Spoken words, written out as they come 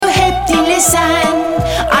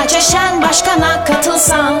Cumhurbaşkanına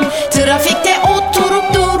katılsan, trafikte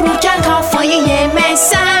oturup dururken kafayı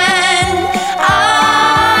yemesen.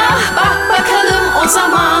 Ah bak bakalım o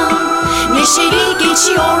zaman, neşeli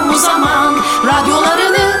geçiyor mu zaman?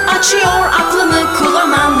 Radyolarını açıyor aklını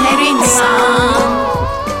kullanan her insan.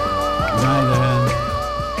 Günaydın.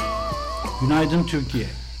 Günaydın Türkiye.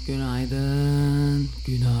 Günaydın,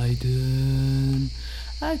 günaydın.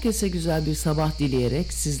 Herkese güzel bir sabah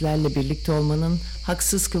dileyerek sizlerle birlikte olmanın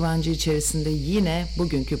haksız kıvancı içerisinde yine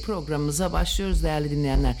bugünkü programımıza başlıyoruz değerli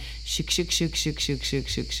dinleyenler. Şık şık şık şık şık şık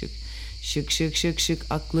şık şık. Şık şık şık şık,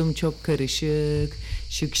 aklım çok karışık.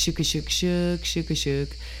 Şık şık şık şık şık şık.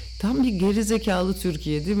 Tam bir gerizekalı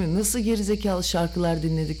Türkiye değil mi? Nasıl gerizekalı şarkılar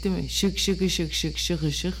dinledik değil mi? Şık şık şık şık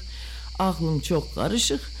şık şık. Aklım çok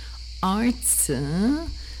karışık. Artı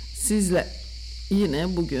sizle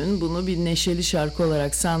yine bugün bunu bir neşeli şarkı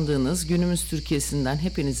olarak sandığınız günümüz Türkiye'sinden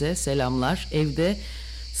hepinize selamlar. Evde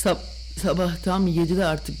sabah tam 7'de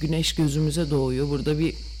artık güneş gözümüze doğuyor. Burada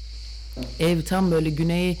bir ev tam böyle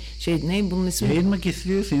güney ne bunun ismi? Yayın mı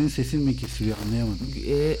kesiliyor, senin sesin mi kesiliyor, anlayamadım.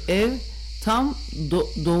 Ev tam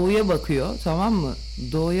doğuya bakıyor, tamam mı?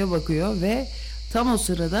 Doğuya bakıyor ve tam o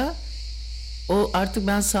sırada o artık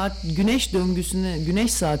ben güneş döngüsüne,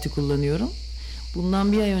 güneş saati kullanıyorum.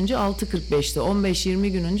 Bundan bir ay önce 6.45'te, 15-20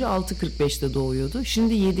 gün önce 6.45'te doğuyordu.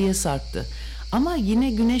 Şimdi 7'ye sarktı. Ama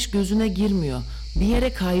yine güneş gözüne girmiyor. Bir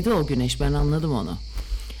yere kaydı o güneş, ben anladım onu.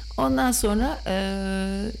 Ondan sonra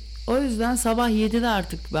o yüzden sabah 7'de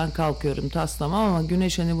artık ben kalkıyorum taslamam ama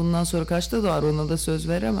güneş hani bundan sonra kaçta doğar ona da söz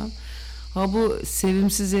veremem. Ha bu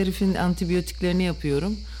sevimsiz herifin antibiyotiklerini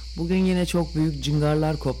yapıyorum. Bugün yine çok büyük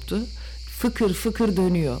cıngarlar koptu. Fıkır fıkır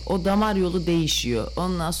dönüyor. O damar yolu değişiyor.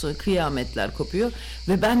 Ondan sonra kıyametler kopuyor.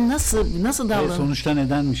 Ve ben nasıl davranıyorum? Sonuçta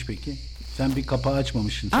nedenmiş peki? Sen bir kapağı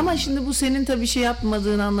açmamışsın. Ama şimdi bu senin tabii şey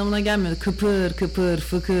yapmadığın anlamına gelmiyor. Kıpır kıpır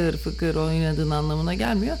fıkır fıkır oynadığın anlamına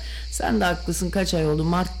gelmiyor. Sen de haklısın, kaç ay oldu?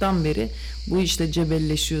 Mart'tan beri bu işte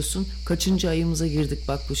cebelleşiyorsun. Kaçıncı ayımıza girdik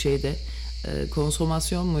bak bu şeyde.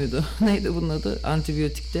 Konsomasyon muydu? Neydi bunun adı?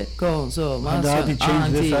 Antibiyotikte. Konsomasyon.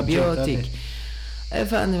 Antibiyotik.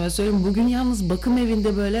 Efendime söyleyeyim, bugün yalnız bakım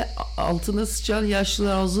evinde böyle altına sıçan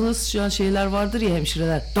yaşlılar, ağzına sıçan şeyler vardır ya,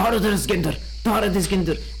 hemşireler. Doğru düzgündür, doğru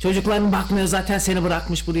düzgündür. Çocukların bakmıyor zaten, seni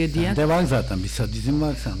bırakmış buraya diyen. Sende var zaten bir sadizm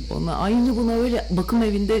var sende. Aynı buna öyle bakım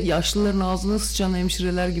evinde yaşlıların ağzına sıçan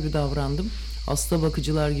hemşireler gibi davrandım. Hasta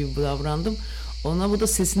bakıcılar gibi davrandım. Ona bu da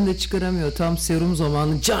sesini de çıkaramıyor. Tam serum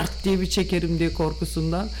zamanı cart diye bir çekerim diye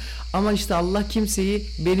korkusundan. Ama işte Allah kimseyi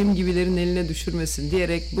benim gibilerin eline düşürmesin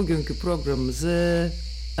diyerek bugünkü programımızı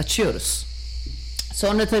açıyoruz.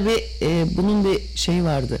 Sonra tabii bunun bir şeyi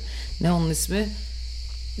vardı. Ne onun ismi?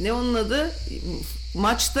 Ne onun adı?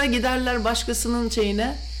 Maçta giderler başkasının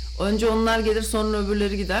şeyine. Önce onlar gelir, sonra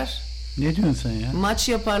öbürleri gider. Ne diyorsun sen ya? Maç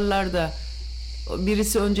yaparlar da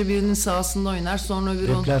birisi önce birinin sahasında oynar, sonra öbürü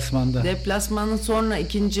deplasmanda. Deplasmanın sonra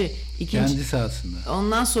ikinci kendi sahasında.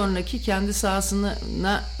 Ondan sonraki kendi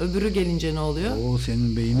sahasına öbürü gelince ne oluyor? Oo,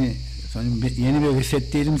 senin beyni yeni bir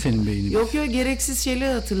resetleyelim senin beynini. Yok gereksiz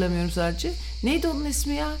şeyleri hatırlamıyorum sadece. Neydi onun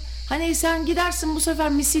ismi ya? Hani sen gidersin bu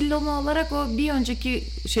sefer misillonu olarak o bir önceki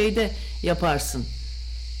şeyde yaparsın.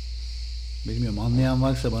 Bilmiyorum, anlayan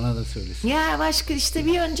varsa bana da söylesin. Ya başka işte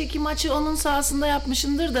bir önceki maçı onun sahasında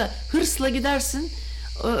yapmışındır da hırsla gidersin.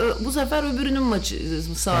 Bu sefer öbürünün maçı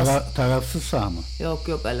sahası. Tarafsız saha mı?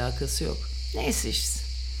 Yok alakası yok. Neyse işte.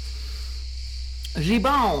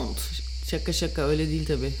 Rebound. Şaka öyle değil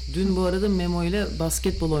tabii. Dün bu arada Memo ile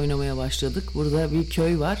basketbol oynamaya başladık. Burada bir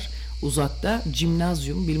köy var uzakta.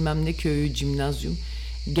 Cimnazyum, bilmem ne köyü, cimnazyum.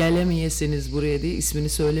 Gelemeyeseniz buraya diye ismini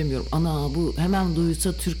söylemiyorum. Ana bu hemen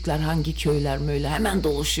duysa Türkler hangi köyler möyle hemen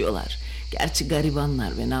doluşuyorlar. Gerçi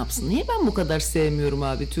garibanlar ve ne yapsın? Niye ben bu kadar sevmiyorum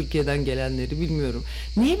abi Türkiye'den gelenleri bilmiyorum.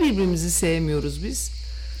 Niye birbirimizi sevmiyoruz biz?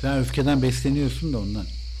 Sen öfkeden besleniyorsun da ondan.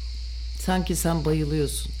 Sanki sen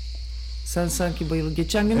bayılıyorsun. Sen sanki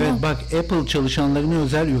geçen gün evet, bak Apple çalışanlarına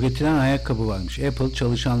özel üretilen ayakkabı varmış. Apple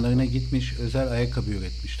çalışanlarına gitmiş özel ayakkabı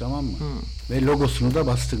üretmiş, tamam mı? Ve logosunu da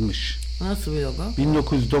bastırmış. Nasıl bir logo?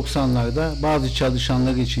 1990'larda bazı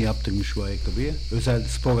çalışanlar için yaptırmış bu ayakkabıyı. Özel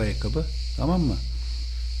spor ayakkabı, tamam mı?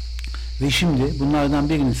 Ve şimdi bunlardan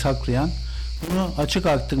birini saklayan bunu açık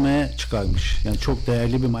arttırmaya çıkarmış. Yani çok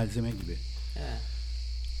değerli bir malzeme gibi. Evet.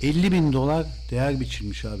 $50.000 değer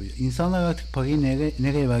biçilmiş abi. İnsanlar artık parayı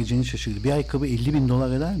nereye vereceğini şaşırdı. Bir ayakkabı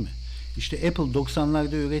 $50.000 eder mi? İşte Apple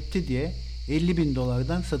 90'larda üretti diye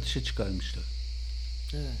 $50.000'dan satışa çıkarmışlar.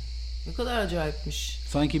 Evet. Ne kadar acayipmiş.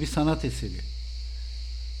 Sanki bir sanat eseri.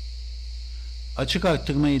 Açık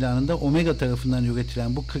arttırma ilanında Omega tarafından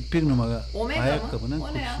üretilen bu 41 numara Omega ayakkabının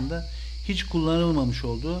kutusunda hiç kullanılmamış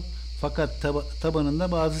olduğu Fakat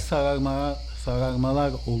tabanında bazı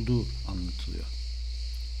sararmalar olduğu anlatılıyor.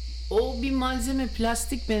 O bir malzeme,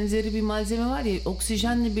 plastik benzeri bir malzeme var ya,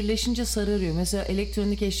 oksijenle birleşince sararıyor. Mesela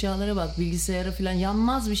elektronik eşyalara bak, bilgisayara falan,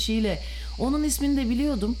 yanmaz bir şeyle. Onun ismini de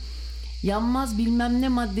biliyordum. Yanmaz bilmem ne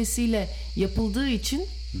maddesiyle yapıldığı için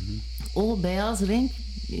o beyaz renk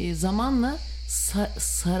zamanla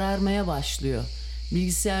sararmaya başlıyor.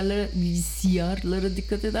 Bilgisayarlara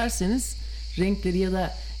dikkat ederseniz renkleri ya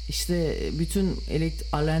da işte bütün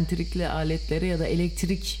elektrikli aletlere ya da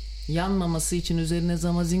elektrik yanmaması için üzerine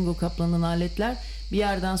zamazingo kaplanan aletler bir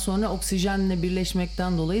yerden sonra oksijenle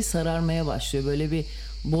birleşmekten dolayı sararmaya başlıyor. Böyle bir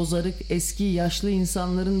bozarık, eski yaşlı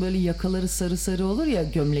insanların böyle yakaları sarı sarı olur ya,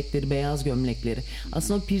 gömlekleri, beyaz gömlekleri.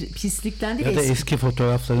 Aslında o pislikten değil. Ya da eski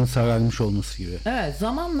fotoğrafların sararmış olması gibi. Evet,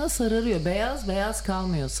 zamanla sararıyor. Beyaz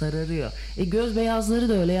kalmıyor, sararıyor. Göz beyazları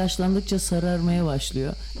da öyle yaşlandıkça sararmaya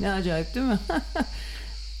başlıyor. Ne acayip değil mi?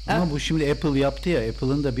 Ama bu şimdi Apple yaptı ya,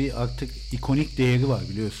 Apple'ın da bir artık ikonik değeri var,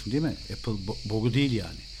 biliyorsun değil mi? Apple boru değil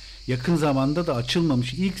yani. Yakın zamanda da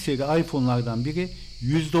açılmamış ilk seri iPhone'lardan biri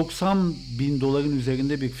 $190.000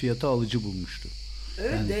 üzerinde bir fiyata alıcı bulmuştu.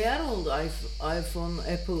 Evet, yani değer oldu iPhone,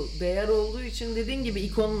 Apple. Değer olduğu için dediğin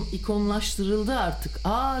gibi ikonlaştırıldı artık.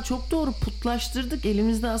 Çok doğru, putlaştırdık.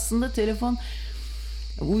 Elimizde aslında telefon,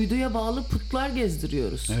 uyduya bağlı putlar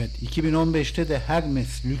gezdiriyoruz. Evet, 2015'te de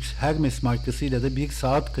lüks Hermes markasıyla da bir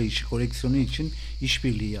saat kayışı koleksiyonu için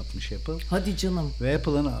işbirliği yapmış Apple. Hadi canım. Ve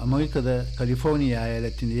Apple'ın Amerika'da Kaliforniya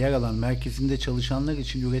eyaletinde yer alan merkezinde çalışanlar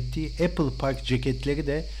için ürettiği Apple Park ceketleri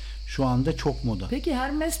de şu anda çok moda. Peki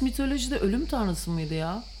Hermes mitolojide ölüm tanrısı mıydı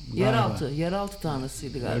ya? Yeraltı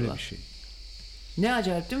tanrısıydı galiba. Öyle bir şey. Ne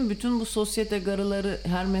acayip değil mi? Bütün bu sosyete garıları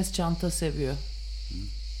Hermes çanta seviyor.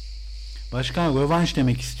 Başkan rövanş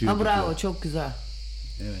demek istiyor. Bravo, diyor. çok güzel.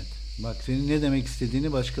 Evet. Bak, senin ne demek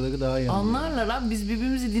istediğini başkaları daha iyi anlıyor. Anlarlar abi, biz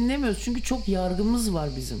birbirimizi dinlemiyoruz çünkü çok yargımız var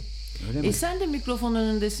bizim. Öyle mi? Sen de mikrofon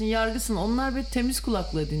önündesin, yargısın. Onlar bir temiz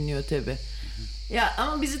kulakla dinliyor tabi. Ya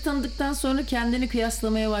ama bizi tanıdıktan sonra kendini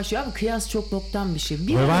kıyaslamaya başlıyor. Abi kıyas çok boktan bir şey.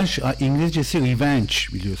 Rövanş İngilizcesi revenge,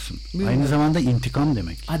 biliyorsun. Bilmiyorum. Aynı zamanda intikam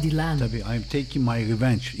demek. Hadi lan. Tabii, I'm taking my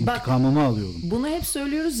revenge. İntikamımı alıyorum. Bunu hep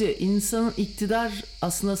söylüyoruz ya, insanın iktidar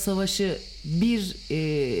aslında savaşı bir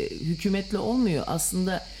hükümetle olmuyor.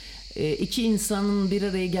 Aslında iki insanın bir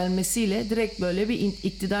araya gelmesiyle direkt böyle bir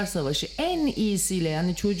iktidar savaşı. En iyisiyle,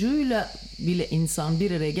 yani çocuğuyla bile insan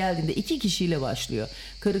bir araya geldiğinde iki kişiyle başlıyor.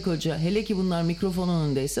 Karı koca, hele ki bunlar mikrofon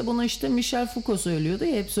önündeyse. Bunu işte Michel Foucault söylüyordu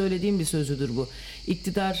ya, hep söylediğim bir sözüdür bu.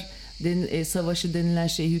 İktidar savaşı denilen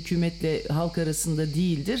şey hükümetle halk arasında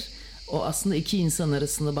değildir. O aslında iki insan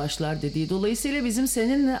arasında başlar dediği. Dolayısıyla bizim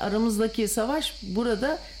seninle aramızdaki savaş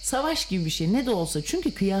burada savaş gibi bir şey. Ne de olsa.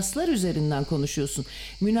 Çünkü kıyaslar üzerinden konuşuyorsun.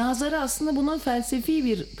 Münazara aslında bunun felsefi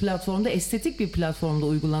bir platformda, estetik bir platformda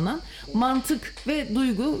uygulanan mantık ve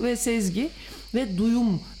duygu ve sezgi ve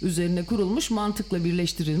duyum üzerine kurulmuş, mantıkla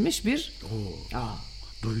birleştirilmiş bir...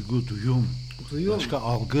 Duygu, duyum. Başka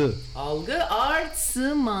algı. Algı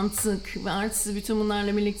artı mantık ve artısı bütün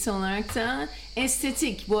bunlarla birlikte olarak da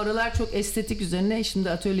estetik. Bu aralar çok estetik üzerine, şimdi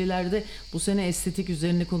atölyelerde bu sene estetik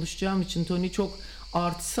üzerine konuşacağım için Toni, çok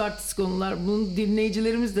artist konular. Bunun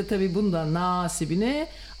dinleyicilerimiz de tabii bundan nasibini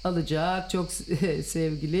alacak. Çok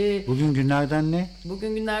sevgili. Bugün günlerden ne?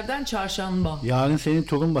 Bugün günlerden çarşamba. Yarın senin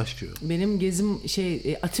turun başlıyor. Benim gezim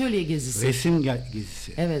atölye gezisi. Resim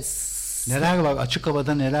gezisi. Evet. Neler var? Açık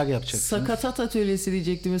havada neler yapacaksınız? Sakatat atölyesi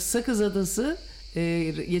diyecektim. Sakız Adası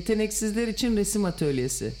yeteneksizler için resim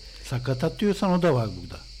atölyesi. Sakatat diyorsan o da var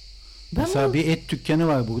burada. Mesela bir et dükkanı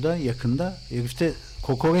var burada yakında. Herifte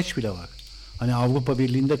kokoreç bile var. Hani Avrupa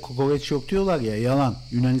Birliği'nde kokoreç yok diyorlar ya, yalan.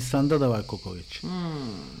 Yunanistan'da da var kokoreç.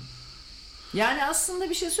 Yani aslında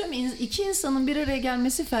bir şey söyleyeyim. İki insanın bir araya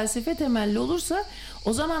gelmesi felsefe temelli olursa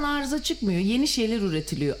o zaman arıza çıkmıyor. Yeni şeyler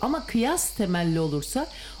üretiliyor. Ama kıyas temelli olursa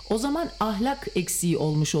o zaman ahlak eksiği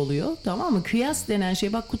olmuş oluyor. Tamam mı? Kıyas denen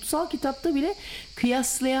şey. Bak, kutsal kitapta bile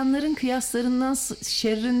kıyaslayanların kıyaslarından,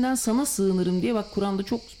 şerrinden sana sığınırım diye. Bak, Kur'an'da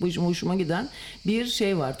çok hoşuma giden bir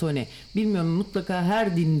şey var Toni. Bilmiyorum, mutlaka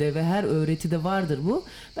her dinde ve her öğretide vardır bu.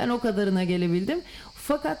 Ben o kadarına gelebildim.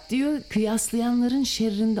 Fakat diyor kıyaslayanların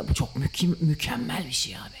şerrinde, bu çok mükemmel bir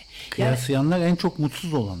şey abi. Kıyaslayanlar en çok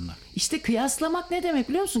mutsuz olanlar. İşte kıyaslamak ne demek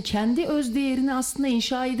biliyor musun? Kendi öz değerini aslında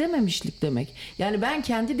inşa edememişlik demek. Yani ben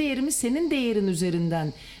kendi değerimi senin değerin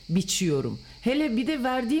üzerinden biçiyorum. Hele bir de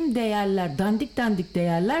verdiğim değerler dandik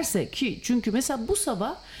değerlerse ki, çünkü mesela bu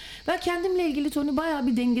sabah Ben kendimle ilgili Toni bayağı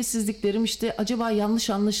bir dengesizliklerim, işte acaba yanlış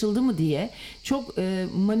anlaşıldı mı diye çok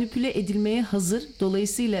manipüle edilmeye hazır.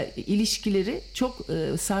 Dolayısıyla ilişkileri çok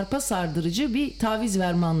sarpa sardırıcı bir taviz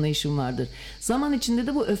verme anlayışım vardır. Zaman içinde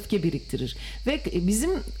de bu öfke biriktirir. Ve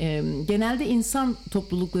bizim genelde insan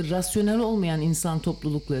toplulukları, rasyonel olmayan insan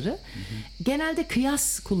toplulukları genelde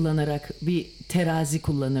kıyas kullanarak bir terazi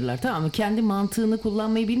kullanırlar. Tamam mı? Kendi mantığını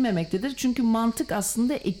kullanmayı bilmemektedir. Çünkü mantık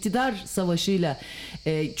aslında iktidar savaşıyla,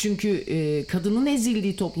 çünkü kadının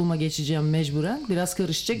ezildiği topluma geçeceğim mecburen. Biraz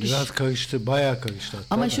karışacak iş. Biraz karıştı, bayağı karıştı.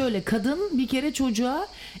 Ama şöyle, kadın bir kere çocuğa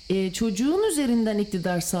çocuğun üzerinden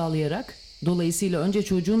iktidar sağlayarak, dolayısıyla önce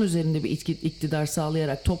çocuğun üzerinde bir iktidar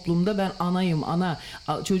sağlayarak toplumda ben anayım,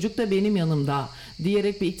 çocuk da benim yanımda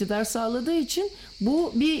diyerek bir iktidar sağladığı için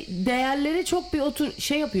bu bir değerleri çok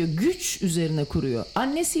bir yapıyor, güç üzerine kuruyor.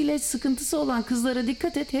 Annesiyle sıkıntısı olan kızlara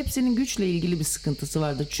dikkat et, hepsinin güçle ilgili bir sıkıntısı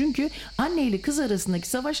vardır. Çünkü anne ile kız arasındaki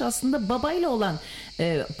savaş aslında babayla olan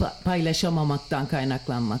paylaşamamaktan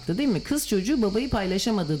kaynaklanmakta, değil mi? Kız çocuğu babayı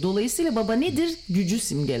paylaşamadı. Dolayısıyla baba nedir? Gücü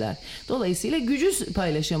simgeler. Dolayısıyla gücü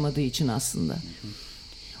paylaşamadığı için aslında.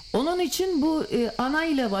 Onun için bu ana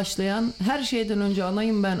ile başlayan, her şeyden önce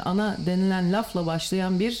anayım ben, ana denilen lafla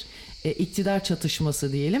başlayan bir iktidar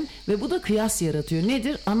çatışması diyelim. Ve bu da kıyas yaratıyor.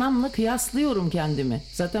 Nedir? Anamla kıyaslıyorum kendimi.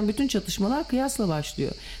 Zaten bütün çatışmalar kıyasla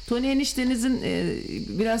başlıyor. Toni eniştenizin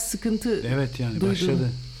biraz sıkıntı evet, yani duyduğunu.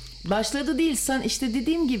 Başladı değil, sen işte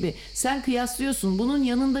dediğim gibi sen kıyaslıyorsun. Bunun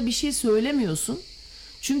yanında bir şey söylemiyorsun.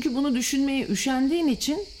 Çünkü bunu düşünmeye üşendiğin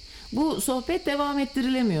için bu sohbet devam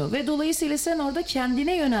ettirilemiyor ve dolayısıyla sen orada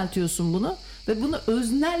kendine yöneltiyorsun bunu ve bunu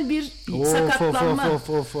öznel bir sakatlanma,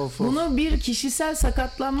 bunu bir kişisel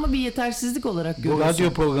sakatlanma, bir yetersizlik olarak görüyorsun. Bu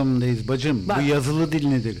radyo programındayız bacım. Bak, bu yazılı dil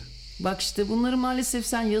nedir? Bak işte bunları maalesef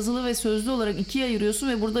sen yazılı ve sözlü olarak ikiye ayırıyorsun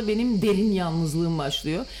ve burada benim derin yalnızlığım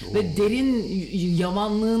başlıyor. Ve derin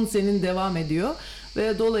yavanlığın senin devam ediyor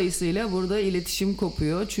ve dolayısıyla burada iletişim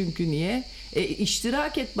kopuyor. Çünkü niye?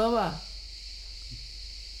 İştirak et baba.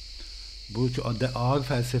 Bu ağır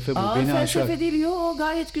felsefe, bu ağır beni felsefe aşar. değil, o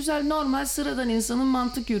gayet güzel, normal sıradan insanın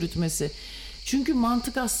mantık yürütmesi. Çünkü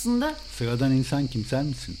mantık aslında... Sıradan insan kim, sen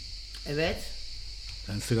misin? Evet.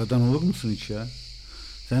 Sen sıradan olur musun hiç ya?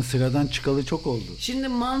 Sen sıradan çıkalı çok oldu. Şimdi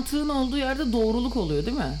mantığın olduğu yerde doğruluk oluyor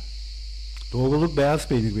değil mi? Doğruluk beyaz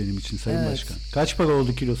peynir benim için Sayın Evet. Başkan. Kaç para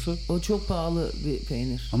oldu kilosu? O çok pahalı bir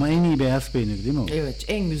peynir. Ama en iyi beyaz peynir değil mi o? Evet,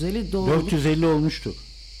 en güzeli doğruluk. 450 olmuştur.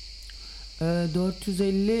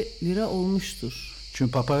 450 lira olmuştur.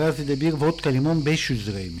 Çünkü paparazzi'de bir vodka limon 500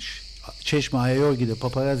 liraymış. Çeşme Ayayorgi'de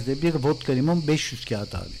paparazzi'de bir vodka limon 500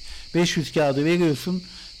 kağıt abi. 500 kağıdı veriyorsun,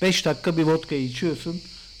 5 dakika bir vodkayı içiyorsun.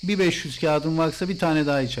 Bir 500 kağıdın varsa bir tane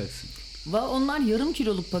daha içersin. Onlar yarım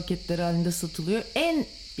kiloluk paketler halinde satılıyor.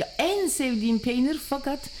 En sevdiğim peynir,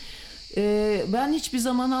 fakat ben hiçbir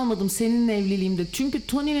zaman almadım seninle evliliğimde. Çünkü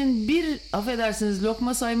Toni'nin bir, affedersiniz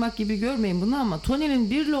lokma saymak gibi görmeyin bunu, ama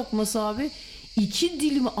Toni'nin bir lokması abi 2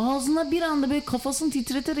 dilim ağzına bir anda böyle kafasını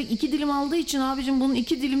titreterek 2 dilim aldığı için, abicim bunun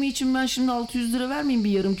 2 dilimi için ben şimdi 600 lira vermeyeyim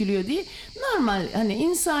bir yarım kiloya diye. Normal hani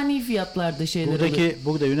insani fiyatlarda şeyler oluyor.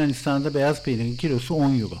 Burada Yunanistan'da beyaz peynirin kilosu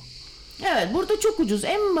 10 euro. Evet, burada çok ucuz.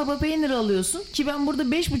 En baba peyniri alıyorsun ki ben burada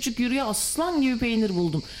 5,5 euroya aslan gibi peynir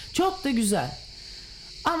buldum. Çok da güzel.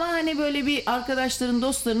 Ama hani böyle bir arkadaşların,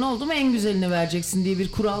 dostların oldu mu en güzelini vereceksin diye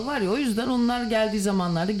bir kural var ya, o yüzden onlar geldiği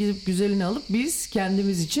zamanlarda gidip güzelini alıp biz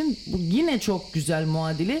kendimiz için bu yine çok güzel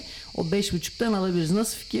muadili o 5,5'tan alabiliriz.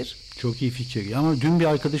 Nasıl fikir? Çok iyi fikir. Ama dün bir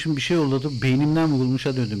arkadaşım bir şey yolladı, beynimden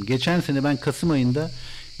vurulmuşa döndüm. Geçen sene ben Kasım ayında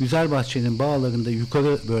Güzelbahçe'nin bağlarında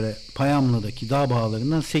yukarı böyle Payamlı'daki dağ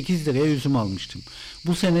bağlarından 8 liraya üzüm almıştım.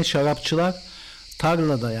 Bu sene şarapçılar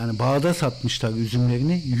tarlada, yani bağda satmışlar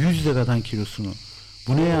üzümlerini 100 liradan kilosunu.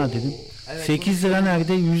 Bu ne ya dedim. Evet, 8 lira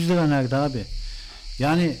nerede, 100 lira nerede abi?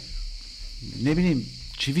 Yani ne bileyim,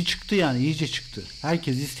 çivi çıktı, yani iyice çıktı.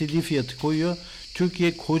 Herkes istediği fiyatı koyuyor.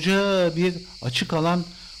 Türkiye koca bir açık alan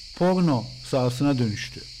porno sahasına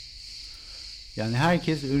dönüştü. Yani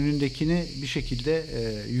herkes önündekini bir şekilde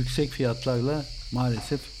yüksek fiyatlarla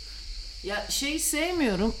maalesef. Ya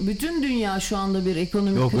sevmiyorum. Bütün dünya şu anda bir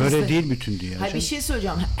ekonomik Yok, krizde. öyle değil bütün dünya. Hayır, bir şey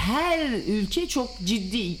söyleyeceğim. Her ülke çok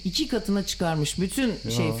ciddi 2 katına çıkarmış bütün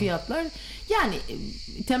fiyatlar. Yani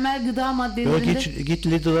temel gıda maddelerinde. Git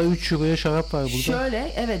Lidl'a 3 euroya şarap var burada.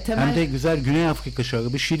 Şöyle, evet, temel. Hem de güzel Güney Afrika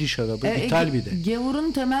şarabı, Şili şarabı, ithal bir de.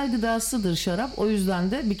 Gavurun temel gıdasıdır şarap. O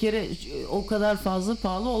yüzden de bir kere o kadar fazla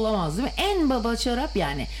pahalı olamaz değil mi? En baba şarap,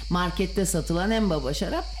 yani markette satılan en baba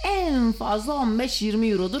şarap en fazla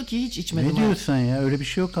 15-20 eurodur ki hiç içmedim. Ne diyorsun sen ya? Öyle bir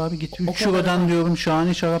şey yok abi. Git 3 eurodan diyorum,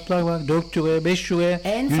 şahane şaraplar var. 4 euroya, 5 euroya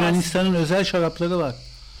Yunanistan'ın özel şarapları var.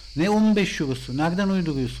 Ne 15 eurosu? Nereden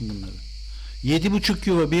uyduruyorsun bunları? 7,5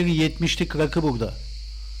 euro bir 70'lik rakı burada.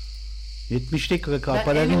 70'lik rakı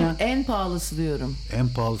Apalagina. En pahalısı diyorum. En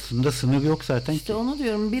pahalısında sınır yok zaten İşte ki. onu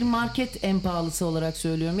diyorum, bir market en pahalısı olarak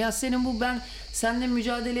söylüyorum. Ya senin bu, ben seninle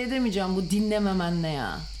mücadele edemeyeceğim bu dinlememenle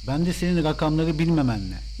ya. Ben de senin rakamları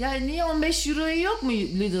bilmemenle. Yani niye 15 euroyu yok mu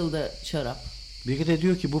Lidl'da şarap? Biri de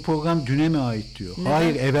diyor ki bu program düne mi ait diyor. Neden?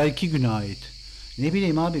 Hayır, evvelki güne ait. Ne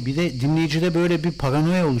bileyim abi, bir de dinleyicide böyle bir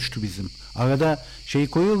paranoya oluştu bizim. Arada şey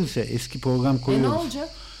koyuyoruz ya, eski program koyuyoruz. Ne olacak?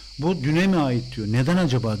 Bu düne mi ait diyor. Neden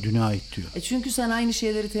acaba düne ait diyor. Çünkü sen aynı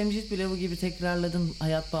şeyleri temcit pilavı gibi tekrarladın,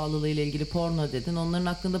 hayat pahalılığı ile ilgili porno dedin. Onların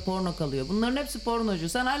hakkında porno kalıyor. Bunların hepsi pornocu.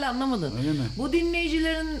 Sen hala anlamadın. Öyle mi? Bu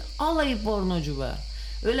dinleyicilerin alayı pornocu be.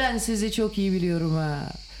 Ölen sizi çok iyi biliyorum ha.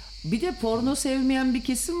 Bir de porno sevmeyen bir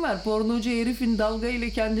kesim var. Pornocu herifin dalga ile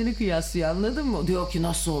kendini kıyaslıyor, anladın mı? Diyor ki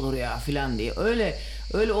nasıl olur ya filan diye.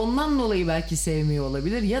 Öyle ondan dolayı belki sevmiyor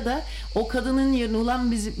olabilir. Ya da o kadının yerine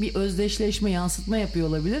ulan biz bir özdeşleşme, yansıtma yapıyor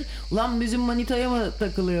olabilir. Ulan bizim manitaya mı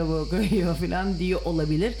takılıyor bu, koyuyor filan diyor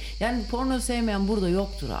olabilir. Yani porno sevmeyen burada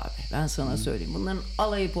yoktur abi. Ben sana söyleyeyim. Bunların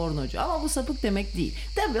alayı pornocu. Ama bu sapık demek değil.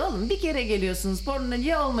 Tabii oğlum, bir kere geliyorsunuz porno,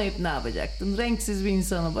 ya olmayıp ne yapacaktın? Renksiz bir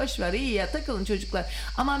insanı boş ver. İyi ya, takılın çocuklar.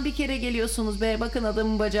 Aman bir kere geliyorsunuz be, bakın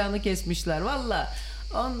adamın bacağını kesmişler valla.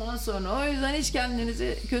 Ondan sonra o yüzden hiç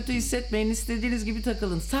kendinizi kötü hissetmeyin, istediğiniz gibi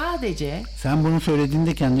takılın. Sadece Sen bunu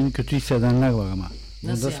söylediğinde kendini kötü hissedenler var ama.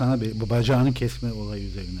 Nasıl Burada yani? sana bu bacağını kesme olayı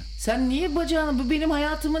üzerine. sen niye bacağını, bu benim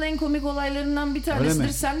hayatımın en komik olaylarından bir tanesidir.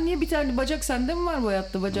 mi? Sen niye bir tane bacak sende mi var bu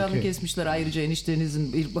hayatta? Bacağını Okey. kesmişler. Ayrıca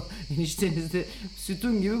eniştenizde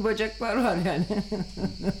sütun gibi bacaklar var yani.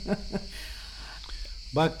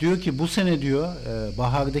 Bak diyor ki bu sene diyor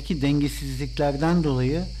bahardaki dengesizliklerden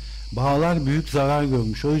dolayı bağlar büyük zarar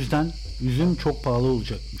görmüş. O yüzden üzüm çok pahalı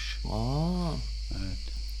olacakmış. Aa. Evet.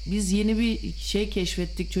 Biz yeni bir şey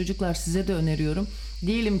keşfettik çocuklar, size de öneriyorum.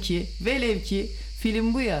 Diyelim ki, velev ki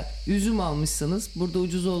film bu ya, üzüm almışsınız. Burada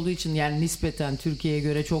ucuz olduğu için, yani nispeten Türkiye'ye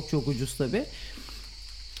göre çok çok ucuz tabii.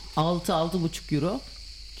 6-6,5 euro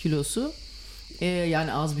kilosu.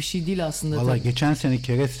 Yani az bir şey değil aslında. Valla tabii. geçen sene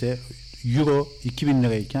kereste euro 2000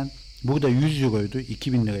 lirayken burada 100 euroydu,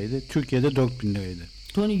 2000 liraydı. Türkiye'de 4000 liraydı.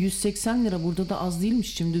 Toni 180 lira burada da az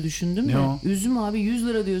değilmiş, şimdi düşündüm Ne de. o? Üzüm abi 100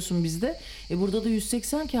 lira diyorsun bizde. Burada da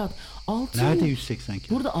 180 kağıt. 6 Nerede euro. 180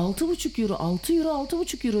 kilo? Burada 6,5 euro. 6 euro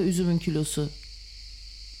 6,5 euro üzümün kilosu.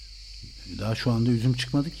 Daha şu anda üzüm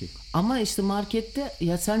çıkmadı ki. Ama işte markette,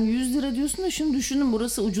 ya sen 100 lira diyorsun da şimdi düşünün,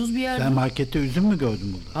 burası ucuz bir yer. Sen markette üzüm mü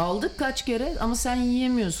gördün burada? Aldık kaç kere ama sen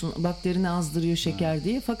yiyemiyorsun, bakterini azdırıyor şeker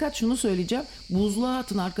diye. Fakat şunu söyleyeceğim, buzluğa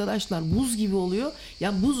atın arkadaşlar, buz gibi oluyor.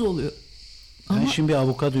 Ya buz oluyor. Ben şimdi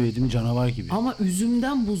avokado yedim canavar gibi. Ama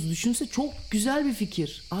üzümden buz düşünse çok güzel bir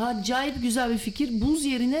fikir. Acayip güzel bir fikir. Buz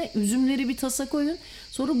yerine üzümleri bir tasa koyun.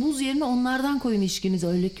 Sonra buz yerine onlardan koyun içkinize.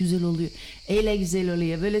 Öyle güzel oluyor. Öyle güzel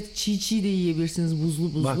oluyor. Böyle çiğ çiğ de yiyebilirsiniz,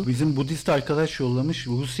 buzlu buzlu. Bak bizim Budist arkadaş yollamış.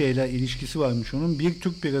 Rusya ile ilişkisi varmış onun. Bir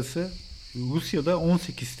Türk birası Rusya'da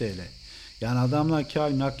 18 TL. Yani adamlar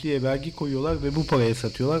kar, nakliye, vergi koyuyorlar ve bu paraya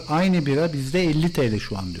satıyorlar. Aynı bira bizde 50 TL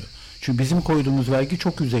şu an diyor. Çünkü bizim koyduğumuz vergi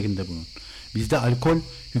çok üzerinde bunun. Bizde alkol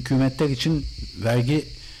hükümetler için vergi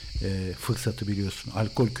fırsatı, biliyorsun.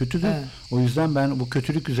 Alkol kötüdür. Evet. O yüzden ben bu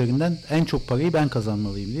kötülük üzerinden en çok parayı ben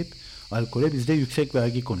kazanmalıyım deyip alkole bizde yüksek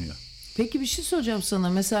vergi konuyor. Peki bir şey soracağım sana.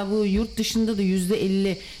 Mesela bu yurt dışında da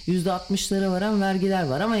 %50, %60'lara varan vergiler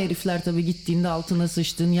var. Ama herifler tabii gittiğinde altına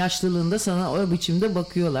sıçtığın yaşlılığında sana o biçimde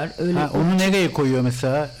bakıyorlar. Öyle Onu nereye koyuyor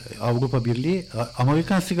mesela Avrupa Birliği?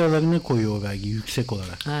 Amerikan sigaralarına koyuyor o vergiyi yüksek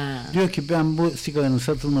olarak. Ha. Diyor ki ben bu sigaranın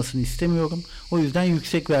satılmasını istemiyorum. O yüzden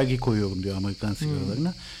yüksek vergi koyuyorum diyor Amerikan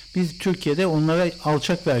sigaralarına. Biz Türkiye'de onlara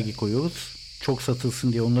alçak vergi koyuyoruz. Çok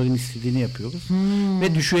satılsın diye onların istediğini yapıyoruz.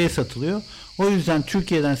 Ve düşüğe satılıyor. O yüzden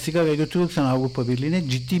Türkiye'den sigara götürürsen Avrupa Birliği'ne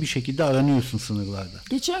ciddi bir şekilde aranıyorsun sınırlarda.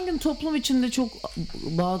 Geçen gün toplum içinde çok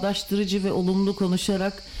bağdaştırıcı ve olumlu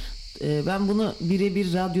konuşarak, ben bunu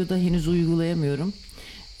birebir radyoda henüz uygulayamıyorum.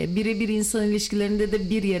 Birebir insan ilişkilerinde de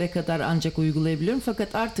bir yere kadar ancak uygulayabiliyorum.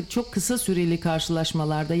 Fakat artık çok kısa süreli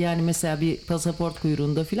karşılaşmalarda, yani mesela bir pasaport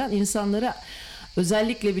kuyruğunda filan, insanlara,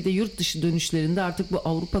 özellikle bir de yurt dışı dönüşlerinde artık bu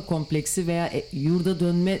Avrupa kompleksi veya yurda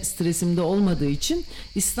dönme stresimde olmadığı için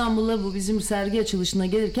İstanbul'a bu bizim sergi açılışına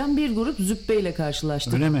gelirken bir grup züppeyle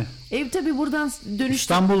karşılaştık. Öyle mi? Tabii buradan dönüştük.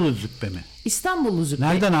 İstanbullu züppe mi? İstanbullu züppe.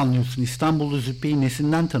 Nereden anlıyorsun? İstanbullu züppeyi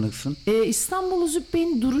nesinden tanırsın? İstanbullu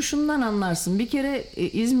züppenin duruşundan anlarsın. Bir kere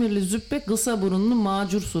İzmirli züppe kısa burunlu,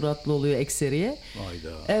 macur suratlı oluyor ekseriye.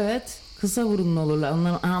 Hayda. Evet, kısa burunlu olurlar.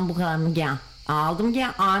 Onların bu kadar mı gel? Aldım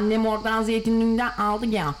gel. Annem oradan zeytinliğinden aldı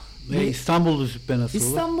gel. Ve İstanbullu züppe nasıl olur?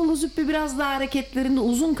 İstanbullu züppe biraz daha hareketlerinde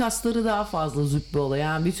uzun kasları daha fazla züppe oluyor.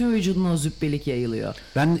 Yani bütün vücuduna o züppelik yayılıyor.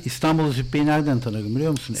 Ben İstanbullu züppeyi nereden tanırım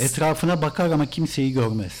biliyor musun? Etrafına bakar ama kimseyi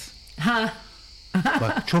görmez. Ha.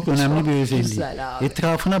 Bak çok önemli bir özelliği.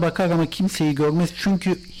 Etrafına bakar ama kimseyi görmez.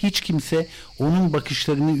 Çünkü hiç kimse onun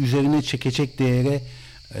bakışlarını üzerine çekecek değere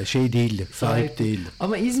değildir, sahip değildir.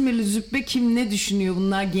 Ama İzmirli züppe kim ne düşünüyor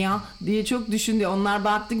bunlar ya diye çok düşündü. Onlar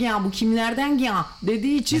baktı ya bu kimlerden ya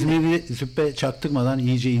dediği için. İzmirli züppe çaktırmadan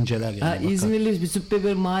iyice inceler yani. İzmirli züppe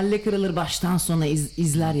böyle mahalle kraları baştan sona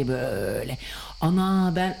izler ya böyle.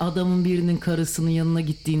 Ana ben adamın birinin karısının yanına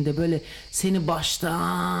gittiğinde böyle seni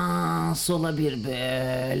baştan sola bir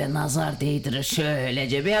böyle nazar değdirir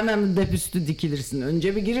şöylece bir hemen dep üstü dikilirsin.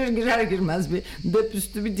 Önce bir girer girmez bir dep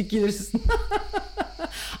üstü bir dikilirsin.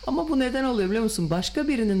 Ama bu neden oluyor biliyor musun? Başka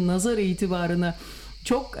birinin nazar itibarına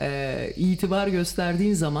çok itibar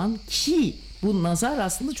gösterdiğin zaman ki bu nazar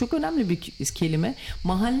aslında çok önemli bir kelime.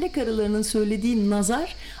 Mahalle karılarının söylediği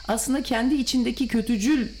nazar aslında kendi içindeki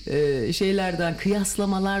kötücül şeylerden,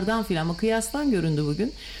 kıyaslamalardan filan ama kıyastan göründü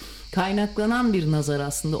bugün. Kaynaklanan bir nazar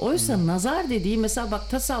aslında. Oysa nazar dediği mesela bak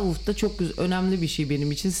tasavvufta çok önemli bir şey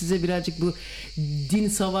benim için. Size birazcık bu din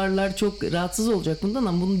savarlar çok rahatsız olacak bundan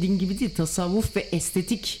ama bunun din gibi değil. Tasavvuf ve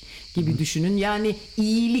estetik gibi düşünün. Yani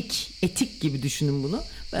iyilik, etik gibi düşünün bunu.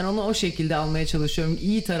 Ben onu o şekilde almaya çalışıyorum.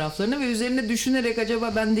 İyi taraflarını ve üzerine düşünerek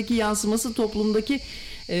acaba bendeki yansıması toplumdaki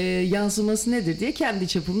yansıması nedir diye kendi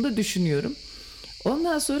çapımda düşünüyorum.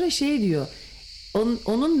 Ondan sonra diyor.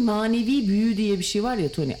 Onun manevi büyü diye bir şey var ya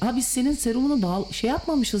Toni. Biz senin serumunu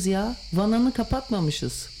yapmamışız ya. Vananı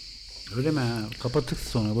kapatmamışız. Öyle mi ha? Kapatırız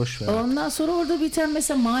sonra boş ver. Ondan sonra orada biten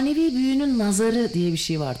mesela manevi büyünün nazarı diye bir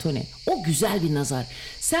şey var Toni. O güzel bir nazar.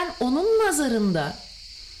 Sen onun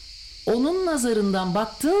nazarından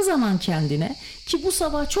baktığın zaman kendine ki bu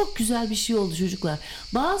sabah çok güzel bir şey oldu çocuklar.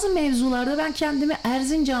 Bazı mevzularda ben kendimi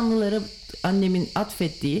Erzincanlılara annemin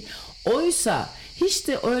atfettiği oysa hiç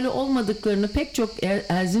de öyle olmadıklarını pek çok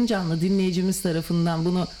Erzincanlı dinleyicimiz tarafından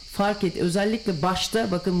bunu fark et. Özellikle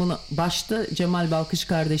bakın bunu başta Cemal Balkış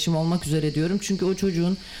kardeşim olmak üzere diyorum. Çünkü o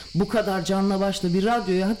çocuğun bu kadar canla başla bir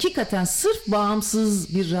radyoya hakikaten sırf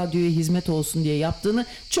bağımsız bir radyoya hizmet olsun diye yaptığını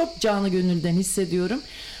çok canı gönülden hissediyorum.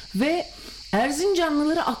 Ve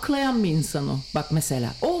Erzincanlıları aklayan bir insan o. Bak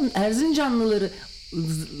mesela o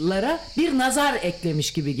Erzincanlılara bir nazar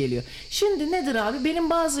eklemiş gibi geliyor. Şimdi nedir abi? Benim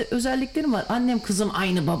bazı özelliklerim var. Annem kızım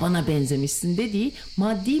aynı babana benzemişsin dediği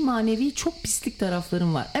maddi manevi çok pislik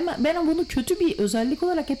taraflarım var. Ama ben bunu kötü bir özellik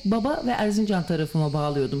olarak hep baba ve Erzincan tarafıma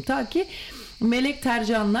bağlıyordum. Ta ki Melek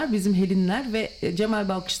Tercanlar, bizim Helinler ve Cemal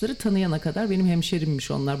Balkışları tanıyana kadar benim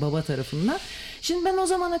hemşerimmiş onlar baba tarafından. Şimdi ben o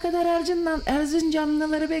zamana kadar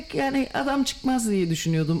Erzincanlılara yani adam çıkmaz diye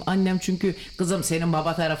düşünüyordum. Annem çünkü kızım senin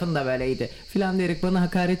baba tarafın da böyleydi filan diyerek bana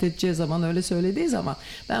hakaret edeceği zaman öyle söylediği zaman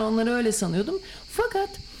ben onları öyle sanıyordum. Fakat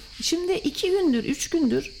şimdi 2 gündür 3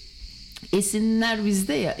 gündür esinler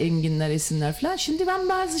bizde ya enginler esinler falan. Şimdi ben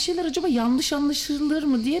bazı şeyler acaba yanlış anlaşılır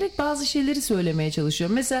mı diyerek bazı şeyleri söylemeye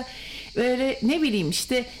çalışıyorum. Mesela böyle ne bileyim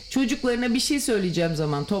işte çocuklarına bir şey söyleyeceğim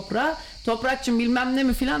zaman Toprakçım bilmem ne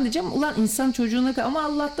mi falan diyeceğim. Ulan insan çocuğuna ama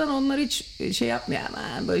Allah'tan onlar hiç şey yapmıyor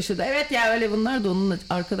ama böyle işte evet ya öyle bunlar da onunla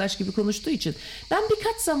arkadaş gibi konuştuğu için. Ben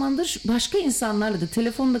birkaç zamandır başka insanlarla da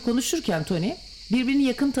telefonda konuşurken Toni birbirini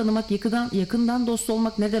yakın tanımak, yakından dost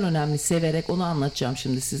olmak neden önemli? Severek onu anlatacağım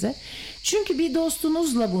şimdi size. Çünkü bir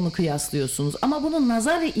dostunuzla bunu kıyaslıyorsunuz. Ama bunu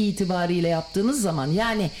nazar itibariyle yaptığınız zaman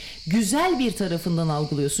yani güzel bir tarafından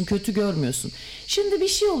algılıyorsun, kötü görmüyorsun. Şimdi bir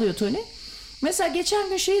şey oluyor Toni. Mesela geçen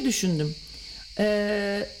gün düşündüm.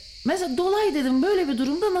 Mesela Dolay dedim böyle bir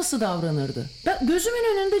durumda nasıl davranırdı?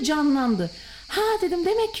 Gözümün önünde canlandı. Dedim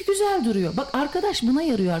demek ki güzel duruyor. Bak arkadaş buna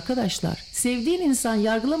yarıyor arkadaşlar. Sevdiğin insan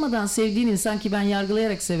yargılamadan sevdiğin insan ki ben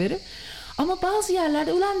yargılayarak severim. Ama bazı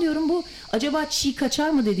yerlerde ulan diyorum bu acaba çiğ kaçar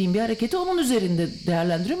mı dediğim bir hareketi onun üzerinde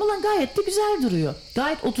değerlendiriyorum. Ulan gayet de güzel duruyor.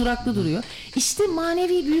 Gayet oturaklı duruyor. İşte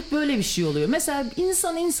manevi büyük böyle bir şey oluyor. Mesela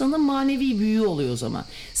insanın manevi büyüğü oluyor o zaman.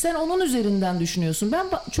 Sen onun üzerinden düşünüyorsun. Ben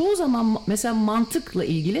çoğu zaman mesela mantıkla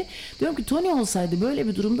ilgili diyorum ki Toni olsaydı böyle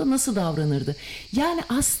bir durumda nasıl davranırdı? Yani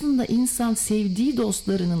aslında insan sevdiği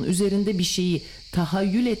dostlarının üzerinde bir şeyi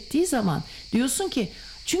tahayyül ettiği zaman diyorsun ki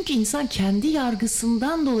çünkü insan kendi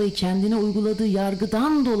yargısından dolayı, kendine uyguladığı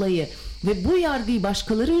yargıdan dolayı ve bu yargıyı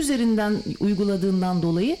başkaları üzerinden uyguladığından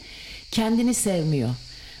dolayı kendini sevmiyor.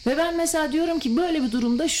 Ve ben mesela diyorum ki böyle bir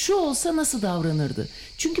durumda şu olsa nasıl davranırdı?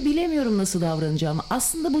 Çünkü bilemiyorum nasıl davranacağımı.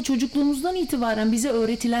 Aslında bu çocukluğumuzdan itibaren bize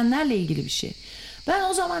öğretilenlerle ilgili bir şey. Ben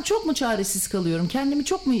o zaman çok mu çaresiz kalıyorum? Kendimi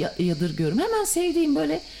çok mu yadırgıyorum? Hemen sevdiğim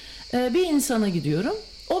böyle bir insana gidiyorum.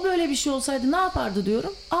 O böyle bir şey olsaydı ne yapardı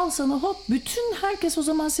diyorum. Al sana hop, bütün herkes o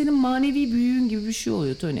zaman senin manevi büyüğün gibi bir şey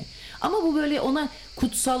oluyor Toni. Ama bu böyle ona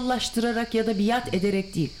kutsallaştırarak ya da biat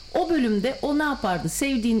ederek değil. O bölümde o ne yapardı?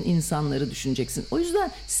 Sevdiğin insanları düşüneceksin. O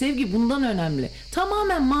yüzden sevgi bundan önemli.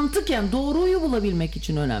 Tamamen mantıken doğruyu bulabilmek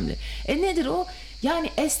için önemli. Nedir o? Yani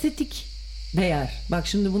estetik değer. Bak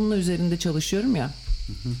şimdi bunun üzerinde çalışıyorum ya.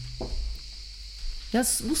 Ya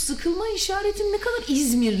bu sıkılma işaretin ne kadar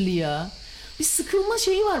İzmirli ya. Bir sıkılma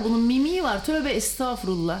şeyi var, bunun mimiği var. Tövbe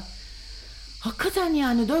estağfurullah. Hakikaten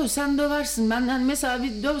yani dövsen döversin. Ben yani mesela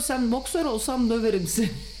bir dövsem, boksör olsam döverim seni.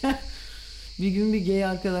 Bir gün bir gay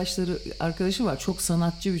arkadaşı var. Çok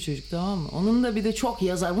sanatçı bir çocuk, tamam mı? Onun da bir de çok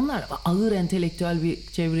yazar. Bunlar ağır entelektüel bir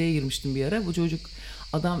çevreye girmiştim bir ara. Bu çocuk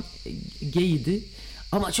adam gaydi.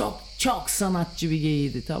 Ama çok çok sanatçı bir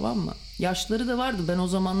gaydi, tamam mı? Yaşları da vardı. Ben o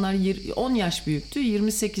zamanlar 10 yaş büyüktü.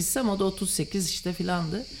 28'sem o da 38 işte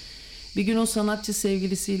filandı. Bir gün o sanatçı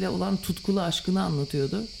sevgilisiyle olan tutkulu aşkını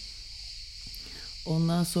anlatıyordu.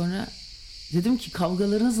 Ondan sonra dedim ki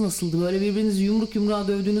kavgalarınız nasıldı? Böyle birbirinizi yumruk yumruğa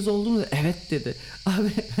dövdüğünüz oldu mu? Evet dedi.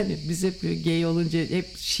 Abi hani biz hep gay olunca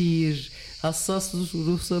hep şiir, hassas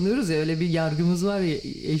ruh sanıyoruz ya, öyle bir yargımız var ya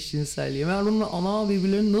eşcinselliğe. Ben onunla ana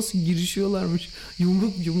birbirlerine nasıl girişiyorlarmış.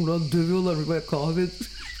 Yumruk yumruğa dövüyorlarmış. Böyle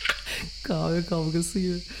kahve kavgası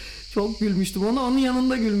gibi. Çok gülmüştüm ona, onun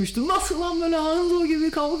yanında gülmüştüm. Nasıl lan böyle Hanzo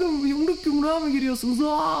gibi kavga mı, yumruk yumruğa mı giriyorsunuz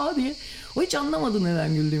aa diye. O hiç anlamadı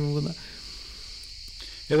neden güldüğümü buna.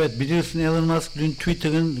 Evet, biliyorsun Elon Musk dün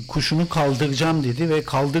Twitter'ın kuşunu kaldıracağım dedi ve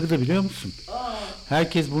kaldırdı, biliyor musun?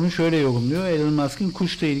 Herkes bunu şöyle yorumluyor. Elon Musk'ın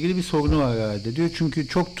kuşla ilgili bir sorunu var herhalde diyor. Çünkü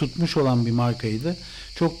çok tutmuş olan bir markaydı.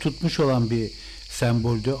 Çok tutmuş olan bir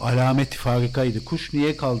semboldü. Alameti farikaydı. Kuş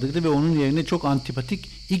niye kaldırdı ve onun yerine çok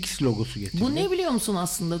antipatik X logosu getirdi. Bu ne biliyor musun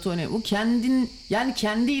aslında Toni? Bu yani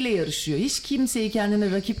kendiyle yarışıyor. Hiç kimseyi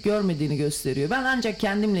kendine rakip görmediğini gösteriyor. Ben ancak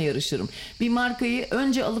kendimle yarışırım. Bir markayı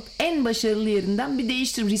önce alıp en başarılı yerinden bir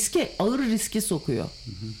değiştirip ağır riske sokuyor.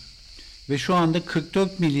 Ve şu anda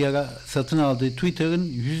 44 milyara satın aldığı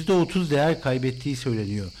Twitter'ın %30 değer kaybettiği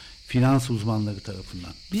söyleniyor finans uzmanları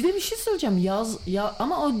tarafından. Bir de bir şey söyleyeceğim.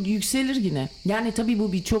 Ama o yükselir yine. Yani tabii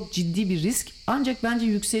bu çok ciddi bir risk. Ancak bence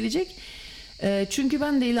yükselecek. Çünkü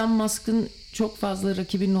ben de Elon Musk'ın çok fazla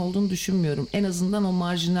rakibinin olduğunu düşünmüyorum. En azından o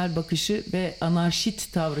marjinal bakışı ve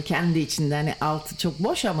anarşist tavrı kendi içinde. Hani altı çok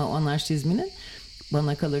boş ama o anarşizminin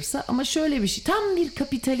bana kalırsa. Ama şöyle bir şey. Tam bir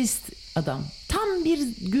kapitalist adam. Tam bir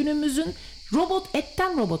günümüzün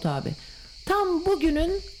etten robot abi. Tam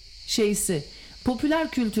bugünün şeysi.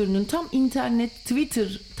 Popüler kültürünün tam internet,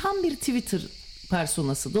 tam bir Twitter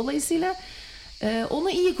personası. Dolayısıyla onu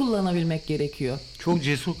iyi kullanabilmek gerekiyor. Çok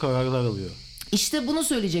cesur kararlar alıyor. İşte bunu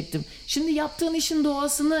söyleyecektim. Şimdi yaptığın işin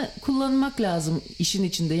doğasını kullanmak lazım işin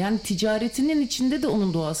içinde. Yani ticaretinin içinde de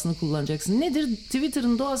onun doğasını kullanacaksın. Nedir?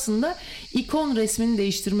 Twitter'ın doğasında ikon resmini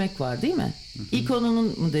değiştirmek var, değil mi?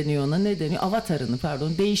 İkonunun mu deniyor ona, ne deniyor?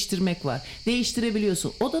 Avatarını değiştirmek var.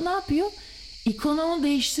 Değiştirebiliyorsun. O da ne yapıyor? İkonunu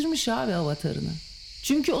değiştirmiş abi, avatarını.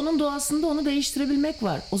 Çünkü onun doğasında onu değiştirebilmek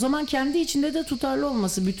var. O zaman kendi içinde de tutarlı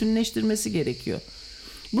olması, bütünleştirmesi gerekiyor.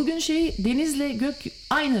 Bugün denizle gök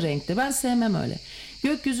aynı renkte. Ben sevmem öyle.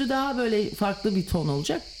 Gökyüzü daha böyle farklı bir ton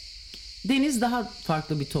olacak. Deniz daha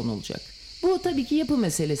farklı bir ton olacak. Bu tabii ki yapı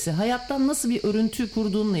meselesi. Hayattan nasıl bir örüntü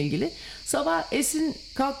kurduğunla ilgili. Sabah Esin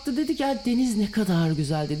kalktı, dedi ki deniz ne kadar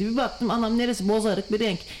güzel dedi. Bir baktım anam neresi bozarık bir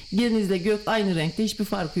renk. Denizle gök aynı renkte, hiçbir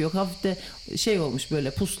farkı yok. Hafif de olmuş,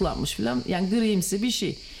 böyle puslanmış falan. Yani grimsi bir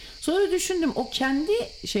şey. Sonra düşündüm, o kendi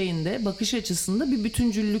bakış açısında bir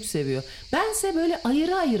bütüncüllük seviyor. Bense böyle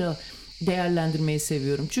ayrı ayrı değerlendirmeyi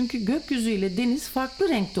seviyorum. Çünkü gökyüzüyle deniz farklı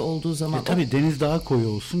renkte olduğu zaman. Tabii deniz daha koyu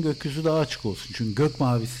olsun, gökyüzü daha açık olsun. Çünkü gök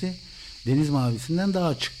mavisi deniz mavisinden daha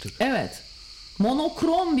açıktır. Evet.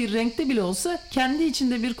 Monokrom bir renkte bile olsa kendi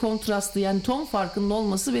içinde bir kontrastı, yani ton farkının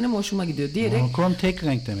olması benim hoşuma gidiyor diyerek. Monokrom tek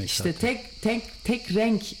renk demek işte zaten. tek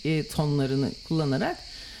renk tonlarını kullanarak.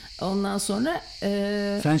 Ondan sonra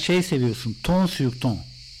sen seviyorsun, ton sur ton.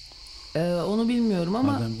 Onu bilmiyorum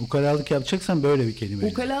ama madem ukalalık yapacaksan böyle bir kelime.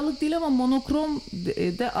 Ukalalık değil ama monokrom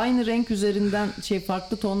de aynı renk üzerinden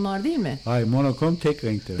farklı tonlar değil mi? Hayır, monokrom tek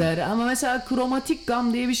renk demek. Ama mesela kromatik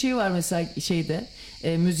gam diye bir şey var mesela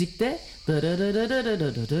müzikte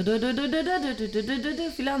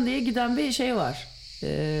filan diye giden bir şey var.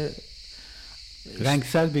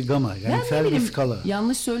 Renksel bir gama, renksel bir skala.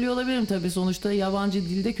 Yanlış söylüyor olabilirim tabii, sonuçta yabancı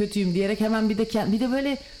dilde kötüyüm diyerek hemen bir de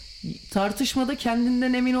böyle tartışmada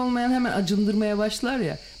kendinden emin olmayan hemen acındırmaya başlar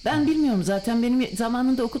ya. Ben bilmiyorum zaten, benim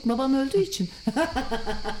zamanında babam öldüğü için.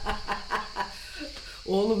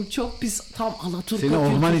 Oğlum çok pis, tam Alaturka kültürü. Seni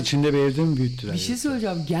orman içinde bir evde mi büyüttüler? Bir şey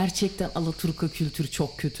söyleyeceğim, gerçekten Alaturka kültürü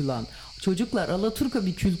çok kötü lan. Çocuklar, Alaturka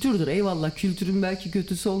bir kültürdür. Eyvallah, kültürün belki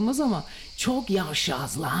kötüsü olmaz ama çok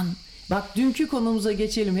yavşağız lan. Bak, dünkü konumuza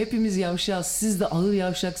geçelim. Hepimiz yavşağız. Siz de ağır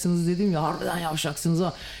yavşaksınız dedim ya. Harbiden yavşaksınız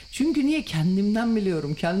ama. Çünkü niye? Kendimden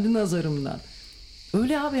biliyorum. Kendi nazarımdan.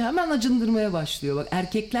 Öyle abi, hemen acındırmaya başlıyor. Bak,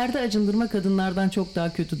 erkeklerde acındırma kadınlardan çok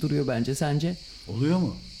daha kötü duruyor bence. Sence? Oluyor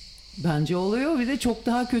mu? Bence oluyor. Bir de çok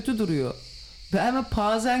daha kötü duruyor. Ve hemen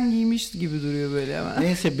pazen giymiş gibi duruyor böyle hemen.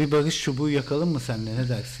 Neyse, bir barış çubuğu yakalım mı seninle, ne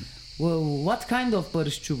dersin? What kind of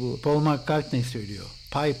barış çubuğu? Paul McCartney söylüyor.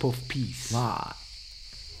 Pipe of Peace. Vay.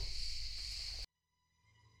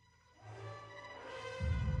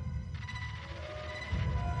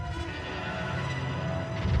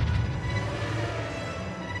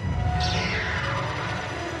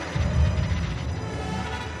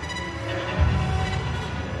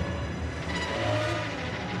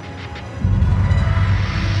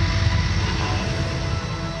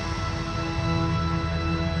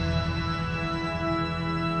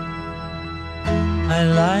 I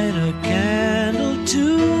light a candle to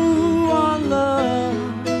our love.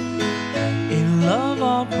 In love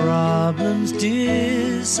our problems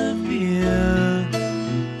disappear.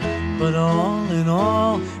 But all in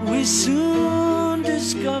all we soon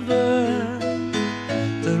discover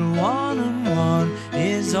that one and one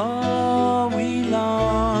is all we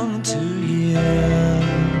long to hear.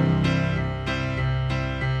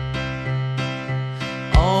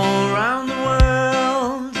 All around the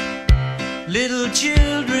world, little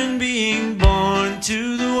children being born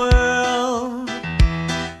to the world.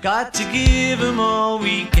 Got to give them all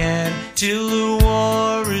we can till the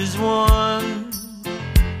war is won.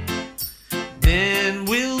 Then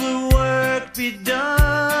will the work be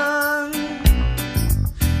done?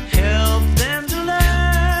 Help them to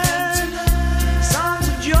learn songs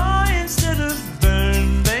of joy instead of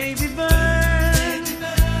burn, baby, burn.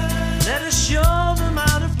 Let us show them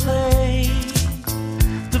how to play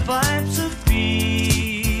the pipes of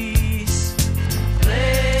peace.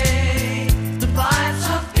 Play the pipes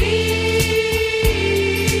of peace.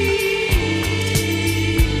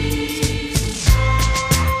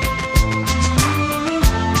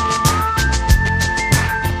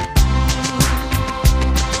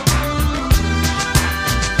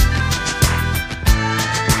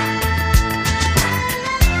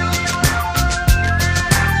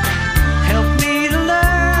 Help me to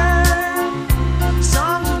learn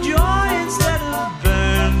songs of joy instead of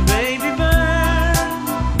burn, baby, burn.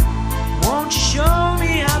 Won't you show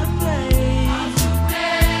me how to play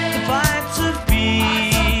the pipes of peace?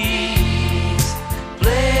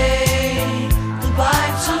 Play the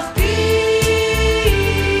pipes of peace.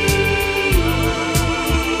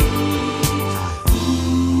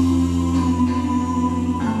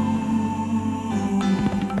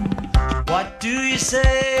 What do you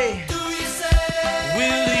say?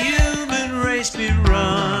 Will the human race be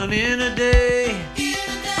run in a day?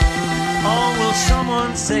 Or will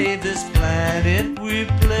someone save this planet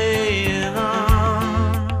we're playing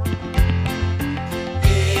on?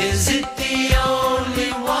 Is it the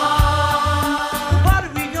only one? What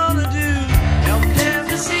are we gonna do? Help them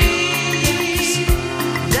to see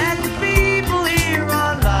that the people here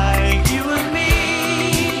are like you and me.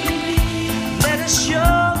 Let us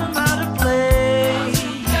show them how to play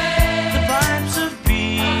the pipes of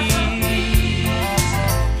peace.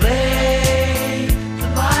 Play the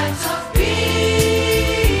pipes of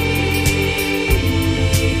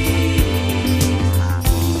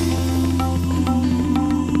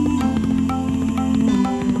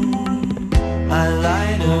I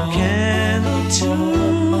light a candle to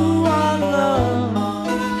our love.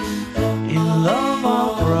 In love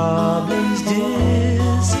our problems disappear.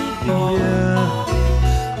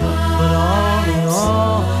 But all in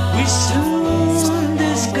all we soon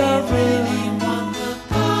discover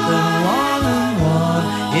that one and one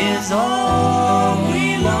is all we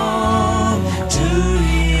long to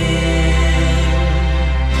hear.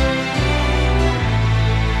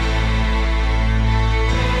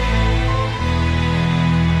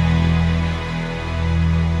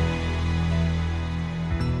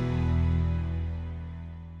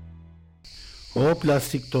 O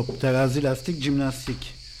plastik top, terazi lastik,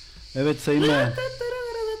 jimnastik. Evet sayın bayan.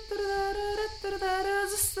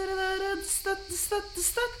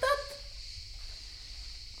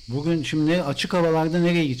 Bugün şimdi açık havalarda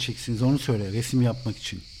nereye gideceksiniz onu söyle, resim yapmak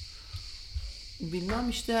için. Bilmem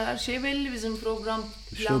işte, her şey belli bizim program.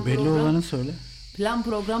 İşte o belli olanı söyle. Plan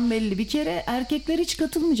program belli. Bir kere erkekler hiç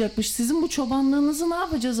katılmayacakmış. Sizin bu çobanlığınızı ne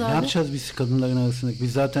yapacağız abi? Ne yapacağız biz kadınların arasında?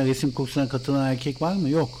 Biz zaten resim kursuna katılan erkek var mı?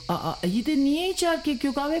 Yok. İyi de niye hiç erkek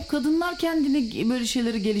yok abi? Hep kadınlar kendini böyle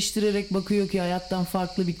şeyleri geliştirerek bakıyor ki hayattan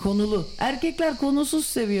farklı bir konulu. Erkekler konusuz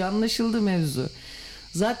seviyor, anlaşıldı mevzu.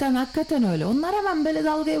 Zaten hakikaten öyle. Onlar hemen böyle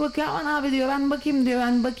dalgaya bakıyor. Aman abi diyor, ben bakayım diyor,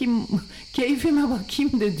 ben bakayım keyfime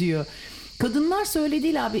bakayım de diyor. Kadınlar öyle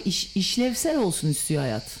değil abi, işlevsel olsun istiyor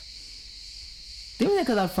hayat. Değil mi, ne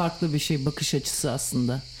kadar farklı bir şey bakış açısı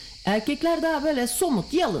aslında. Erkekler daha böyle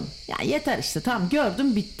somut, yalın. Ya yeter işte, tamam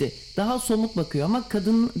gördüm bitti. Daha somut bakıyor ama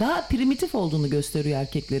kadın daha primitif olduğunu gösteriyor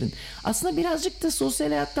erkeklerin. Aslında birazcık da sosyal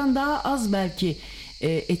hayattan daha az belki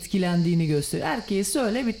etkilendiğini gösteriyor. Erkeği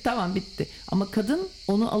söyle bitti, tamam bitti. Ama kadın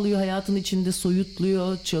onu alıyor, hayatın içinde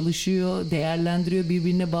soyutluyor, çalışıyor, değerlendiriyor,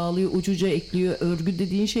 birbirine bağlıyor, ucuca ekliyor. Örgü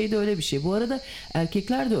dediğin şey de öyle bir şey. Bu arada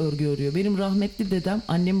erkekler de örgü örüyor. Benim rahmetli dedem,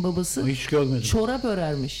 annem babası Hiç görmedim. çorap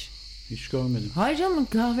örermiş. Hiç görmedim. Hayır canım,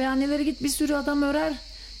 kahvehanelere git, bir sürü adam örer.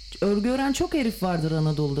 Örgü ören çok herif vardır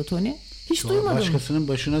Anadolu'da Toni. Hiç duymadın mı? Başkasının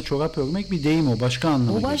başına çorap örmek bir deyim, o başka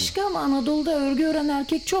anlama O başka ama Anadolu'da örgü ören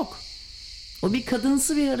erkek çok. O bir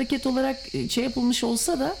kadınsı bir hareket olarak şey yapılmış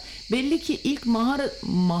olsa da belli ki ilk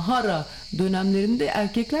mahara dönemlerinde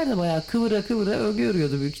erkekler de bayağı kıvıra kıvıra örgü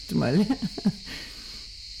örüyordu büyük ihtimalle.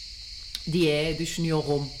 diye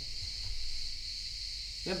düşünüyorum.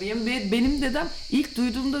 Ya benim dedem ilk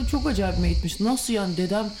duyduğumda çok acayipime gitmiş. Nasıl yani,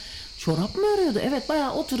 dedem çorap mı örüyordu? Evet,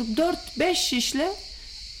 bayağı oturup 4-5 şişle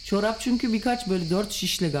çorap, çünkü birkaç böyle 4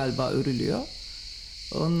 şişle galiba örülüyor.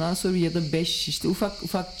 Ondan sonra ya da 5 şişte ufak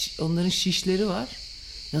ufak onların şişleri var.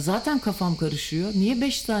 Ya zaten kafam karışıyor. Niye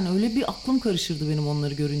 5 tane? Öyle bir aklım karışırdı benim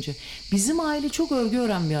onları görünce. Bizim aile çok örgü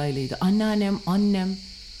ören bir aileydi. Anneannem, annem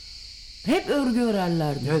hep örgü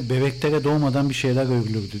örerlerdi. Evet, bebeklere doğmadan bir şeyler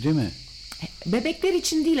örülürdü değil mi? Bebekler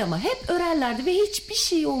için değil ama hep örerlerdi ve hiçbir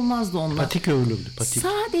şey olmazdı onlar. Patik örülürdü, patik.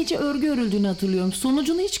 Sadece örgü örüldüğünü hatırlıyorum.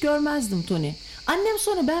 Sonucunu hiç görmezdim Toni. Annem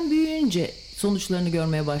sonra ben büyüyünce sonuçlarını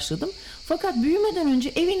görmeye başladım. Fakat büyümeden önce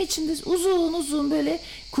evin içinde uzun uzun böyle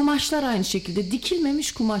kumaşlar, aynı şekilde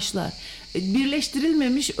dikilmemiş kumaşlar,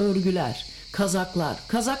 birleştirilmemiş örgüler, kazaklar.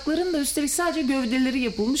 Kazakların da üstelik sadece gövdeleri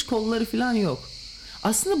yapılmış, kolları falan yok.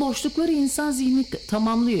 Aslında boşlukları insan zihni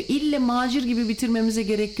tamamlıyor. İlle macir gibi bitirmemize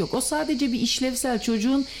gerek yok. O sadece bir işlevsel,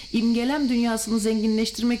 çocuğun imgelem dünyasını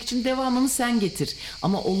zenginleştirmek için devamını sen getir.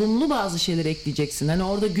 Ama olumlu bazı şeyler ekleyeceksin. Hani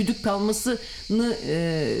orada güdük kalmasını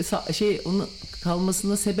onu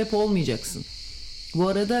kalmasına sebep olmayacaksın. Bu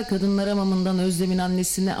arada kadınlar hamamından Özlem'in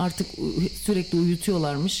annesini artık sürekli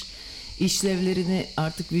uyutuyorlarmış. İşlevlerini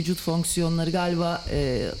artık, vücut fonksiyonları galiba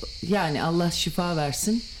yani Allah şifa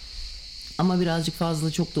versin. Ama birazcık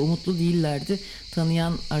fazla çok da umutlu değillerdi.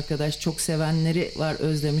 Tanıyan arkadaş, çok sevenleri var.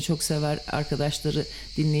 Özlem'i çok sever arkadaşları,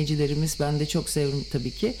 dinleyicilerimiz. Ben de çok severim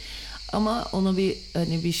tabii ki. Ama ona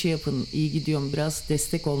bir şey yapın. İyi gidiyorum. Biraz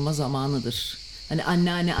destek olma zamanıdır. Hani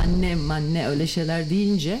anne öyle şeyler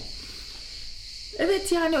deyince.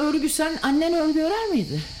 Evet yani örgü, sen annen örgü örer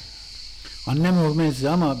miydi? Annem örmezdi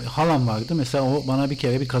ama halam vardı. Mesela o bana bir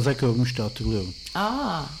kere bir kazak örmüştü, hatırlıyorum.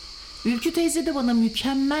 Ülkü teyze de bana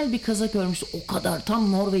mükemmel bir kazak örmüştü. O kadar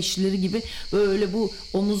tam Norveçlileri gibi, böyle bu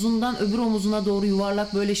omuzundan öbür omuzuna doğru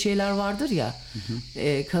yuvarlak böyle şeyler vardır ya.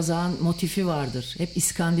 Kazağın motifi vardır. Hep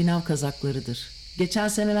İskandinav kazaklarıdır. Geçen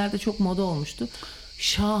senelerde çok moda olmuştu.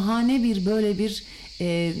 Şahane bir böyle bir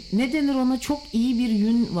ne denir ona, çok iyi bir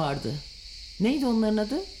yün vardı. Neydi onların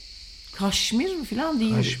adı? Kaşmir mi falan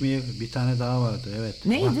değil. Kaşmir, bir tane daha vardı, evet.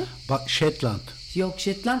 Neydi? Bak Shetland. Yok,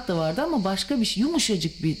 Shetland da vardı ama başka bir şey,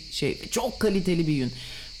 yumuşacık bir şey, çok kaliteli bir yün.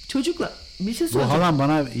 Çocuklar bir şey Bu söyleyeceğim. halam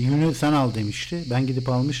bana yünü sen al demişti. Ben gidip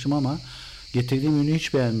almıştım ama getirdiğim yünü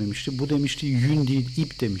hiç beğenmemişti. Bu demişti yün değil,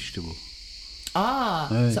 ip demişti bu.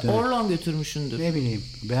 Evet, Sen evet. Orlon götürmüşsündür. Ne bileyim,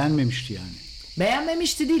 beğenmemişti yani.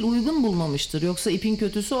 Beğenmemişti değil, uygun bulmamıştır. Yoksa ipin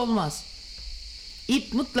kötüsü olmaz.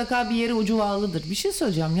 İp mutlaka bir yere ucu bağlıdır. Bir şey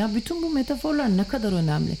söyleyeceğim ya, bütün bu metaforlar ne kadar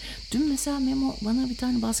önemli. Dün mesela Memo bana bir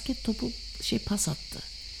tane basket topu pas attı.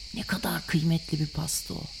 Ne kadar kıymetli bir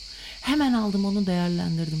pastı o. Hemen aldım onu,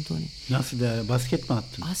 değerlendirdim Toni. Nasıl basket mi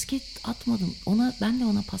attın? Basket atmadım. Ben de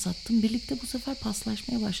ona pas attım. Birlikte bu sefer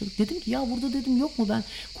paslaşmaya başladık. Dedim ki ya burada dedim yok mu, ben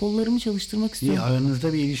kollarımı çalıştırmak istiyorum. İyi,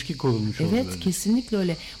 aranızda bir ilişki kurulmuş oldu. Evet böyle. kesinlikle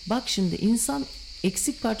öyle. Bak şimdi insan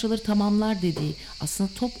eksik parçaları tamamlar dediği, aslında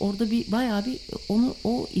top orada bayağı bir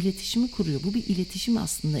o iletişimi kuruyor. Bu bir iletişim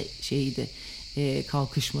aslında şeydi,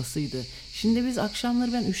 kalkışmasıydı. Şimdi biz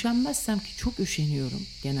akşamları, ben üşenmezsem ki çok üşeniyorum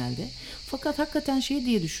genelde. Fakat hakikaten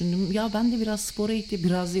diye düşündüm. Ya ben de biraz spora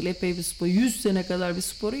biraz değil epey bir spor, 100 sene kadar bir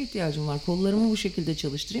spora ihtiyacım var. Kollarımı bu şekilde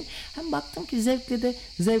çalıştırayım. Hem baktım ki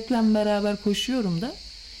zevkle beraber koşuyorum da.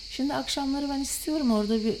 Şimdi akşamları ben istiyorum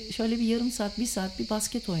orada bir şöyle bir yarım saat, bir saat bir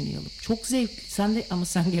basket oynayalım. Çok zevkli. Sen de ama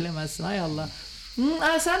sen gelemezsin hay Allah.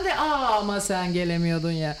 Sen de ama sen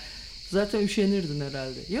gelemiyordun ya. Zaten üşenirdin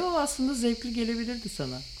herhalde. Yo aslında zevkli gelebilirdi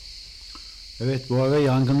sana. Evet, bu ara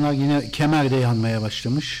yangınlar yine Kemer'de yanmaya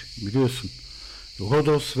başlamış biliyorsun.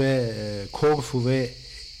 Rodos ve Korfu ve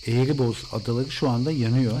Eğriboz adaları şu anda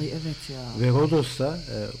yanıyor. Ay evet ya. Ve Rodos'ta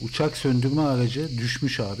uçak söndürme aracı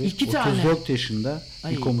düşmüş abi. 2 34 tane. yaşında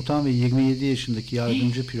Ay. bir komutan ve 27 yaşındaki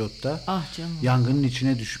yardımcı pilot da Ah canım. yangının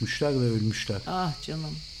içine düşmüşler ve ölmüşler. Ah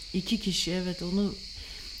canım. 2 kişi evet onu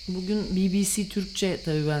bugün BBC Türkçe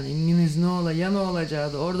tabii ben İngiliz ne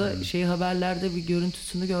olacağı da orada haberlerde bir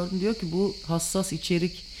görüntüsünü gördüm diyor ki bu hassas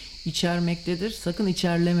içerik içermektedir sakın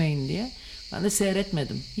içerlemeyin diye. Ben de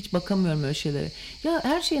seyretmedim. Hiç bakamıyorum öyle şeylere. Ya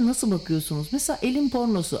her şeye nasıl bakıyorsunuz? Mesela Elin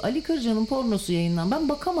pornosu, Ali Kırca'nın pornosu yayınlan. Ben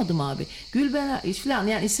bakamadım abi. Gülben falan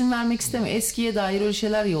yani isim vermek istemiyorum. Eskiye dair öyle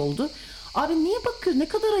şeyler oldu. Abi niye bakır? Ne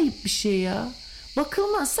kadar ayıp bir şey ya.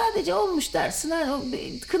 Bakılmaz. Sadece olmuş dersin.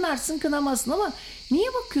 Kınarsın kınamazsın ama niye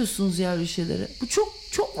bakıyorsunuz ya öyle şeylere? Bu çok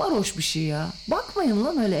çok varoş bir şey ya. Bakmayın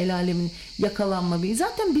lan öyle el alemin yakalanma bir.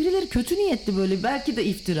 Zaten birileri kötü niyetli böyle. Belki de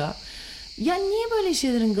iftira. Ya niye böyle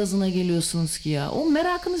şeylerin gazına geliyorsunuz ki ya? O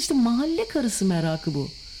merakınız işte mahalle karısı merakı bu.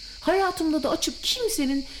 Hayatımda da açıp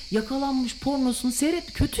kimsenin yakalanmış pornosunu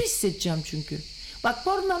kötü hissedeceğim çünkü. Bak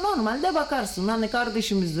porno normalde bakarsın hani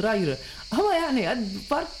kardeşimizdir ayrı. Ama yani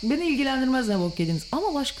fark beni ilgilendirmez ne bok yediniz.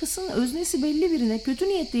 Ama başkasının öznesi belli birine kötü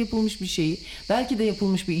niyetle yapılmış bir şeyi belki de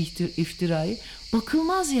yapılmış bir iftirayı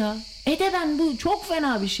bakılmaz ya. Ben bu çok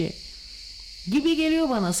fena bir şey. Gibi geliyor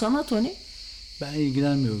bana sana Toni. Ben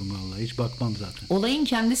ilgilenmiyorum vallahi. Hiç bakmam zaten. Olayın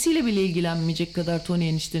kendisiyle bile ilgilenmeyecek kadar Toni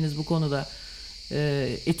enişteniz bu konuda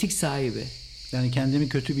etik sahibi. Yani kendimi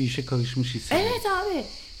kötü bir işe karışmış hissediyorum. Evet abi.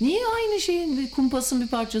 Niye aynı şeyin kumpasın bir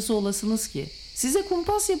parçası olasınız ki? Size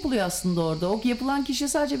kumpas yapılıyor aslında orada. O yapılan kişi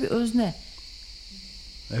sadece bir özne.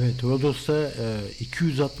 Evet, Rodos'ta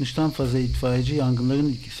 260'tan fazla itfaiyeci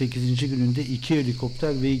yangınların 8. gününde 2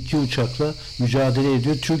 helikopter ve 2 uçakla mücadele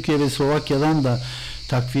ediyor. Türkiye ve Slovakya'dan da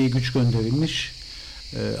takviye güç gönderilmiş.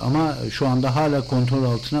 Ama şu anda hala kontrol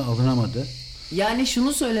altına alınamadı. Yani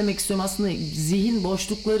şunu söylemek istiyorum aslında zihin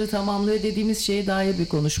boşlukları tamamlıyor dediğimiz şeye dair bir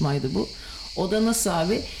konuşmaydı bu. O da nasıl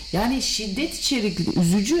abi? Yani şiddet içerikli,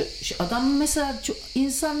 üzücü adam mesela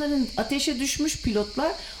insanların ateşe düşmüş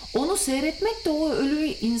pilotlar onu seyretmek de o ölü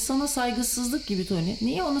insana saygısızlık gibi Toni.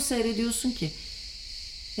 Niye onu seyrediyorsun ki?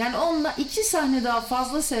 Yani onunla 2 sahne daha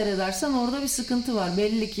fazla seyredersen orada bir sıkıntı var.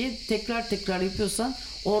 Belli ki tekrar yapıyorsan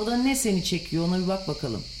orada ne seni çekiyor ona bir bak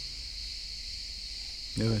bakalım.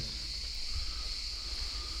 Evet.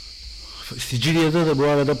 Sicilya'da da bu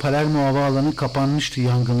arada Palermo havaalanı kapanmıştı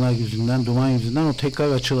yangınlar yüzünden, duman yüzünden. O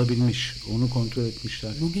tekrar açılabilmiş. Onu kontrol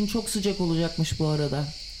etmişler. Bugün çok sıcak olacakmış bu arada.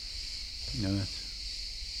 Evet.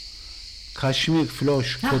 Kaşmir,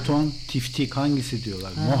 floş, koton, tiftik hangisi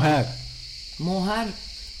diyorlar? Moher.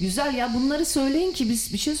 Güzel ya bunları söyleyin ki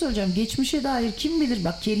biz bir şey söyleyeceğim. Geçmişe dair kim bilir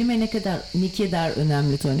bak kelime ne kadar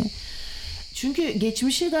önemli Toni. Çünkü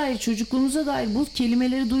geçmişe dair, çocukluğumuza dair bu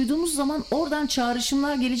kelimeleri duyduğumuz zaman oradan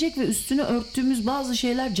çağrışımlar gelecek ve üstünü örttüğümüz bazı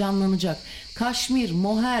şeyler canlanacak. Kaşmir,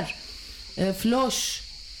 moher, floş,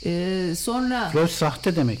 sonra... Floş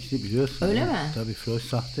sahte demekti biliyorsun. Öyle mi? Tabii floş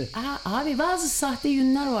sahte. Abi bazı sahte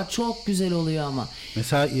yünler var çok güzel oluyor ama.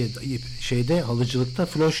 Mesela halıcılıkta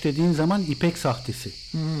floş dediğin zaman ipek sahtesi.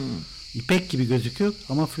 İpek gibi gözüküyor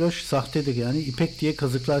ama floş sahtedir yani ipek diye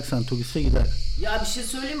kazıklarsan turiste gider. Ya bir şey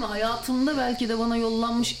söyleyeyim mi? Hayatımda belki de bana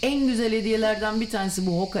yollanmış en güzel hediyelerden bir tanesi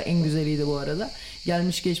bu Hoka en güzeliydi bu arada.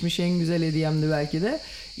 Gelmiş geçmiş en güzel hediyemdi belki de.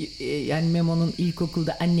 Yani Memo'nun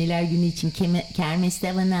ilkokulda anneler günü için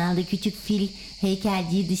kermeste bana aldığı küçük fil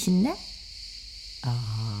heykelciği dışında.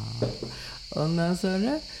 Ondan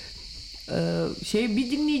sonra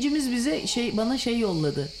bir dinleyicimiz bize bana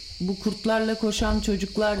yolladı. Bu kurtlarla koşan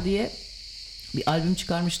çocuklar diye bir albüm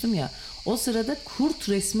çıkarmıştım ya. O sırada kurt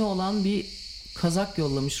resmi olan bir kazak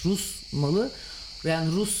yollamış Rus malı.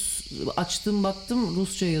 Yani Rus açtım baktım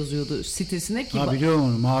Rusça yazıyordu sitesine ki. Biliyorum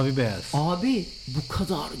onu mavi beyaz. Abi bu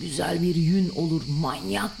kadar güzel bir yün olur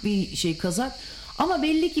manyak bir kazak. Ama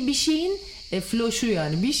belli ki bir şeyin floşu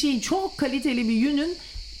yani bir şeyin çok kaliteli bir yünün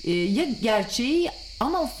ya gerçeği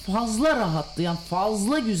ama fazla rahattı yani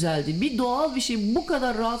fazla güzeldi. Bir doğal bir şey bu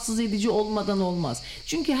kadar rahatsız edici olmadan olmaz.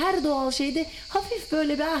 Çünkü her doğal şeyde hafif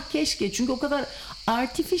böyle bir keşke. Çünkü o kadar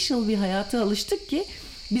artificial bir hayata alıştık ki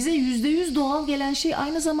bize %100 doğal gelen şey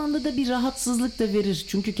aynı zamanda da bir rahatsızlık da verir.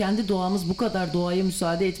 Çünkü kendi doğamız bu kadar doğaya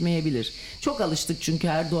müsaade etmeyebilir. Çok alıştık çünkü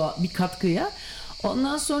her doğa bir katkıya.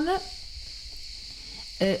 Ondan sonra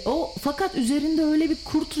O fakat üzerinde öyle bir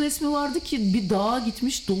kurt resmi vardı ki bir dağa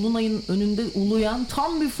gitmiş dolunayın önünde uluyan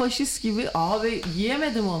tam bir faşist gibi. Abi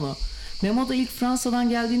yiyemedim onu. Memo da ilk Fransa'dan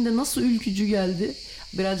geldiğinde nasıl ülkücü geldi.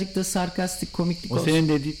 Birazcık da sarkastik komiklik olsun. O senin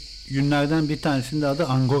dediğin günlerden bir tanesinin de adı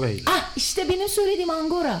Angora'ydı. İşte benim söylediğim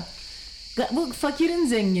Angora. Bu fakirin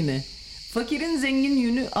zengini. Fakirin zengin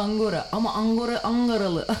yünü Angora. Ama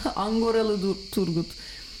Angaralı. Angaralı Turgut.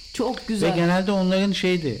 Çok güzel. Ve genelde onların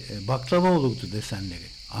baklava olurdu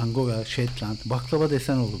desenleri. Angora, Shetland, baklava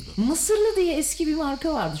desen olurdu. Mısırlı diye eski bir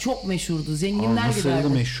marka vardı. Çok meşhurdu. Zenginler Mısırlı giderdi.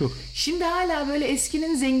 meşhur. Şimdi hala böyle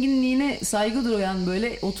eskinin zenginliğine saygı duyan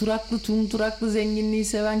böyle oturaklı, tumturaklı zenginliği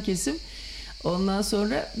seven kesim. Ondan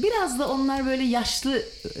sonra biraz da onlar böyle yaşlı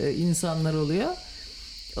insanlar oluyor.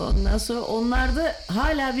 Ondan sonra onlarda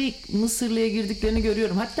hala bir Mısırlı'ya girdiklerini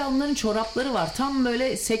görüyorum. Hatta onların çorapları var. Tam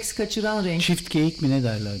böyle seks kaçıran renk. Çift geyik mi ne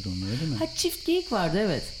derlerdi onlara, değil mi? Çift geyik vardı,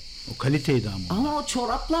 evet. O kaliteydi ama. Ama o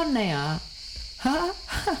çoraplar ne ya?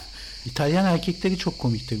 İtalyan erkekleri çok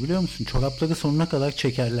komiktir, biliyor musun? Çorapları sonuna kadar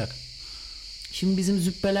çekerler. Şimdi bizim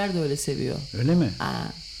züppeler de öyle seviyor. Öyle mi?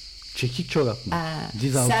 Çekik çorap mı?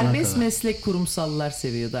 Diz altına Serbest kadar. meslek kurumsallar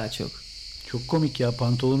seviyor daha çok. Çok komik ya.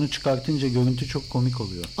 Pantolonu çıkartınca görüntü çok komik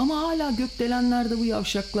oluyor. Ama hala gökdelenlerde bu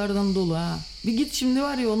yavşaklardan dolu ha. Bir git şimdi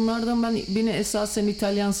var ya, onlardan beni esasen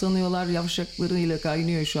İtalyan sanıyorlar, yavşaklarıyla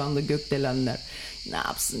kaynıyor şu anda gökdelenler. Ne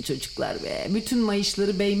yapsın çocuklar be. Bütün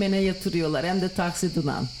mayışları Beymen'e yatırıyorlar, hem de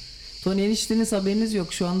taksidinden. Toni enişteniz haberiniz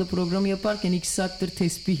yok. Şu anda programı yaparken 2 saattir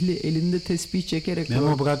tesbihli, elinde tesbih çekerek.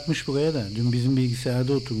 Memo bırakmış buraya da. Dün bizim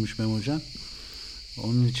bilgisayarda oturmuş Memocan.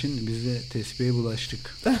 Onun için biz de tesbihe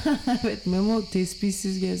bulaştık. Evet, Memo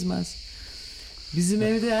tesbihsiz gezmez. Bizim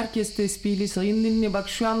evde herkes tesbihli. Sayın dinle bak,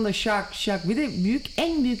 şu anda şak şak. Bir de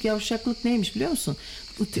en büyük yavşaklık neymiş biliyor musun?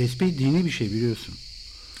 Tesbih dini bir şey, biliyorsun.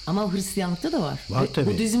 Ama Hristiyanlıkta da var. Var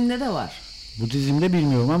tabii. Budizm'de de var. Budizm'de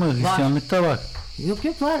bilmiyorum ama Hristiyanlıkta var.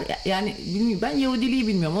 Yok var. Yani bilmiyorum. Ben Yahudiliği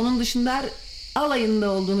bilmiyorum. Onun dışında her alayında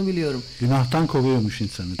olduğunu biliyorum. Günahtan koruyormuş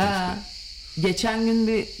insanı tesbih. Geçen gün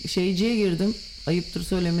bir şeyciye girdim. Ayıptır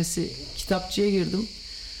söylemesi. Kitapçıya girdim.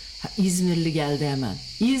 İzmirli geldi hemen.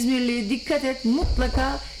 İzmirli'ye dikkat et.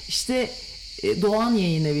 Mutlaka işte Doğan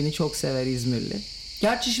Yayın Evi'ni çok sever İzmirli.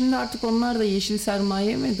 Gerçi şimdi artık onlar da yeşil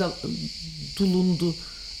sermaye mi tulundu?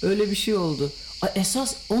 Öyle bir şey oldu.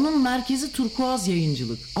 Esas onun merkezi turkuaz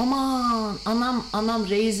yayıncılık. Aman anam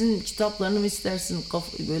Reis'in kitaplarını mı istersin?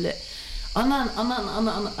 Böyle anan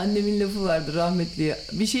annemin lafı vardı rahmetli.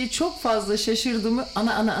 Bir şeyi çok fazla şaşırdı mı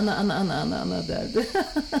ana derdi.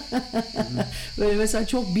 Böyle mesela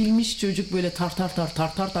çok bilmiş çocuk böyle tar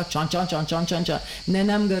çan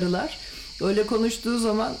nenem garılar öyle konuştuğu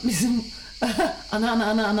zaman bizim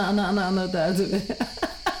ana derdi.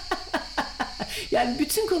 Yani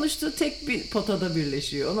bütün konuştuğu tek bir potada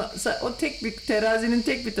birleşiyor. O tek bir terazinin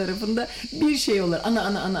tek bir tarafında bir şey olur.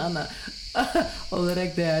 Ana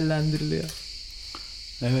olarak değerlendiriliyor.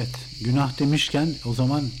 Evet. Günah demişken o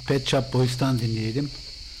zaman Pet Shop Boys'tan dinleyelim.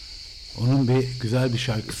 Onun güzel bir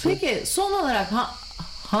şarkısı. Peki son olarak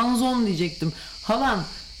Hanzon diyecektim. Havan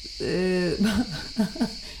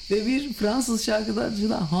ve bir Fransız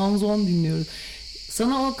şarkıcıdan Hanzon dinliyoruz.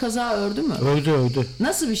 Sana o kaza ördü mü? Ördü.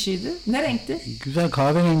 Nasıl bir şeydi? Ne renkti? Güzel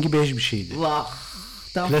kahverengi bej bir şeydi. Vah.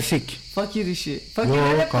 Tam klasik. Fakir işi.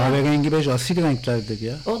 Yok, kahverengi bej asil renklerdir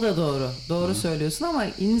ya. O da doğru. Doğru söylüyorsun ama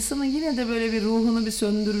insanın yine de böyle bir ruhunu bir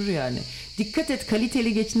söndürür yani. Dikkat et,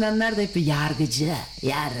 kaliteli geçinenler de hep yargıcı,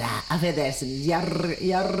 affedersiniz,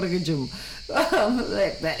 yargıcım.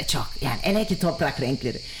 Böyle çok yani, hele ki toprak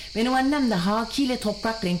renkleri. Benim annem de hakiyle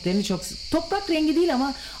toprak renklerini çok, toprak rengi değil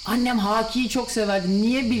ama annem hakiyi çok severdi.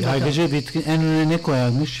 Niye bil bakalım. Yargıcı vitrin en öne ne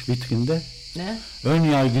koyarmış vitrinde? Ne? Ön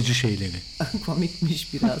yargıcı şeyleri.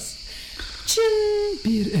 Komikmiş biraz. Çın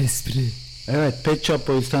bir espri. Evet, Pet Shop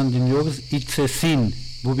Boys'tan dinliyoruz. It's a sin.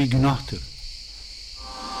 Bu bir günahtır.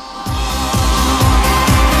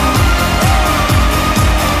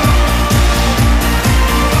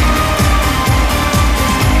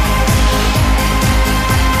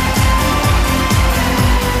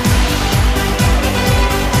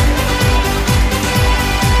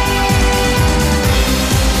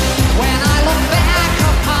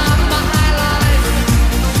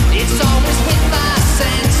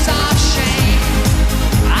 Sense of shame.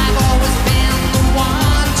 I've always been the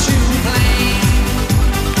one to blame.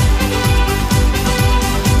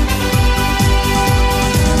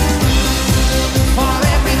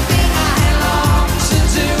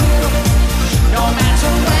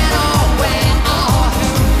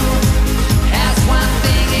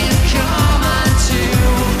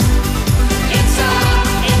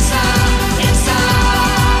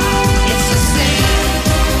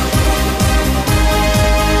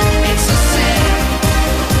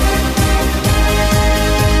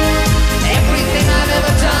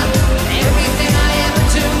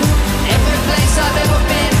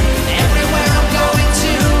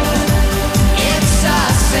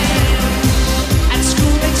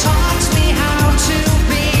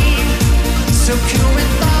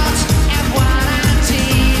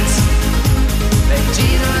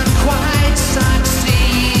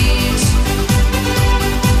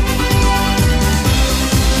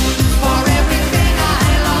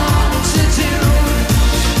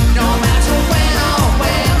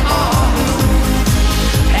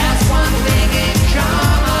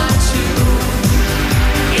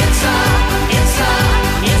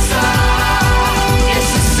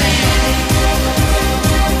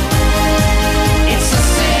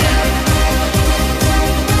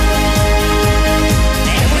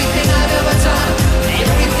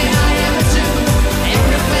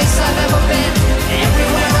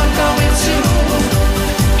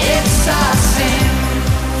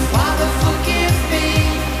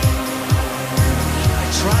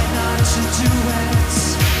 to duets.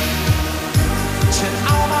 Turn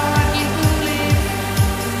over a new leaf,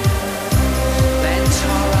 then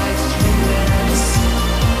alright through this.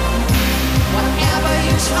 Whatever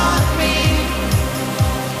you taught me,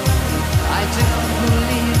 I don't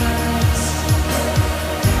believe it.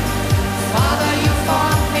 Father, you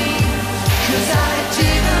fought me, 'cause I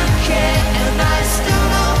didn't care, and I still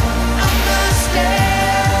don't understand.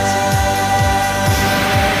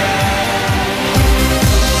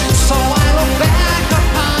 So I look back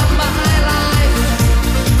upon my life,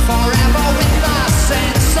 forever with a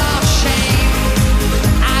sense of shame.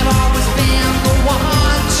 I've always been the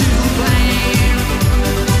one to blame.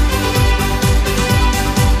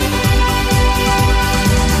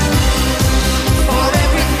 For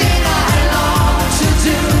everything I long to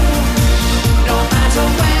do, no matter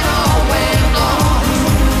when or where or who,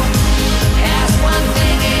 has one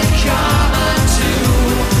thing in common too.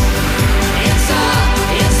 It's a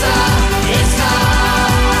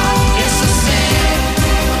sin.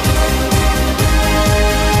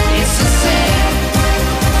 It's a sin.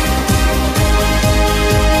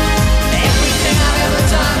 Everything I've ever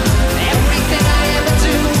done, everything I ever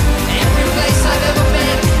do, every place I've ever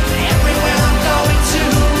been, everywhere I'm going to,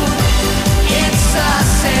 it's a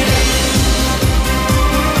sin.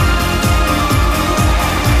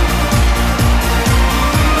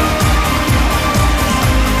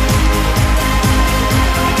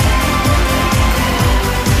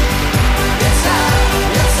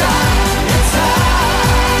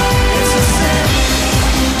 It's a sin.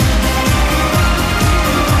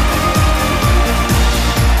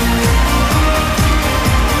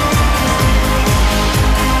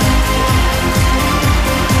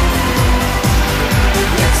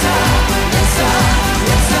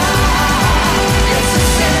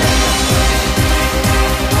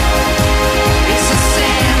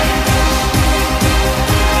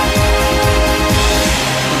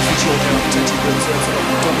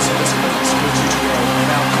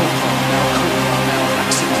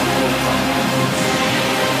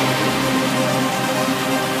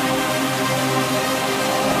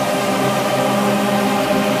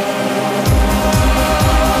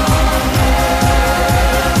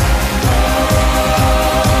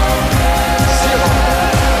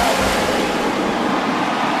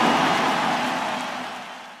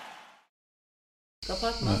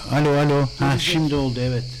 Kapatma. Alo. Ha şimdi oldu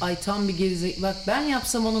evet. Ay tam bir gerizek. Bak ben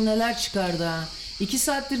yapsam onu neler çıkardı ha. 2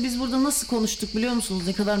 saattir biz burada nasıl konuştuk biliyor musunuz?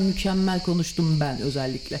 Ne kadar mükemmel konuştum ben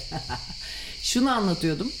özellikle. Şunu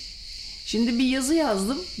anlatıyordum. Şimdi bir yazı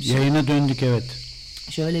yazdım. Yayına döndük evet.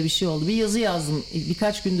 Şöyle bir şey oldu. Bir yazı yazdım.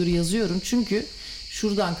 Birkaç gündür yazıyorum. Çünkü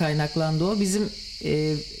şuradan kaynaklandı o. Bizim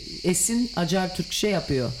Esin Acar Türk şey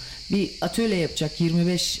yapıyor. Bir atölye yapacak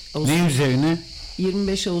 25 Ağustos. Ne üzerine?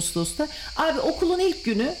 25 Ağustos'ta. Abi okulun ilk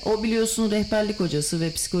günü, o biliyorsun rehberlik hocası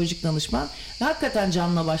ve psikolojik danışman. Hakikaten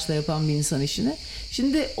canla başla yapan bir insan işini.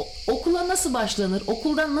 Şimdi okula nasıl başlanır?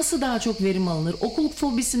 Okuldan nasıl daha çok verim alınır? Okul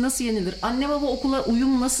fobisi nasıl yenilir? Anne baba okula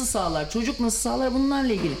uyum nasıl sağlar? Çocuk nasıl sağlar?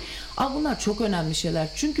 Bunlarla ilgili. Abi bunlar çok önemli şeyler.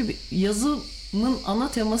 Çünkü yazımın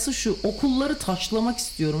ana teması şu. Okulları taşlamak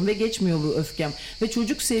istiyorum ve geçmiyor bu öfkem. Ve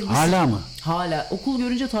çocuk sevgisi. Hala mı? Hala. Okul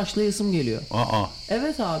görünce taşlayasım geliyor. Aa.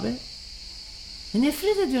 Evet abi.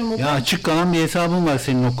 Nefret ediyorum okuldan. Ya açık kalan bir hesabın var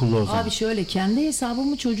senin okulda o zaman. Abi şöyle kendi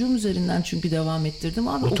hesabımı çocuğum üzerinden çünkü devam ettirdim.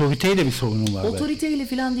 Abi otoriteyle bir sorunun var. Otoriteyle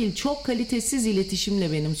falan değil. Çok kalitesiz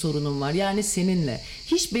iletişimle benim sorunum var. Yani seninle.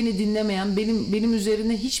 Hiç beni dinlemeyen, benim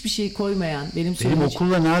üzerine hiçbir şey koymayan, benim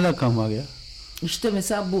okulla ne alakam var ya? İşte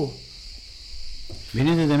mesela bu.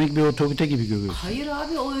 Beni de demek bir otorite gibi görüyorsun. Hayır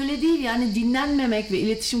abi o öyle değil. Yani dinlenmemek ve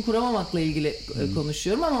iletişim kuramamakla ilgili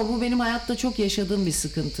konuşuyorum ama bu benim hayatta çok yaşadığım bir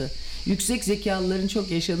sıkıntı. Yüksek zekalıların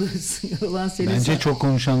çok yaşadığı olan senin. Bence çok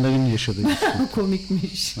konuşanların yaşadığı bir sıkıntı.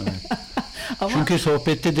 Komikmiş. Evet. Ama çünkü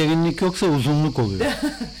sohbette derinlik yoksa uzunluk oluyor.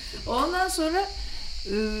 Ondan sonra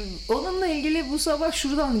onunla ilgili bu sabah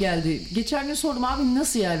şuradan geldi. Geçen gün sordum abi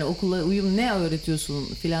nasıl yani okula uyum ne öğretiyorsun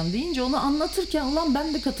filan deyince onu anlatırken ulan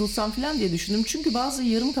ben de katılsam filan diye düşündüm. Çünkü bazı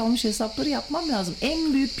yarım kalmış hesapları yapmam lazım.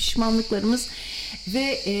 En büyük pişmanlıklarımız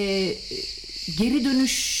ve geri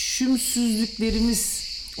dönüşümsüzlüklerimiz.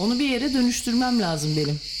 Onu bir yere dönüştürmem lazım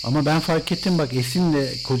benim. Ama ben fark ettim bak Esin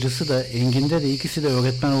de kocası da Engin'de de ikisi de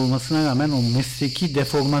öğretmen olmasına rağmen o mesleki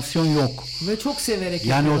deformasyon yok. Ve çok severek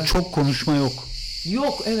yani yapıyorlar. O çok konuşma yok.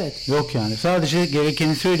 Yok evet. Yok yani sadece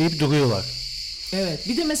gerekeni söyleyip duruyorlar. Evet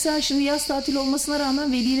bir de mesela şimdi yaz tatili olmasına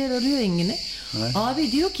rağmen veliler arıyor Engin'i. Evet.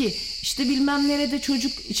 Abi diyor ki işte bilmem nerede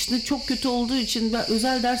çocuk işte çok kötü olduğu için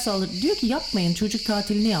özel ders alır. Diyor ki yapmayın çocuk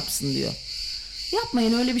tatilini yapsın diyor.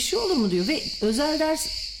 Yapmayın öyle bir şey olur mu diyor ve özel ders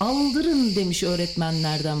aldırın demiş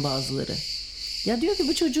öğretmenlerden bazıları. Ya diyor ki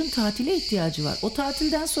bu çocuğun tatile ihtiyacı var. O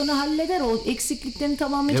tatilden sonra halleder, o eksikliklerini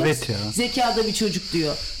tamamlayacak. Evet ya. Zekada bir çocuk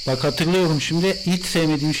diyor. Bak hatırlıyorum şimdi, hiç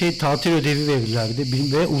sevmediğim şey tatil ödevi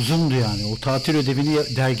verirlerdi ve uzundu yani. O tatil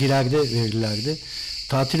ödevini dergilerde verirlerdi.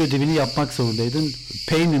 Tatil ödevini yapmak zorundaydın.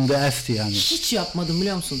 Pain in the ass'ti yani. Hiç yapmadım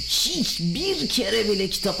biliyor musun? Hiç bir kere bile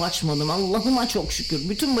kitap açmadım. Allah'ıma çok şükür.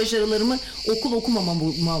 Bütün başarılarımı okul okumama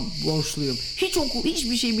borçluyum.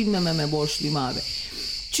 Hiçbir şey bilmememe borçluyum abi.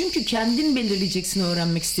 Çünkü kendin belirleyeceksin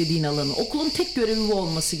öğrenmek istediğin alanı. Okulun tek görevi bu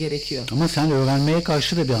olması gerekiyor. Ama sen öğrenmeye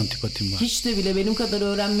karşı da bir antipatin var. Hiç de bile benim kadar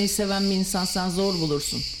öğrenmeyi seven bir insan sen zor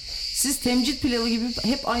bulursun. Siz temcit pilavı gibi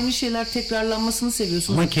hep aynı şeyler tekrarlanmasını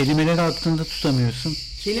seviyorsunuz. Ama kelimeleri aklında tutamıyorsun.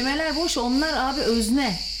 Kelimeler boş, onlar abi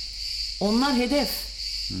özne. Onlar hedef.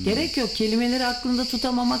 Gerek yok, kelimeleri aklında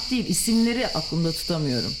tutamamak değil, isimleri aklında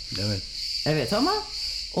tutamıyorum. Evet. Evet ama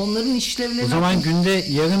onların işlevleri... O zaman günde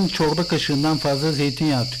yarım çorba kaşığından fazla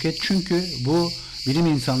zeytinyağı tüket. Çünkü bu bilim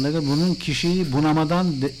insanları bunun kişiyi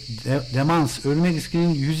bunamadan demans, ölme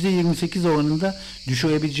riskinin %28 oranında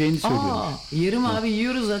düşürebileceğini söylüyor. Yerim abi,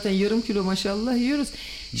 yiyoruz zaten, yarım kilo maşallah yiyoruz.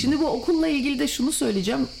 Şimdi bu okulla ilgili de şunu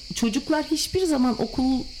söyleyeceğim. Çocuklar hiçbir zaman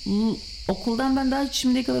okuldan ben daha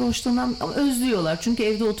şimdiye kadar hoşlanan, ama özlüyorlar. Çünkü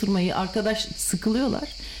evde oturmayı, sıkılıyorlar.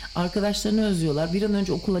 Arkadaşlarını özlüyorlar. Bir an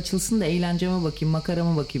önce okul açılsın da eğlenceme bakayım,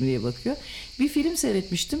 makarama bakayım diye bakıyor. Bir film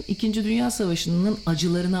seyretmiştim. İkinci Dünya Savaşı'nın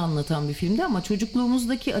acılarını anlatan bir filmdi ama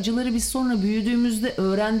çocukluğumuzdaki acıları biz sonra büyüdüğümüzde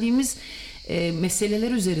öğrendiğimiz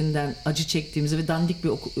meseleler üzerinden acı çektiğimizi ve dandik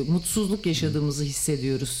bir mutsuzluk yaşadığımızı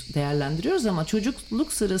hissediyoruz, değerlendiriyoruz ama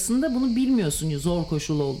çocukluk sırasında bunu bilmiyorsun, zor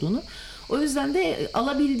koşul olduğunu. O yüzden de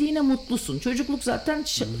alabildiğine mutlusun. Çocukluk zaten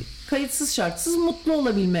kayıtsız şartsız mutlu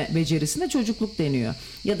olabilme becerisine çocukluk deniyor.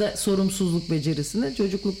 Ya da sorumsuzluk becerisine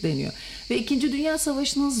çocukluk deniyor. Ve 2. Dünya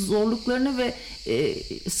Savaşı'nın zorluklarını ve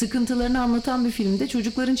sıkıntılarını anlatan bir filmde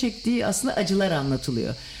çocukların çektiği aslında acılar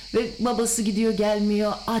anlatılıyor. Ve babası gidiyor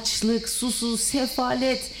gelmiyor, açlık, susuz,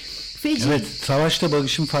 sefalet, feci. Evet, savaşta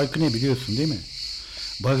barışın farkı ne biliyorsun değil mi?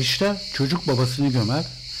 Barışta çocuk babasını gömer,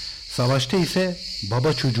 savaşta ise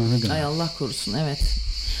baba çocuğunu gömer. Ay Allah korusun, evet.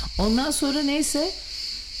 Ondan sonra neyse,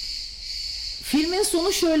 filmin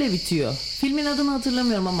sonu şöyle bitiyor. Filmin adını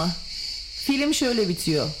hatırlamıyorum ama film şöyle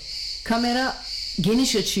bitiyor. Kamera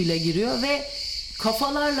geniş açıyla giriyor ve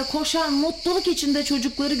kafalarla koşan, mutluluk içinde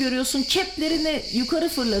çocukları görüyorsun. Keplerini yukarı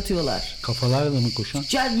fırlatıyorlar. Kafalarla mı koşan?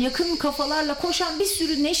 Yakın kafalarla koşan, bir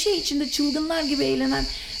sürü neşe içinde çılgınlar gibi eğlenen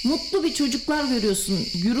mutlu bir çocuklar görüyorsun.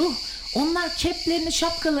 Güruh. Onlar keplerini,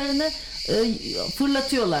 şapkalarını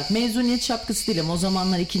fırlatıyorlar. Mezuniyet şapkası değil ama o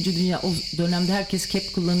zamanlar 2. Dünya, o dönemde herkes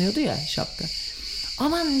kep kullanıyordu ya, şapka.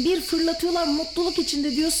 Aman bir fırlatıyorlar, mutluluk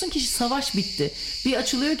içinde, diyorsun ki savaş bitti. Bir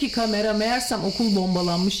açılıyor ki kamera, meğersem okul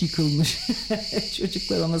bombalanmış, yıkılmış.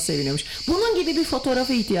 Çocuklar ona seviniyormuş. Bunun gibi bir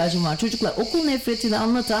fotoğrafa ihtiyacım var. Çocuklar okul nefretini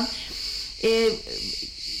anlatan,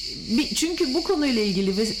 çünkü bu konuyla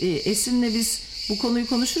ilgili ve Esin'le biz bu konuyu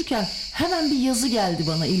konuşurken hemen bir yazı geldi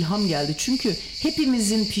bana, ilham geldi. Çünkü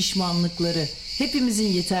hepimizin pişmanlıkları, hepimizin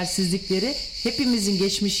yetersizlikleri, hepimizin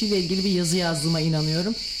geçmişiyle ilgili bir yazı yazdığıma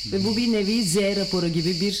inanıyorum. Ve bu bir nevi Z raporu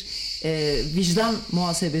gibi bir vicdan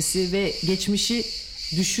muhasebesi ve geçmişi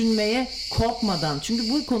düşünmeye korkmadan. Çünkü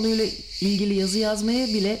bu konuyla ilgili yazı yazmaya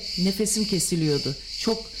bile nefesim kesiliyordu.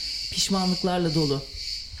 Çok pişmanlıklarla dolu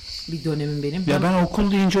bir dönemim benim. Ya ben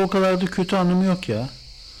okul deyince o kadar da kötü anım yok ya.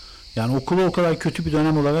 Yani okulu o kadar kötü bir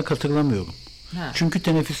dönem olarak hatırlamıyorum. Ha. Çünkü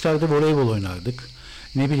teneffüslerde voleybol oynardık.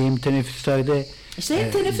 Ne bileyim, teneffüslerde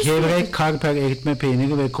gevrek, karper, eritme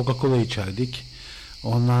peyniri ve Coca-Cola içerdik.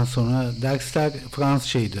 Ondan sonra dersler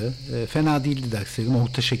Fransızcaydı. Fena değildi derslerim,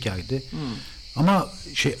 orta şekerdi. Ama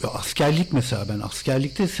askerlik mesela, ben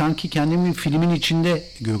askerlikte sanki kendimi filmin içinde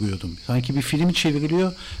görüyordum. Sanki bir film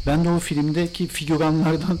çevriliyor. Ben de o filmdeki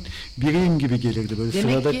figüranlardan biriyim gibi gelirdi böyle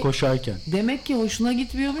sırada koşarken. Demek ki hoşuna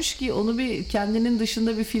gitmiyormuş ki onu bir kendinin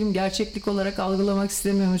dışında bir film, gerçeklik olarak algılamak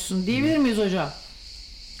istemiyormuşsun. Diyebilir miyiz hocam?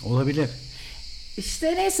 Olabilir.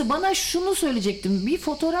 İşte neyse, bana şunu söyleyecektim. Bir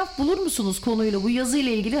fotoğraf bulur musunuz konuyla, bu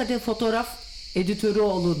yazıyla ilgili? Hadi fotoğraf editörü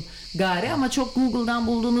olun gari, ama çok Google'dan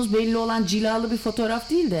bulduğunuz belli olan cilalı bir fotoğraf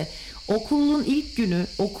değil de okulun ilk günü,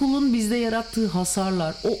 okulun bizde yarattığı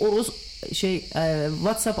hasarlar,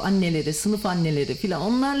 WhatsApp anneleri, sınıf anneleri filan,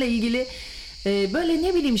 onlarla ilgili böyle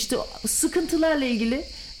ne bileyim işte sıkıntılarla ilgili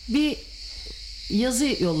bir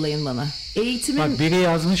yazı yollayın bana. Bak biri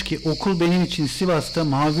yazmış ki okul benim için Sivas'ta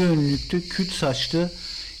mavi önlüklü, küt saçlı,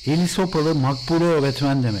 eli sopalı Makbule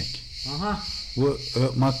öğretmen demek. Aha. Bu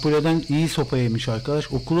Makbule'den iyi sopa yemiş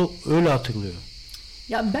arkadaş. Okulu öyle hatırlıyor.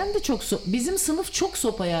 Ya ben de bizim sınıf çok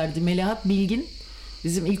sopa yerdi. Melahat Bilgin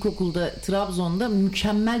bizim ilkokulda Trabzon'da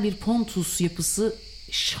mükemmel bir pontus yapısı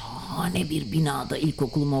şahane bir binada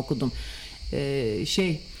ilkokulumu okudum.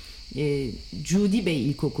 Cudi Bey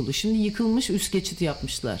İlkokulu. Şimdi yıkılmış, üst geçit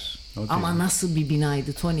yapmışlar. Ama nasıl bir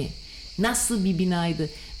binaydı Toni. Nasıl bir binaydı.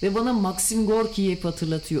 Ve bana Maxim Gorki'yi hep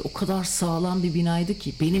hatırlatıyor. O kadar sağlam bir binaydı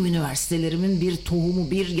ki. Benim üniversitelerimin bir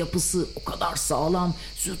tohumu, bir yapısı o kadar sağlam.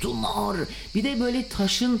 Sütunlar. Bir de böyle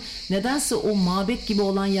taşın, nedense o mabet gibi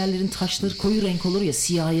olan yerlerin taşları koyu renk olur ya,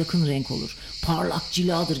 siyaha yakın renk olur. Parlak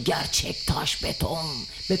ciladır. Gerçek taş, beton.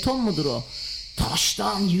 Beton mudur o?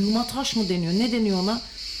 Taştan, yığma taş mı deniyor? Ne deniyor ona?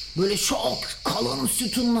 Böyle çok kalın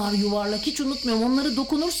sütunlar, yuvarlak. Hiç unutmuyorum. Onları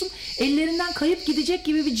dokunursun, ellerinden kayıp gidecek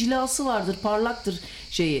gibi bir cilası vardır. Parlaktır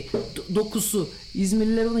dokusu.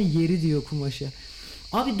 İzmirliler ona yeri diyor kumaşa.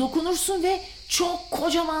 Abi dokunursun ve çok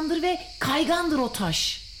kocamandır ve kaygandır o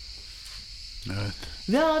taş. Evet.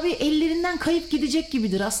 Ve abi ellerinden kayıp gidecek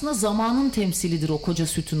gibidir. Aslında zamanın temsilidir o koca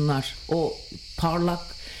sütunlar. O parlak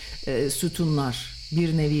sütunlar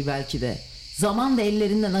bir nevi belki de. Zaman da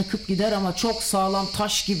ellerinden akıp gider ama çok sağlam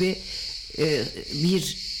taş gibi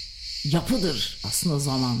bir yapıdır aslında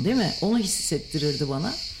zaman, değil mi? Onu hissettirirdi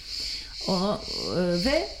bana.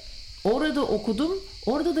 Ve orada okudum.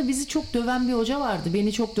 Orada da bizi çok döven bir hoca vardı.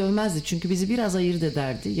 Beni çok dövmezdi çünkü bizi biraz ayırt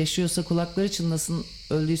ederdi. Yaşıyorsa kulakları çınlasın,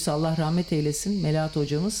 öldüyse Allah rahmet eylesin, Melahat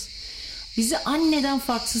hocamız. Bizi anneden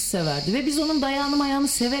farksız severdi ve biz onun dayağını mayağını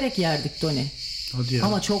severek yerdik Toni.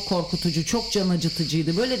 Ama çok korkutucu, çok can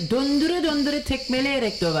acıtıcıydı. Böyle döndüre döndüre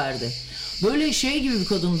tekmeleyerek döverdi. Böyle şey gibi bir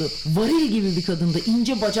kadındı, varil gibi bir kadındı.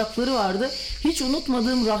 İnce bacakları vardı. Hiç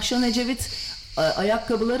unutmadığım Rahşan Ecevit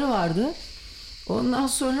ayakkabıları vardı. Ondan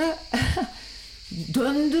sonra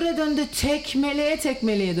döndüre döndüre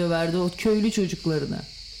tekmeleye döverdi o köylü çocuklarını.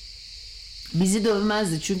 Bizi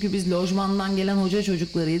dövmezdi çünkü biz lojmandan gelen hoca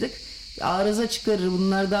çocuklarıydık. Arıza çıkarır,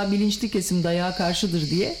 bunlar daha bilinçli kesim, dayağa karşıdır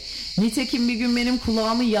diye. Nitekim bir gün benim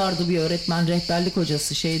kulağımı yardı bir öğretmen, rehberlik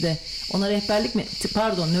hocası ona rehberlik mi?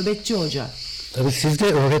 Pardon, nöbetçi hoca. Tabii siz de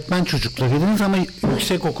öğretmen çocuklarıydınız ama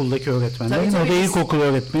yüksek okuldaki öğretmenlerin, o da ilkokul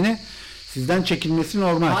öğretmeni, sizden çekilmesi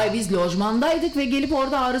normal. Hayır, biz lojmandaydık ve gelip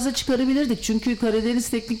orada arıza çıkarabilirdik. Çünkü Karadeniz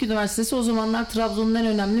Teknik Üniversitesi o zamanlar Trabzon'un en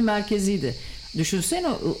önemli merkeziydi. Düşünsene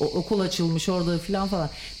okul açılmış orada falan.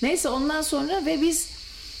 Neyse ondan sonra ve biz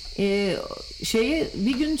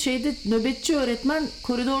bir gün nöbetçi öğretmen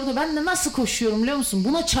koridorda, ben de nasıl koşuyorum biliyor musun?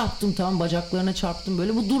 Buna çarptım, tamam, bacaklarına çarptım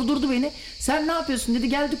böyle. Bu durdurdu beni. Sen ne yapıyorsun dedi,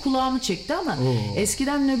 geldi kulağımı çekti ama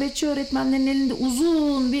eskiden nöbetçi öğretmenlerin elinde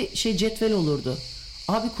uzun bir cetvel olurdu.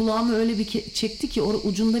 Abi kulağımı öyle bir çekti ki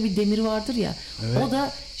ucunda bir demir vardır ya. Evet. O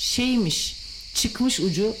da çıkmış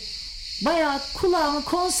ucu. Bayağı kulağımı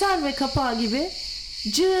konserve kapağı gibi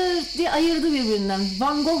cırt diye ayırdı birbirinden.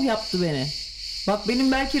 Van Gogh yaptı beni. Bak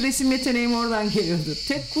benim belki resim yeteneğim oradan geliyordu.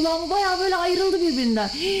 Tek kulağımı bayağı böyle ayrıldı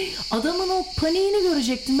birbirinden. Adamın o paniğini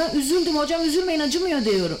görecektim. Ben üzüldüm. Hocam üzülmeyin, acımıyor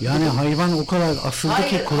diyorum. Yani hayvan o kadar asıldı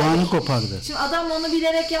ki kulağını kopardı. Şimdi adam onu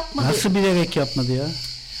bilerek yapmadı. Nasıl bilerek yapmadı ya?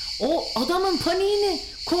 O adamın paniğini,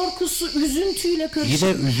 korkusu, üzüntüyle karışık. Bir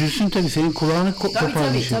de üzülsün tabii, senin kulağını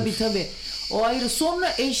koparmış. Tabii. O ayrı.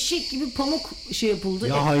 Sonra eşek gibi pamuk yapıldı.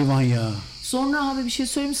 Ya hayvan ya. Sonra abi bir şey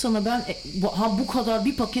söyleyeyim sana, ben bu kadar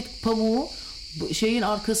bir paket pamuğu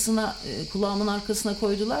arkasına, kulağımın arkasına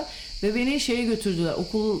koydular ve beni götürdüler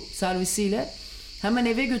okul servisiyle. Hemen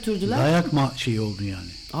eve götürdüler. Dayak oldu yani.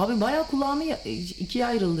 Abi bayağı kulağımı ikiye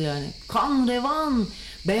ayrıldı yani. Kan revan,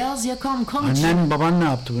 beyaz yakam kan. Annen baban ne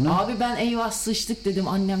yaptı buna? Abi ben eyvah sıçtık dedim.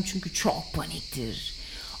 Annem çünkü çok paniktir.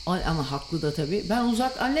 Ama haklı da tabii.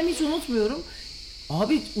 Annem hiç unutmuyorum.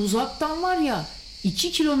 Abi uzaktan var ya,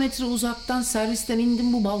 2 kilometre uzaktan servisten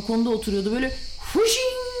indim, bu balkonda oturuyordu. Böyle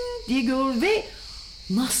huşing diye gördüm ve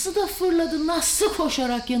nasıl da fırladı, nasıl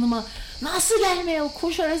koşarak yanıma, nasıl gelmeye,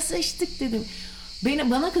 koşarak sıçtık dedim.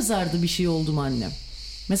 Bana kızardı bir şey oldu mu annem.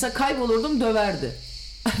 Mesela kaybolurdum, döverdi.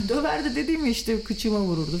 Döverdi dediğim kıçıma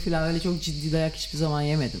vururdu filan. Öyle çok ciddi dayak hiçbir zaman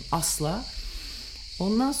yemedim. Asla.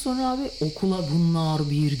 Ondan sonra abi okula bunlar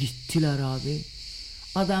bir gittiler abi.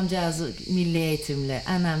 Adamcağızı milli eğitimle,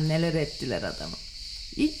 anam neler ettiler adamı.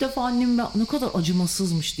 İlk defa annem ne kadar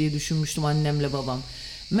acımasızmış diye düşünmüştüm, annemle babam.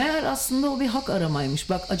 Meğer aslında o bir hak aramaymış.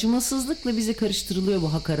 Bak, acımasızlıkla bize karıştırılıyor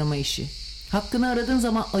bu hak arama işi. Hakkını aradığın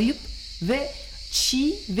zaman ayıp ve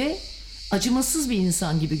çiğ ve acımasız bir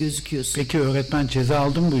insan gibi gözüküyorsun. Peki öğretmen ceza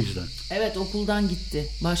aldı mı bu yüzden? Evet, okuldan gitti.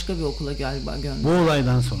 Başka bir okula galiba gönderdi. Bu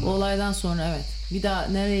olaydan sonra? Bu olaydan sonra evet. Bir daha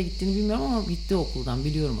nereye gittiğini bilmiyorum ama gitti okuldan,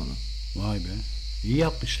 biliyorum onu. Vay be. İyi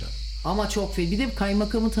yapmışlar. Ama çok bir de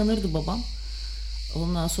kaymakamı tanırdı babam.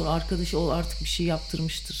 Ondan sonra arkadaşı artık bir şey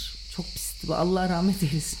yaptırmıştır. Çok pisti. Allah rahmet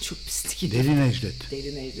eylesin. Çok pisti. Deli Necdet.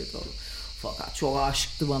 Deli Necdet oğlum. Fakat çok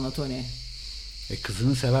aşıktı bana Toni.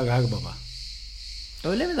 Kızını sever her baba.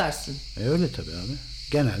 Öyle mi dersin? Öyle tabii abi.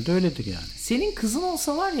 Genelde öyledir yani. Senin kızın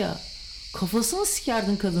olsa var ya, kafasını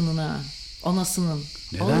sikerdin kadının ha. Anasının.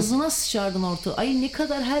 Neden? Ağzına sıçardın orta. Ay ne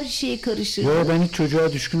kadar her şeye karışır. Yo, ben hiç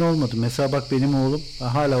çocuğa düşkün olmadım. Mesela bak benim oğlum,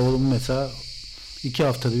 hala oğlum mesela 2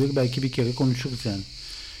 haftada bir belki bir kere konuşuruz yani.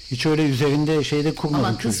 Hiç öyle üzerinde şeyde kurmadım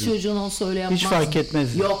Ama kız çocuğu. çocuğun olsa öyle yapmaz. Hiç fark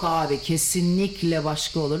etmez. Yok abi, kesinlikle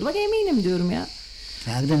başka olurdu. Bak eminim diyorum ya.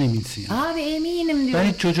 Nereden eminsin ya? Abi eminim diyorum.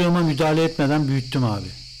 Ben hiç çocuğuma müdahale etmeden büyüttüm abi.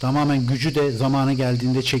 Tamamen gücü de zamanı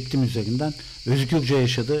geldiğinde çektim üzerinden. Özgürce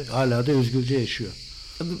yaşadı. Hala da özgürce yaşıyor.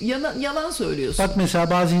 Yalan söylüyorsun. Bak mesela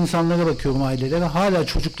bazı insanlara bakıyorum, ailelere. Hala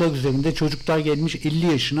çocuklar üzerinde. Çocuklar gelmiş 50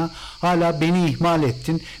 yaşına. Hala beni ihmal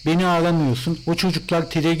ettin. Beni aramıyorsun. O çocuklar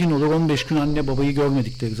tedirgin olur. 15 gün anne babayı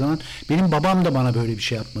görmedikleri zaman. Benim babam da bana böyle bir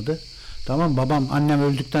şey yapmadı. Tamam, babam annem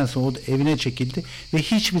öldükten sonra o da evine çekildi ve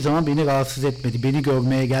hiçbir zaman beni rahatsız etmedi. Beni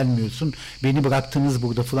görmeye gelmiyorsun, beni bıraktınız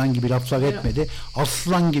burada falan gibi laflar etmedi.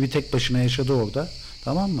 Aslan gibi tek başına yaşadı orada.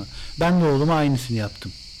 Tamam mı? Ben de oğluma aynısını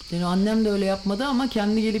yaptım. Yani annem de öyle yapmadı ama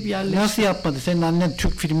kendi gelip yerleşti. Nasıl yapmadı? Senin annen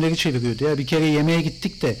Türk filmleri çeviriyordu ya. Bir kere yemeğe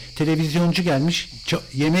gittik de televizyoncu gelmiş.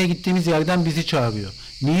 Yemeğe gittiğimiz yerden bizi çağırıyor.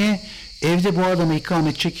 Niye? Evde bu adama ikram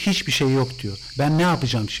edecek hiçbir şey yok diyor. Ben ne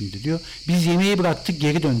yapacağım şimdi diyor. Biz yemeği bıraktık,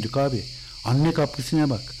 geri döndük abi. Anne kaprisine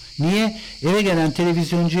bak. Niye? Eve gelen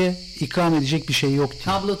televizyoncuya ikram edecek bir şey yok diyor.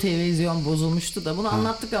 Tablo televizyon bozulmuştu da bunu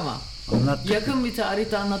anlattık ama. Anlattık. Yakın bir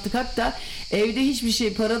tarihte anlattık. Hatta evde hiçbir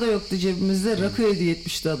şey, para da yoktu cebimizde. Rakı hediye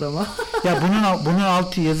etmişti adama. Ya bunun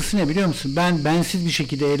altı yazısı ne biliyor musun? Ben bensiz bir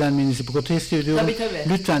şekilde eğlenmenizi protesto ediyorum. Tabii.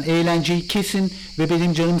 Lütfen eğlenceyi kesin ve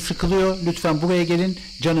benim canım sıkılıyor. Lütfen buraya gelin.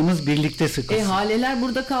 Canımız birlikte sıkılsın. Haleler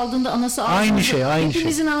burada kaldığında anası ağzına... Aynı şey.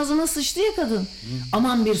 Hepimizin ağzına sıçtı ya kadın.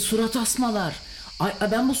 Aman bir surat asmalar. Ay,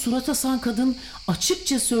 ben bu surat asan kadın,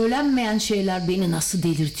 açıkça söylenmeyen şeyler beni nasıl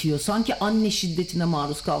delirtiyor. Sanki anne şiddetine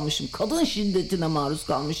maruz kalmışım, kadın şiddetine maruz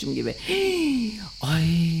kalmışım gibi. Ay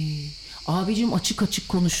abicim, açık açık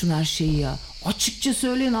konuşun her şeyi ya. Açıkça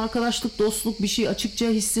söyleyin, arkadaşlık, dostluk bir şey. Açıkça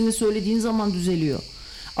hissini söylediğin zaman düzeliyor.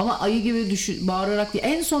 Ama ayı gibi bağırarak değil.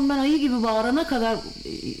 En son ben ayı gibi bağırana kadar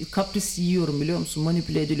kapris yiyorum, biliyor musun?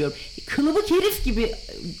 Manipüle ediliyorum. Kılıbık herif gibi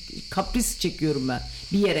kapris çekiyorum ben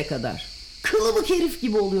bir yere kadar. Kılıbık herif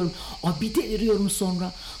gibi oluyorum. Bir deliriyorum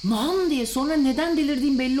sonra. Nam diye, sonra neden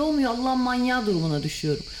delirdiğim belli olmuyor. Allah'ın manyağı durumuna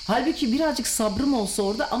düşüyorum. Halbuki birazcık sabrım olsa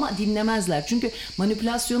orada, ama dinlemezler. Çünkü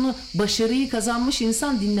manipülasyonu, başarıyı kazanmış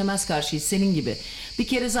insan dinlemez karşıyı, senin gibi. Bir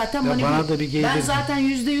kere zaten ben zaten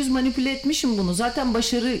 %100 manipüle etmişim bunu. Zaten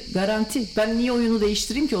başarı garanti. Ben niye oyunu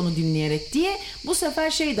değiştireyim ki onu dinleyerek diye. Bu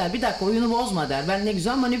sefer şey der, bir dakika oyunu bozma der. Ben ne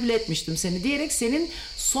güzel manipüle etmiştim seni diyerek senin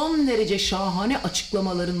son derece şahane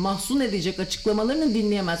açıklamaların, mahzun edecek açıklamalarını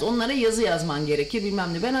dinleyemez. Onlara yazı yazman gerekir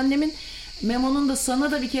bilmem ne. Ben annemin memonun da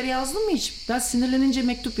sana da bir kere yazdım mı hiç? Ben sinirlenince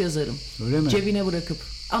mektup yazarım. Öyle mi? Cebine bırakıp.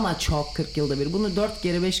 Ama çok 40 yılda bir. Bunu 4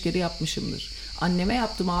 kere 5 kere yapmışımdır. Anneme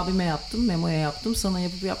yaptım, abime yaptım, memoya yaptım. Sana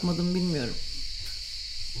yapıp yapmadım bilmiyorum.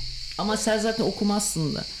 Ama sen zaten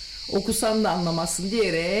okumazsın da. Okusan da anlamazsın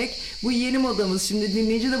diyerek bu yeni modamız. Şimdi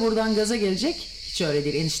dinleyici de buradan gaza gelecek. Hiç öyle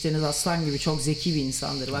değil. Enişteniz aslan gibi çok zeki bir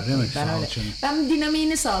insandır. Bak, ben öyle. Ben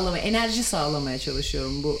dinamiğini sağlamaya, enerji sağlamaya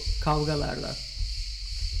çalışıyorum bu kavgalardan.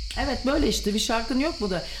 Evet, böyle işte, bir şarkın yok mu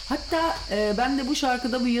da. Hatta ben de bu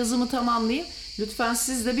şarkıda bu yazımı tamamlayayım. Lütfen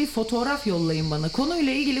siz de bir fotoğraf yollayın bana.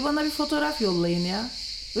 Konuyla ilgili bana bir fotoğraf yollayın ya.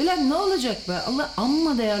 Öyle ne olacak be? Allah,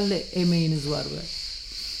 amma değerli emeğiniz var be.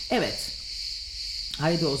 Evet.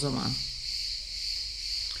 Haydi o zaman.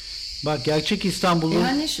 Bak, gerçek İstanbullu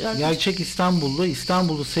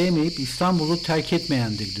sevmeyip İstanbul'u terk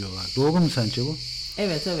etmeyendir diyorlar. Doğru mu sence bu?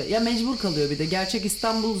 Evet. Ya mecbur kalıyor bir de. Gerçek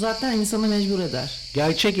İstanbul zaten insanı mecbur eder.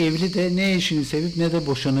 Gerçek evli de ne eşini sevip ne de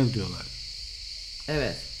boşanır diyorlar.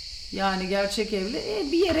 Evet. Yani gerçek evli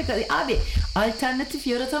bir yere kadar. Abi alternatif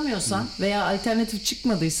yaratamıyorsan veya alternatif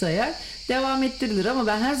çıkmadıysa eğer devam ettirilir, ama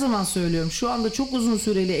ben her zaman söylüyorum, şu anda çok uzun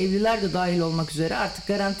süreli evliler de dahil olmak üzere artık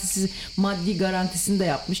garantisi, maddi garantisini de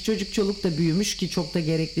yapmış, çocuk çoluk da büyümüş ki çok da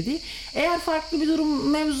gerekli değil. Eğer farklı bir durum,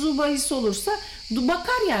 mevzu bahis olursa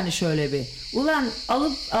bakar yani şöyle bir. Ulan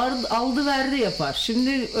aldı verdi yapar.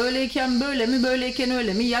 Şimdi öyleyken böyle mi, böyleyken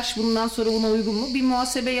öyle mi? Yaş bundan sonra buna uygun mu? Bir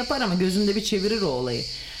muhasebe yapar ama gözünde bir çevirir o olayı.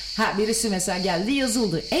 Birisi mesela geldi,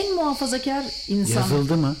 yazıldı. En muhafazakar insan.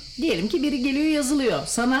 Yazıldı mı? Diyelim ki biri geliyor, yazılıyor.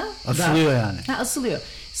 Sana asılıyor yani. Asılıyor.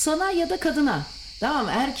 Sana ya da kadına. Tamam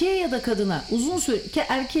mı? Erkeğe ya da kadına. Uzun süre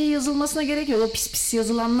erkeğe yazılmasına gerek yok. O pis pis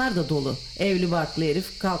yazılanlar da dolu. Evli barklı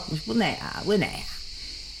herif kalkmış. Bu ne ya? Bu ne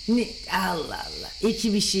ya? Allah Allah.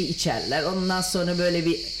 İki bir şey içerler. Ondan sonra böyle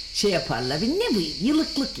bir şey yaparlar. Ne bu?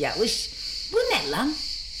 Yılıklık ya. Bu ne lan?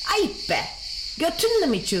 Ayıp be. Götünle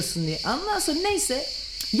mi içiyorsun diye. Ondan sonra neyse.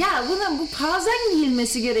 Ya bu bazen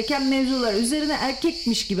giyilmesi gereken mevzular üzerine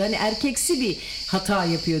erkekmiş gibi hani erkeksi bir hata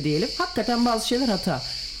yapıyor diyelim. Hakikaten bazı şeyler hata.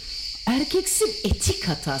 Erkeksi etik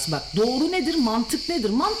hatası. Bak doğru nedir, mantık nedir?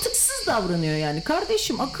 Mantıksız davranıyor yani.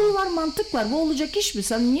 Kardeşim akıl var, mantık var. Bu olacak iş mi?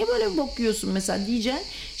 Sen niye böyle bir bok yiyorsun mesela diyeceğin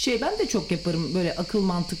şey, ben de çok yaparım böyle akıl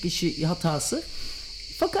mantık işi hatası.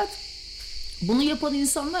 Fakat bunu yapan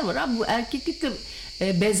insanlar var abi. Bu erkeklikle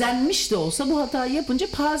bezenmiş de olsa bu hatayı yapınca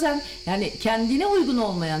bazen yani kendine uygun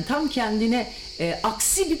olmayan, tam kendine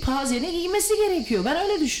aksi bir pazene giymesi gerekiyor. Ben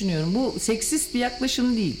öyle düşünüyorum. Bu seksist bir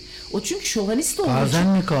yaklaşım değil. O çünkü şovanist olduğu için. Bazen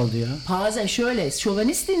mi kaldı ya? Pazen şöyle,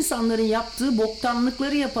 şovanist insanların yaptığı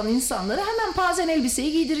boktanlıkları yapan insanlara hemen pazen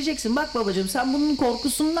elbiseyi giydireceksin. Bak babacığım, sen bunun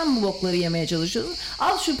korkusundan mı bokları yemeye çalışıyorsun?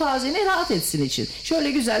 Al şu pazeni, rahat etsin için.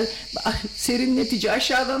 Şöyle güzel serinletici,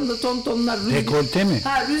 aşağıdan da tontonlar. Dekolte mi?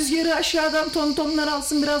 Rüzgarı aşağıdan tontonlar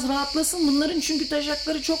alsın, biraz rahatlasın. Bunların çünkü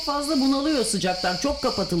taşakları çok fazla bunalıyor sıcaktan. Çok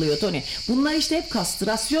kapatılıyor Toni. Bunlar işte hep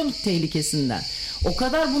kastrasyon tehlikesinden. O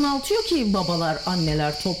kadar bunaltıyor ki babalar,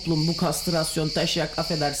 anneler, toplum bu kastrasyon, taşak,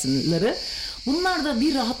 affedersinleri. Bunlar da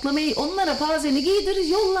bir rahatlamayı, onlara pazeni giydir,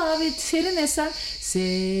 yolla abi, serin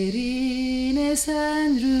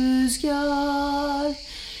esen rüzgar,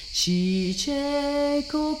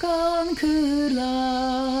 çiçek kokan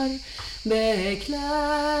kırlar,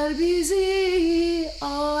 bekler bizi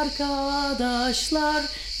arkadaşlar,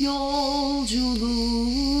 yolculuk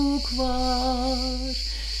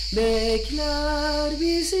var. Bekler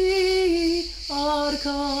bizi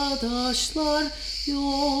arkadaşlar,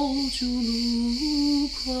 yolculuk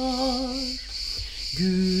var.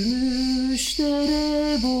 Gümüşdere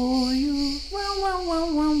boyu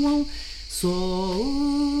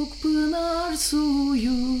soğuk pınar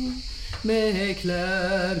suyu,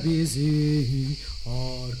 bekler bizi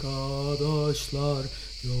arkadaşlar,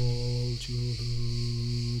 yolculuk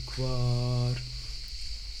var.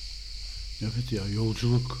 Evet ya,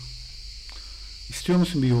 yolculuk. İstiyor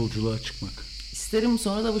musun bir yolculuğa çıkmak? İsterim,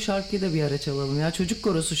 sonra da bu şarkıyı da bir ara çalalım ya. Çocuk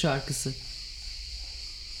korosu şarkısı.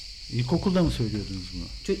 İlkokulda mı söylüyordunuz bunu?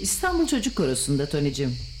 İstanbul Çocuk Korosu'nda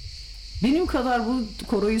Toni'cim. Benim kadar bu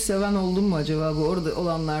koroyu seven oldun mu acaba, bu orada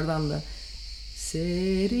olanlardan da?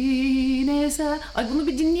 Serine sen... Ay bunu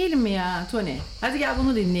bir dinleyelim mi ya Toni? Hadi gel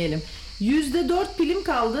bunu dinleyelim. %4 pilim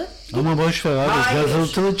kaldı. Ama boş ver abi. Hayır.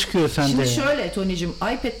 Yazıltılı çıkıyor sende. Şimdi şöyle Toni'cim,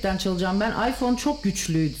 iPad'den çalacağım ben. iPhone çok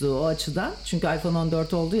güçlüydü o açıdan. Çünkü iPhone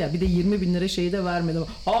 14 oldu ya. Bir de 20 bin lira şeyi de vermedim.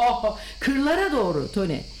 Kırlara doğru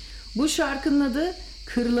Toni. Bu şarkının adı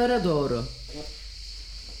Kırlara Doğru.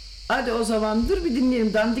 Hadi o zaman dur bir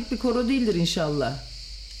dinleyelim. Dandik bir koro değildir inşallah.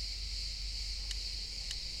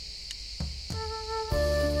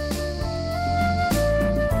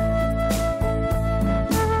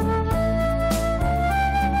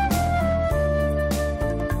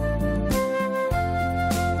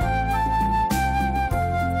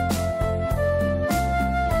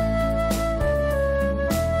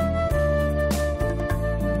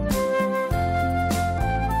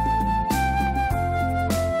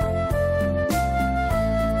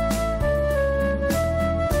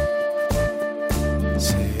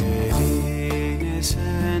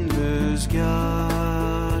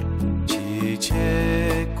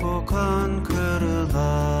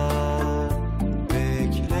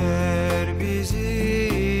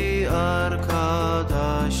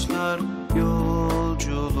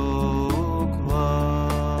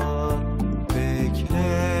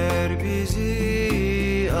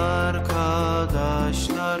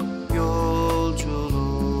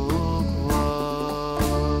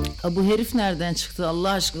 Bu herif nereden çıktı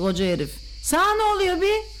Allah aşkına, koca herif? Sana ne oluyor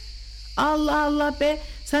bir? Allah Allah be.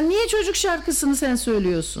 Sen niye çocuk şarkısını sen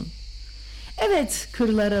söylüyorsun? Evet,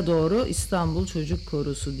 Kırlara Doğru İstanbul Çocuk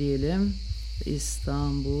Korosu diyelim.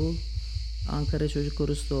 İstanbul, Ankara Çocuk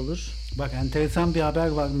Korosu da olur. Bak, enteresan bir haber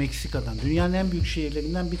var Meksika'dan. Dünyanın en büyük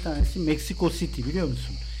şehirlerinden bir tanesi Meksiko City, biliyor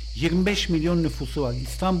musun? 25 milyon nüfusu var.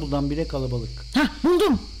 İstanbul'dan bile kalabalık.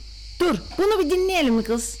 Buldum. Dur, bunu bir dinleyelim mi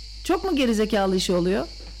kız? Çok mu gerizekalı işi oluyor?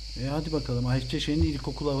 Hadi bakalım, Ayça şeyin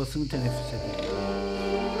ilkokul havasını teneffüs edelim.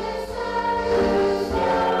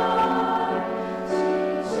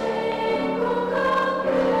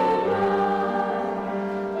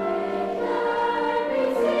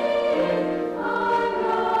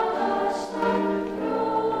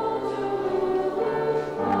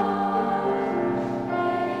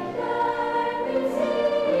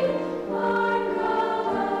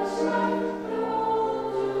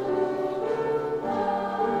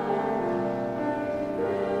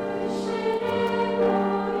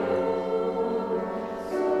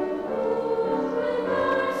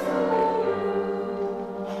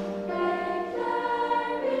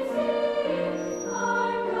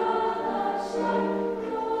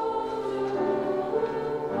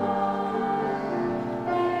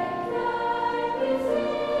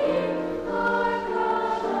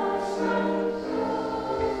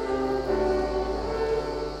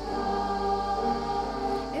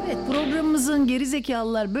 Programımızın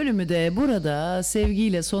Gerizekalılar bölümü de burada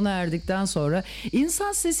sevgiyle sona erdikten sonra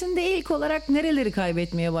insan sesinde ilk olarak nereleri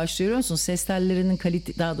kaybetmeye başlıyor biliyor musun? Ses tellerinin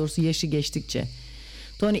daha doğrusu yaşı geçtikçe.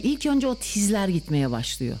 Toni, ilk önce o tizler gitmeye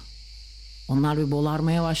başlıyor. Onlar bir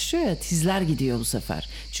bolarmaya başlıyor ya, tizler gidiyor bu sefer.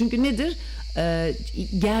 Çünkü nedir?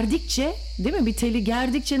 Gerdikçe, değil mi? Bir teli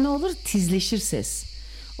gerdikçe ne olur? Tizleşir ses.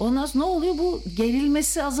 Ondan sonra ne oluyor? Bu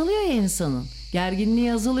gerilmesi azalıyor ya insanın.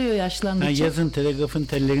 Gerginliği azalıyor yaşlandıkça. Yazın telegrafın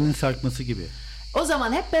tellerinin sarkması gibi. O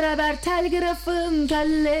zaman hep beraber telgrafın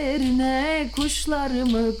tellerine kuşlar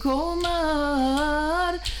mı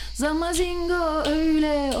konar? Zamazingo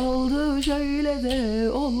öyle oldu, şöyle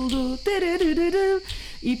de oldu.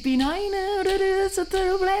 İpin aynı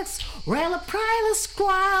satır blacks, rela prila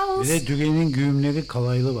squaws. Ve Düren'in güğümleri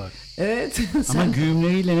kalaylı var. Evet. Ama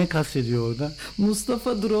güğümleriyle ne kastediyor orada?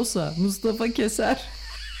 Mustafa Drosa, Mustafa Keser.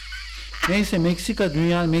 Neyse,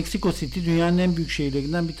 Meksiko City dünyanın en büyük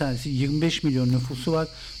şehirlerinden bir tanesi. 25 milyon nüfusu var.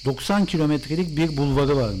 90 kilometrelik bir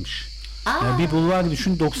bulvarı varmış. Yani bir bulvar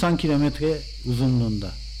düşün, 90 kilometre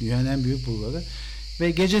uzunluğunda. Dünyanın en büyük bulvarı.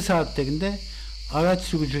 Ve gece saatlerinde araç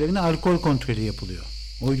sürücülerine alkol kontrolü yapılıyor.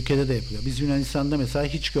 O ülkede de yapılıyor. Biz Yunanistan'da mesela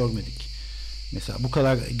hiç görmedik. Mesela bu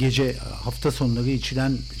kadar gece hafta sonları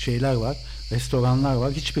içilen şeyler var. Restoranlar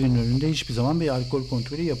var. Hiçbirinin önünde hiçbir zaman bir alkol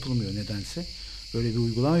kontrolü yapılmıyor nedense. Böyle bir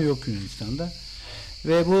uygulama yok Yunanistan'da.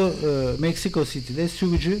 Ve bu Meksiko City'de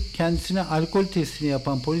sürücü kendisine alkol testini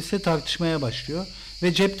yapan polisle tartışmaya başlıyor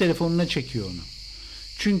ve cep telefonuna çekiyor onu.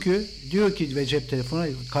 Çünkü diyor ki ve cep telefona,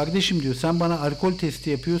 kardeşim diyor, sen bana alkol testi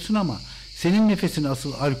yapıyorsun ama senin nefesin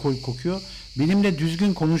asıl alkol kokuyor. Benimle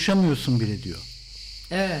düzgün konuşamıyorsun bile diyor.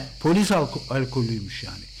 Evet. Polis alkollüymüş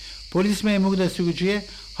yani. Polis memuru da sürücüye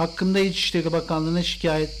hakkında İçişleri Bakanlığı'na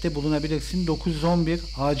şikayette bulunabilirsin. 911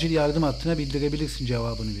 acil yardım hattına bildirebilirsin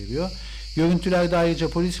cevabını veriyor. Görüntülerde ayrıca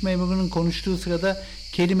polis memurunun konuştuğu sırada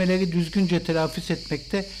kelimeleri düzgünce telaffuz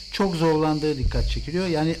etmekte çok zorlandığı dikkat çekiliyor.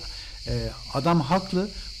 Yani adam haklı.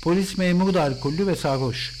 Polis memuru da alkollü ve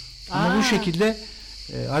sarhoş. Ama bu şekilde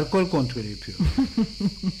alkol kontrolü yapıyor.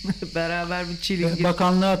 Beraber bir çilingir.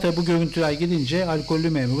 Bakanlığa tabi bu görüntüler gidince alkollü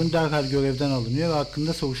memurun derhal görevden alınıyor ve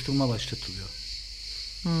hakkında soruşturma başlatılıyor.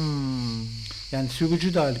 Yani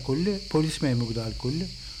sürücü de alkollü, polis memuru da alkollü.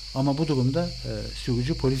 Ama bu durumda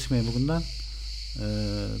sürücü polis memurundan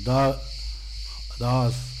daha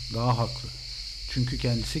az, daha haklı. Çünkü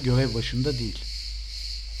kendisi görev başında değil.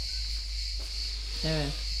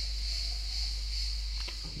 Evet.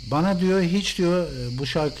 Bana diyor hiç diyor bu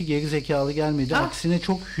şarkı geri zekalı gelmedi. Aksine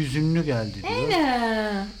çok hüzünlü geldi diyor.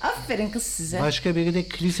 Aynen. Aferin kız size. Başka biri de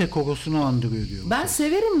kilise korosunu andırıyor diyor. Ben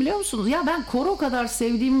severim biliyor musunuz? Ya ben koro kadar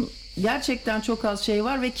sevdiğim gerçekten çok az şey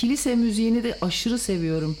var ve kilise müziğini de aşırı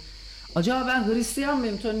seviyorum. Acaba ben Hristiyan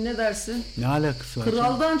mıyım Toni, ne dersin? Ne alakası var?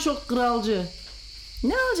 Kraldan çok kralcı.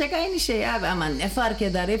 Ne olacak, aynı şey abi, ama ne fark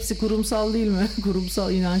eder? Hepsi kurumsal değil mi?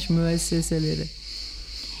 Kurumsal inanç müesseseleri.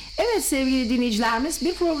 Evet sevgili dinleyicilerimiz,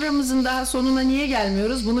 bir programımızın daha sonuna niye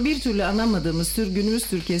gelmiyoruz? Bunu bir türlü anlamadığımız günümüz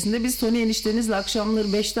Türkiye'sinde biz Toni eniştenizle akşamları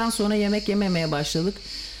 5'ten sonra yemek yememeye başladık.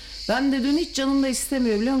 Ben de dün hiç canım da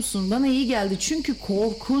istemiyor biliyor musun? Bana iyi geldi çünkü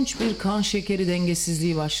korkunç bir kan şekeri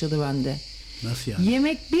dengesizliği başladı bende. Nasıl yani?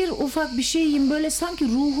 Yemek, bir ufak bir şey yiyeyim, böyle sanki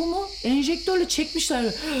ruhumu enjektörle çekmişler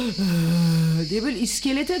diye böyle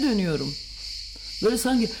iskelete dönüyorum. Böyle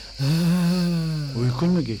sanki uykun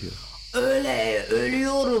mu geliyor? Öyle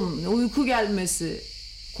ölüyorum, uyku gelmesi,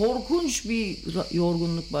 korkunç bir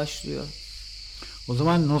yorgunluk başlıyor. O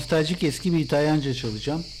zaman nostaljik eski bir İtalyanca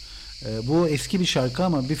çalacağım. Bu eski bir şarkı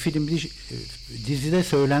ama bir film, bir dizide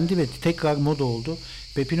söylendi ve tekrar moda oldu.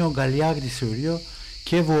 Peppino Gagliardi söylüyor.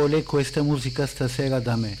 Che vuole questa musica stasera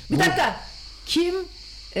da me. Bir dakika, kim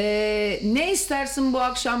ne istersin bu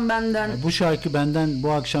akşam benden? Bu şarkı benden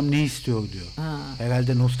bu akşam ne istiyor diyor.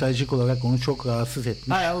 Herhalde nostaljik olarak onu çok rahatsız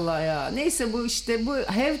etmiş. Hay Allah ya. Neyse, bu işte bu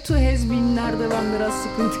have to has been'lerde ben biraz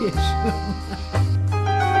sıkıntı yaşıyorum.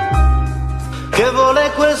 Che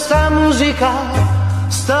vuole questa musica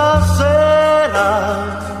stasera,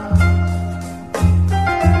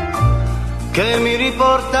 che mi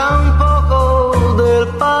riporta un poco del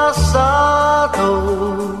passato.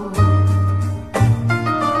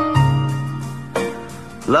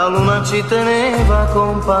 La luna ci teneva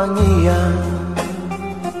compagnia,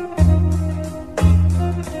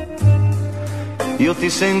 io ti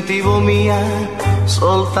sentivo mia,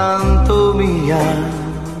 soltanto mia,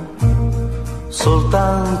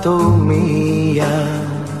 soltanto mia.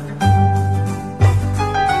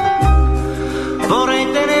 Vorrei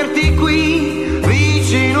tenerti qui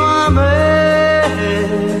vicino a me,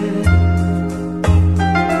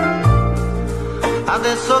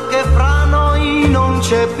 adesso che fra noi non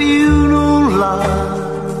c'è più nulla,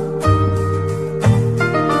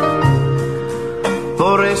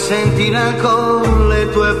 vorrei sentire ancora le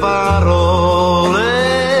tue parole,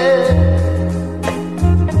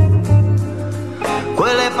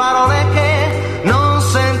 quelle parole che non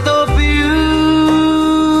sento più.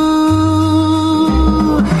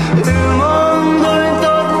 Il mondo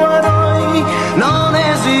intorno a noi non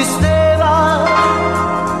esisteva,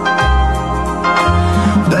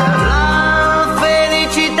 per la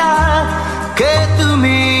felicità che tu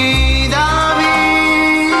mi davi,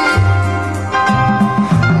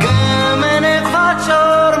 che me ne faccio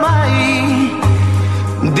ormai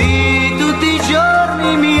di tutti i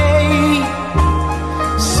giorni miei,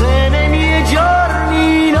 se nei miei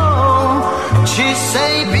giorni no ci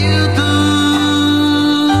sei più tu.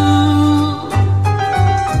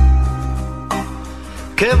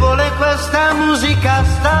 Che vuole questa musica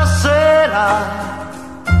stasera,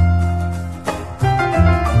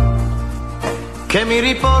 che mi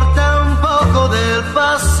riporta un poco del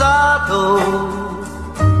passato,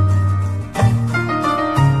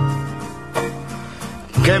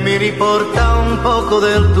 che mi riporta un poco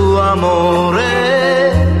del tuo amore,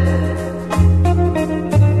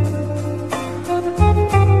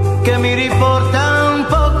 che mi riporta un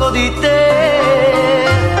poco di te.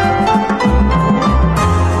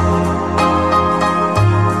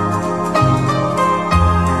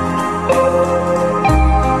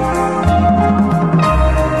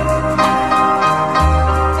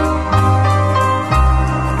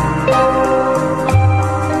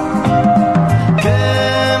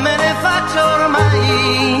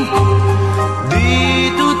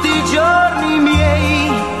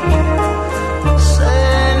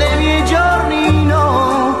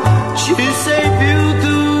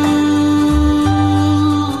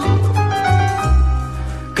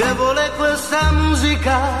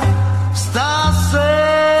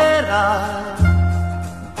 Stasera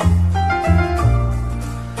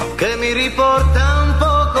che mi riporta un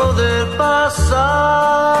poco del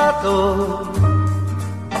passato,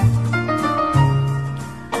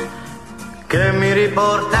 che mi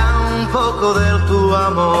riporta un poco del tuo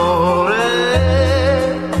amore,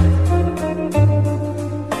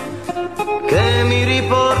 che mi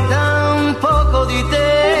riporta un poco di te.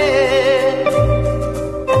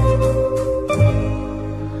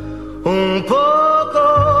 Un poco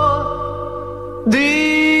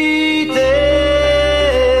di te.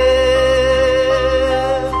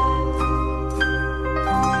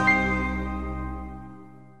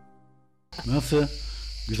 Nasıl?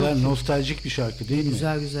 Güzel, nostaljik bir şarkı değil mi?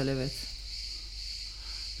 Güzel güzel, evet.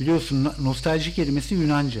 Biliyorsun nostalji kelimesi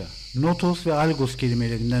Yunanca. Notos ve algos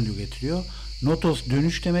kelimelerinden üretiliyor. Notos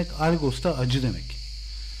dönüş demek, algos da acı demek.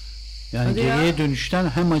 Yani Hadi geriye ya. dönüşten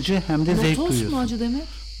hem acı hem de zevk Notos duyuyorsun. mu acı demek?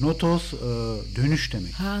 Notos dönüş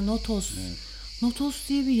demek. Ha, Notos. Evet. Notos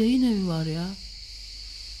diye bir yayın evi var ya.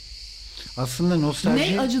 Aslında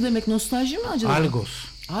nostalji... Ne acı demek? Nostalji mi acı demek? Algos.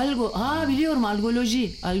 Biliyorum,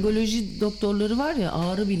 algoloji. Algoloji doktorları var ya,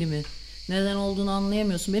 ağrı bilimi. Neden olduğunu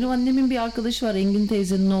anlayamıyorsun. Benim annemin bir arkadaşı var, Engin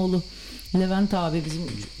teyzenin oğlu. Levent abi, bizim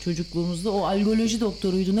çocukluğumuzda. O algoloji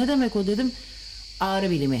doktoruydu. Ne demek o dedim.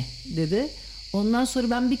 Ağrı bilimi dedi. Ondan sonra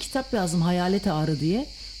ben bir kitap yazdım, Hayalet Ağrı diye.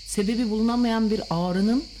 Sebebi bulunamayan bir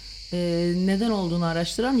ağrının neden olduğunu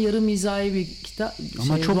araştıran yarı mizahi bir kitap.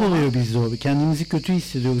 Ama çok oluyor bizde o. Kendimizi kötü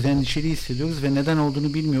hissediyoruz, endişeli hissediyoruz ve neden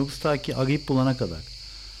olduğunu bilmiyoruz ta ki arayıp bulana kadar.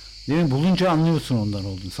 Değil mi? Bulunca anlıyorsun ondan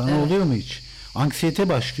olduğunu. Sana Evet. oluyor mu hiç? Anksiyete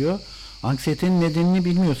başlıyor. Anksiyetenin nedenini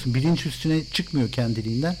bilmiyorsun. Bilinç üstüne çıkmıyor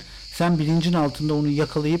kendiliğinden. Sen bilincin altında onu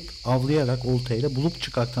yakalayıp avlayarak oltayla bulup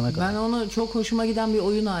çıkartana kadar. Ben onu, çok hoşuma giden bir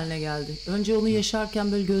oyun haline geldi. Önce onu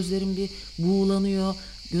yaşarken böyle gözlerim bir buğulanıyor.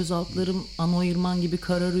 Göz altlarım anoyirman gibi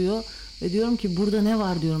kararıyor. Ve diyorum ki burada ne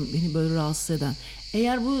var diyorum beni böyle rahatsız eden.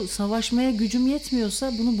 Eğer bu savaşmaya gücüm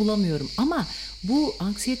yetmiyorsa bunu bulamıyorum. Ama bu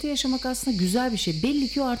anksiyete yaşamak aslında güzel bir şey. Belli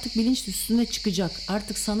ki o artık bilinç üstüne çıkacak.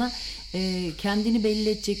 Artık sana kendini belli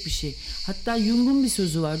edecek bir şey. Hatta Jung'un bir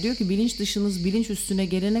sözü var. Diyor ki bilinç dışınız bilinç üstüne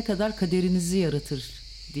gelene kadar kaderinizi yaratır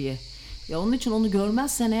diye. Ya onun için onu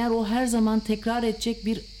görmezsen eğer, o her zaman tekrar edecek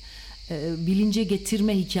bir bilince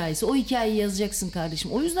getirme hikayesi. O hikayeyi yazacaksın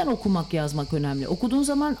kardeşim. O yüzden okumak, yazmak önemli. Okuduğun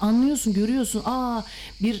zaman anlıyorsun, görüyorsun.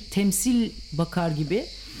 Bir temsil bakar gibi.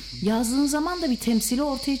 Yazdığın zaman da bir temsili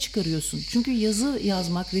ortaya çıkarıyorsun. Çünkü yazı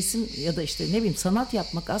yazmak, resim ya da işte ne bileyim sanat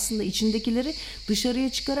yapmak aslında içindekileri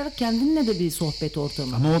dışarıya çıkararak kendinle de bir sohbet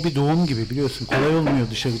ortamı. Ama o bir doğum gibi, biliyorsun. Kolay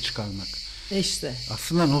olmuyor dışarı çıkarmak. İşte.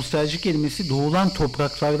 Aslında nostalji kelimesi doğulan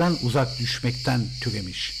topraklardan uzak düşmekten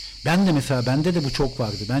türemiş. Ben de mesela, bende de bu çok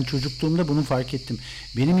vardı. Ben çocukluğumda bunu fark ettim.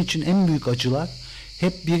 Benim için en büyük acılar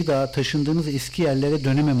hep bir daha taşındığımız eski yerlere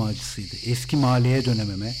dönememe acısıydı. Eski mahalleye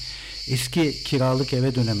dönememe, eski kiralık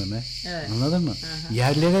eve dönememe. Evet. Anladın mı? Aha.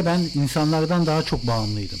 Yerlere ben insanlardan daha çok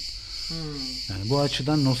bağımlıydım. Yani bu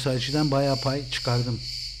açıdan nostaljiden bayağı pay çıkardım.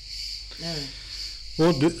 Evet.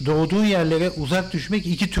 O doğduğun yerlere uzak düşmek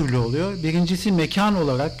iki türlü oluyor. Birincisi mekan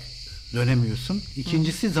olarak dönemiyorsun.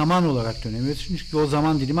 İkincisi zaman olarak dönemiyorsun. Çünkü o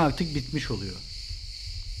zaman dilimi artık bitmiş oluyor.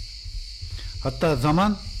 Hatta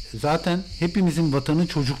zaman zaten hepimizin vatanı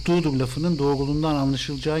çocukluğudur lafının doğruluğundan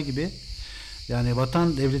anlaşılacağı gibi, yani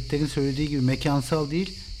vatan devletlerin söylediği gibi mekansal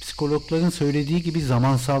değil, psikologların söylediği gibi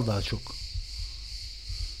zamansal daha çok.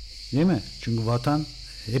 Değil mi? Çünkü vatan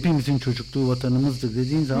hepimizin çocukluğu vatanımızdır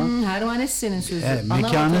dediğin zaman Hermann Hesse'nin sözü.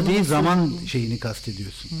 mekanı değil zaman şeyini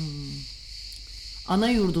kastediyorsun. Ana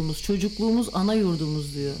yurdumuz, çocukluğumuz ana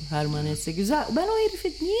yurdumuz diyor Hermann Hesse. Güzel. Ben o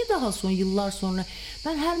herifi niye daha sonra, yıllar sonra,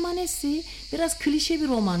 ben Hermann Hesse'yi biraz klişe bir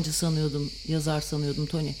romancı sanıyordum, yazar sanıyordum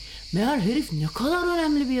Toni. Meğer herif ne kadar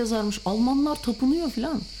önemli bir yazarmış. Almanlar tapınıyor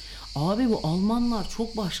filan. Abi bu Almanlar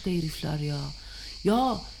çok başka herifler ya.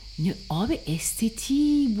 Ya abi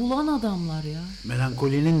estetiği bulan adamlar ya.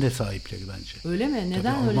 Melankolinin de sahipleri bence. Öyle mi?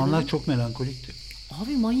 Neden Tabii, öyle? Almanlar çok melankolikti.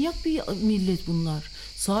 Abi manyak bir millet bunlar.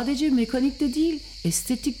 Sadece mekanikte değil,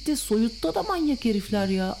 estetikte, soyutta da manyak herifler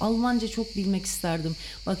ya. Almanca çok bilmek isterdim.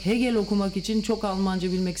 Bak Hegel okumak için çok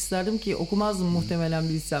Almanca bilmek isterdim ki okumazdım muhtemelen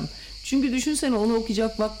bilsem. Çünkü düşünsene onu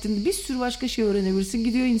okuyacak vaktinde bir sürü başka şey öğrenebilirsin.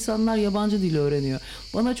 Gidiyor insanlar yabancı dil öğreniyor.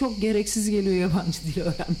 Bana çok gereksiz geliyor yabancı dil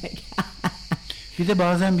öğrenmek. Bir de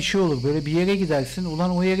bazen bir şey olur, böyle bir yere gidersin,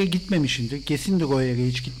 ulan o yere gitmemişindir, kesindir o yere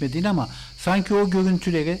hiç gitmediğin ama sanki o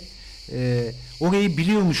görüntüleri orayı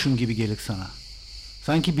biliyormuşsun gibi gelir sana.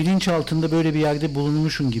 Sanki bilinç altında böyle bir yerde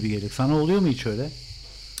bulunmuşsun gibi gelir. Sana oluyor mu hiç öyle?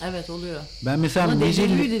 Evet oluyor. Ben mesela Ama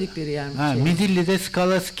dejavu dedikleri yani. Midilli'de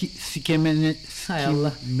Scala Hay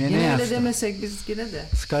Allah. Yine öyle Skimyeneas'ta. demesek biz yine de.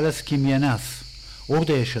 Scala Skimyeneas.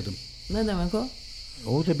 Orada yaşadım. Ne demek o?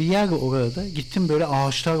 Orada bir yer, orada gittim, böyle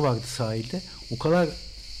ağaçlar vardı sahilde. O kadar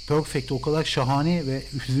perfect, o kadar şahane ve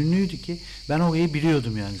hüzünlüydü ki ben orayı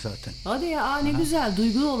biliyordum yani zaten. Hadi ya ne güzel,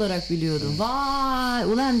 duygulu olarak biliyordum. Vay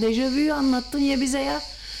ulan dejavuyu anlattın ya bize ya.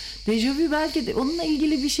 Dejavu belki de onunla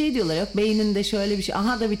ilgili bir şey diyorlar. Yok beyninde şöyle bir şey.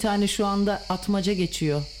 Aha da bir tane şu anda atmaca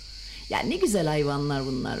geçiyor. Ya ne güzel hayvanlar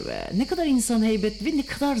bunlar be. Ne kadar insan heybetli ve ne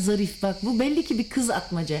kadar zarif bak. Bu belli ki bir kız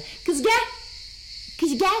atmaca. Kız gel.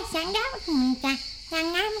 Kız gel sen gel bakayım. Sen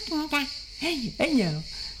gel bakayım. Hey ya.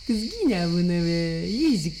 Kız yine bu ne be.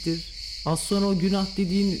 Yazıktır. Az sonra o günah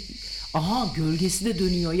dediğin... Aha gölgesi de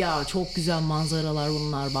dönüyor ya. Çok güzel manzaralar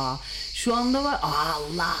bunlar be. Şu anda var.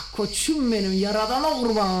 Allah koçum benim. Yaradana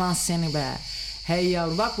kurban lan seni be. Hey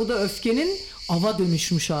yavrum bak bu da öfkenin ava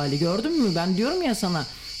dönüşmüş hali. Gördün mü? Ben diyorum ya sana.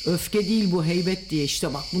 Öfke değil bu, heybet diye.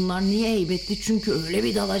 İşte bak bunlar niye heybetli? Çünkü öyle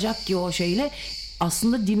bir dalacak ki o şeyle.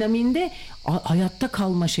 Aslında dinaminde hayatta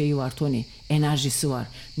kalma şeyi var Toni. Enerjisi var.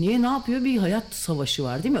 Niye, ne yapıyor? Bir hayat savaşı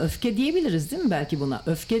var değil mi? Öfke diyebiliriz değil mi belki buna?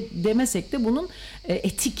 Öfke demesek de bunun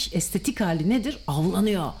estetik hali nedir?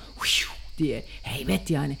 Avlanıyor. Diye. Heybet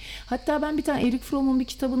yani. Hatta ben bir tane Erich Fromm'un bir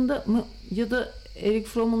kitabında mı ya da Erich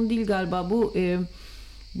Fromm'un değil galiba bu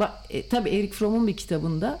tabii Erich Fromm'un bir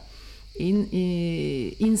kitabında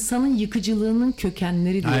insanın yıkıcılığının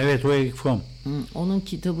kökenleri diye. Evet, o Erich Fromm. Onun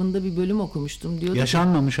kitabında bir bölüm okumuştum. Diyordu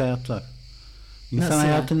Yaşanmamış hayatlar. İnsan Nasıl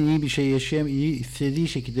hayatını iyi bir şey iyi istediği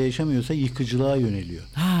şekilde yaşamıyorsa yıkıcılığa yöneliyor.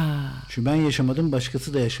 Çünkü ben yaşamadım,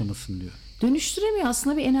 başkası da yaşamasın diyor. Dönüştüremiyor,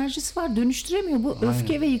 aslında bir enerjisi var, dönüştüremiyor. Bu Aynen.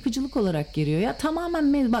 öfke ve yıkıcılık olarak geliyor ya.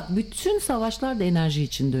 Tamamen bak bütün savaşlar da enerji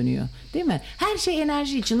için dönüyor. Değil mi? Her şey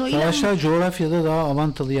enerji için. O Savaşlar coğrafyada daha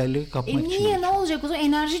avantalı yerleri kapmak için. niye, ne olacak o zaman?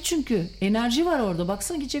 Enerji çünkü. Enerji var orada.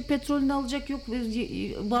 Baksana gidecek, petrolünü alacak, yok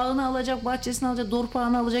bağını alacak, bahçesini alacak,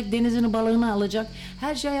 dorpağını alacak, denizini, balığını alacak.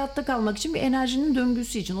 Her şey hayatta kalmak için bir enerjinin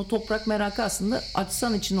döngüsü için. O toprak merakı aslında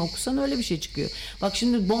açsan içini okusan öyle bir şey çıkıyor. Bak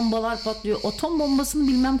şimdi bombalar patlıyor. Atom bombasını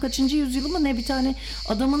bilmem kaçıncı yüzyılı mı ne, bir tane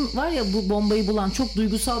adamın var ya bu bombayı bulan, çok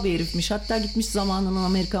duygusal bir herifmiş. Hatta gitmiş zamanının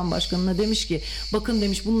Amerikan başkanına demiş ki bakın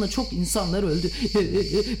demiş bununla çok insanlar öldü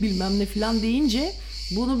bilmem ne filan deyince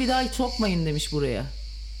bunu bir daha sokmayın demiş buraya.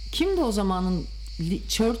 Kimdi o zamanın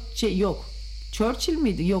Churchill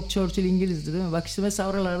miydi? Yok, Churchill İngiliz'di değil mi? Bak işte mesela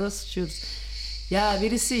oralarda sıçıyoruz. Ya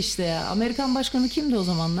birisi işte ya. Amerikan başkanı kimdi o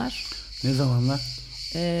zamanlar? Ne zamanlar?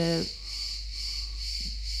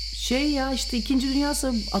 Ya işte 2. Dünya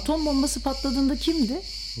Savaşı atom bombası patladığında kimdi?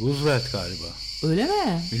 Roosevelt galiba. Öyle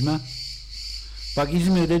mi? Bilmem. Bak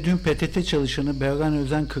İzmir'de dün PTT çalışanı Bergan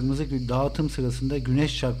Özen Kırmızıgül dağıtım sırasında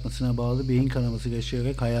güneş çarpmasına bağlı beyin kanaması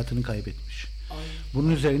yaşayarak hayatını kaybetmiş.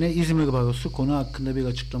 Bunun üzerine İzmir Barosu konu hakkında bir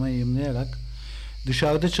açıklama yayımlayarak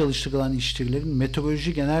dışarıda çalıştırılan işçilerin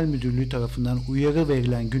Meteoroloji Genel Müdürlüğü tarafından uyarı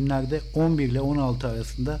verilen günlerde 11 ile 16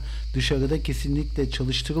 arasında dışarıda kesinlikle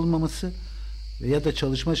çalıştırılmaması ya da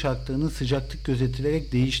çalışma şartlarının sıcaklık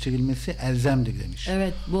gözetilerek değiştirilmesi elzemdir demiş.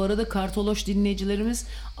 Evet, bu arada Kartoloş dinleyicilerimiz,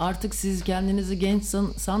 artık siz kendinizi genç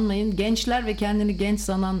sanmayın. Gençler ve kendini genç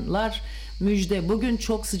sananlar, müjde. Bugün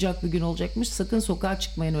çok sıcak bir gün olacakmış. Sakın sokağa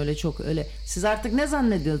çıkmayın öyle çok öyle. Siz artık ne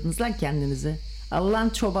zannediyorsunuz lan kendinizi? Allah'ın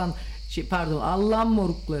çoban, Allah'ın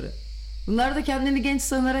morukları. Bunlar da kendini genç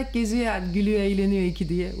sanarak geziyor yani, gülüyor, eğleniyor iki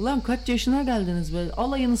diye. Ulan kaç yaşına geldiniz be?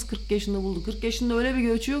 Alayınız 40 yaşında buldu. 40 yaşında öyle bir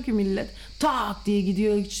göçüyor ki millet. Tak diye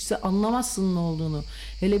gidiyor, hiç anlamazsın ne olduğunu.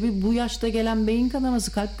 Hele bir bu yaşta gelen beyin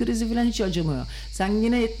kanaması, kalp krizi falan hiç acımıyor. Sen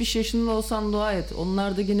yine 70 yaşında olsan dua et.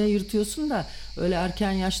 Onlar da yine yırtıyorsun da öyle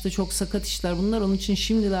erken yaşta çok sakat işler bunlar. Onun için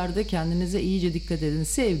şimdilerde kendinize iyice dikkat edin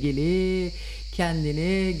sevgili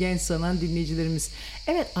kendini genç sanan dinleyicilerimiz.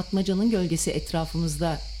 Evet, atmacanın gölgesi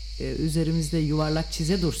etrafımızda, üzerimizde yuvarlak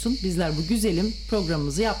çize dursun. Bizler bu güzelim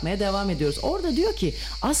programımızı yapmaya devam ediyoruz. Orada diyor ki,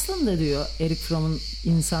 aslında diyor Erich Fromm'un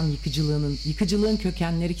İnsan Yıkıcılığın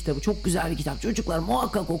Kökenleri kitabı çok güzel bir kitap. Çocuklar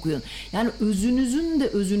muhakkak okuyun. Yani özünüzün de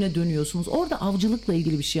özüne dönüyorsunuz. Orada avcılıkla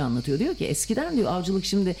ilgili bir şey anlatıyor. Diyor ki eskiden diyor avcılık,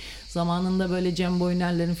 şimdi zamanında böyle Cem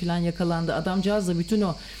Boyner'lerin falan yakalandı. Adamcağız da bütün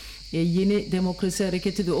o yeni demokrasi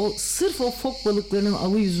hareketi de o sırf o fok balıklarının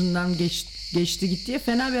avı yüzünden geçti gitti ya,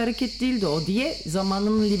 fena bir hareket değildi o diye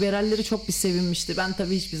zamanının liberalleri çok bir sevinmişti. Ben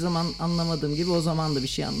tabii hiçbir zaman anlamadığım gibi o zaman da bir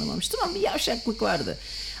şey anlamamıştım ama bir yavşaklık vardı.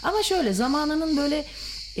 Ama şöyle zamanının böyle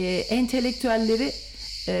entelektüelleri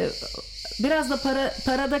biraz da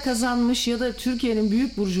parada kazanmış ya da Türkiye'nin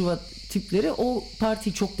büyük burjuva tipleri o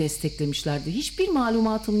partiyi çok desteklemişlerdi. Hiçbir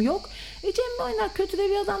malumatım yok. Cem Boyner kötü de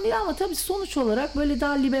bir adam değil ama tabii sonuç olarak böyle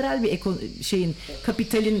daha liberal bir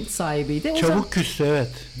kapitalin sahibiydi. Çabuk küstü, evet.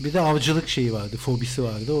 Bir de avcılık şeyi vardı, fobisi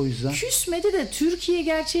vardı, o yüzden. Küsmedi de Türkiye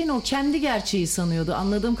gerçeğini o kendi gerçeği sanıyordu.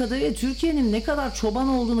 Anladığım kadarıyla Türkiye'nin ne kadar çoban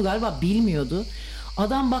olduğunu galiba bilmiyordu.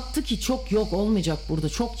 Adam baktı ki çok yok olmayacak burada,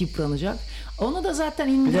 çok yıpranacak. Onu da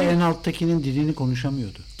zaten Bir de en alttakinin dilini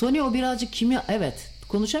konuşamıyordu. Toni o birazcık kimya, evet.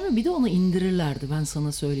 Konuşamıyor, bir de onu indirirlerdi, ben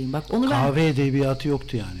sana söyleyeyim. Bak onu kahve edebiyatı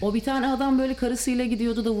yoktu yani. O bir tane adam böyle karısıyla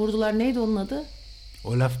gidiyordu da vurdular. Neydi onun adı?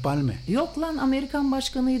 Olaf Palme. Yok lan, Amerikan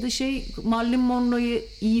başkanıydı. Marilyn Monroe'yu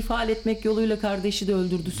iyi faal etmek yoluyla kardeşi de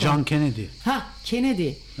öldürdü sonra. John Kennedy. Kennedy.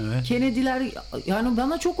 Evet. Kennedy'ler yani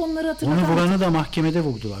bana çok onları hatırladı. Onu vuranı da mahkemede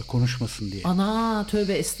vurdular konuşmasın diye. Ana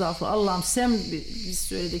tövbe estağfurullah. Allah'ım sen, biz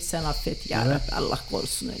söyledik sen affet ya Evet. Rabbi, Allah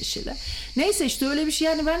korusun öyle şeyler. Neyse işte öyle bir şey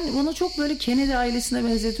yani, ben onu çok böyle Kennedy ailesine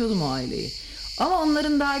benzetiyordum o aileyi. Ama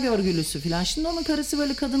onların daha görgülüsü filan. Şimdi onun karısı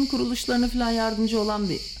böyle kadın kuruluşlarına filan yardımcı olan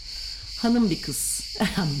bir hanım bir kız.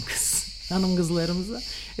 Hanım kızlarımıza.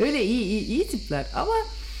 Öyle iyi tipler ama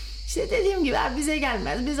işte dediğim gibi bize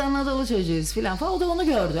gelmez. Biz Anadolu çocuğuyuz filan falan. O da onu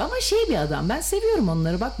gördü ama bir adam. Ben seviyorum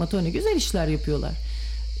onları. Bakma Toni, güzel işler yapıyorlar.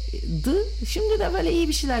 Şimdi de böyle iyi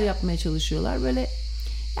bir şeyler yapmaya çalışıyorlar. Böyle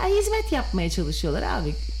hizmet yapmaya çalışıyorlar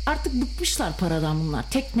abi. Artık bıkmışlar paradan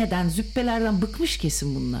bunlar. Tekneden, züppelerden bıkmış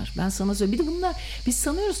kesin bunlar. Ben sana söyleyeyim. Bir de bunlar, biz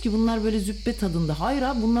sanıyoruz ki bunlar böyle züppe tadında. Hayır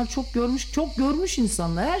abi, bunlar çok görmüş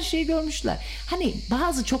insanlar. Her şeyi görmüşler. Hani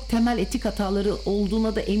bazı çok temel etik hataları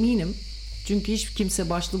olduğuna da eminim. Çünkü hiç kimse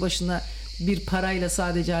başlı başına bir parayla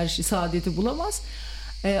sadece her şey, saadeti bulamaz.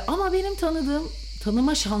 Ama benim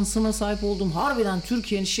tanıma şansına sahip olduğum harbiden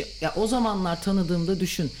Türkiye'nin ya o zamanlar tanıdığımda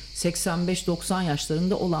düşün 85-90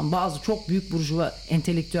 yaşlarında olan bazı çok büyük burjuva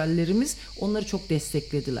entelektüellerimiz onları çok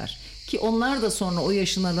desteklediler. Ki onlar da sonra o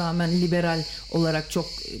yaşına rağmen liberal olarak çok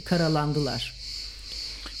karalandılar.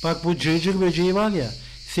 Bak bu cırcır böceği var ya,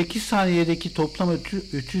 8 saniyedeki toplam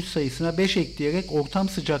ötüş sayısına 5 ekleyerek ortam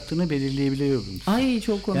sıcaklığını belirleyebiliyoruz. Ay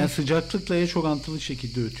çok komik. Yani sıcaklıkla eş orantılı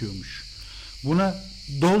şekilde ötüyormuş. Buna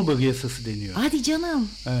Dolber yasası deniyor. Hadi canım.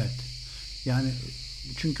 Evet. Yani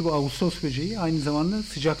çünkü bu Ağustos böceği aynı zamanda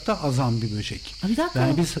sıcakta azan bir böcek. Bir dakika.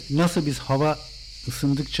 Yani biz hava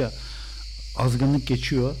ısındıkça azgınlık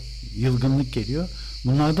geçiyor, yılgınlık geliyor.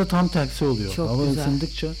 Bunlar da tam tersi oluyor. Çok hava güzel.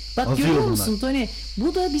 Isındıkça bak azıyor görüyor bunlar. musun Toni?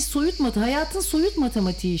 Bu da bir hayatın soyut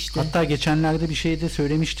matematiği işte. Hatta geçenlerde bir şeyde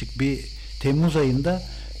söylemiştik. Bir Temmuz ayında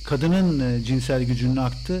kadının cinsel gücünün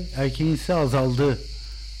arttı, erkeğin ise azaldığı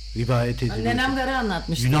rivayet ediliyor. Nenem Gara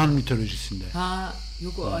anlatmıştı. Yunan mitolojisinde.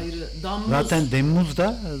 Yok o ayrı. Damız. Zaten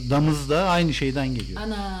damız da aynı şeyden geliyor.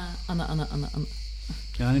 Ana.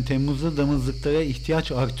 Yani Temmuz'da damızlıklara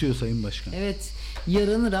ihtiyaç artıyor Sayın Başkan. Evet.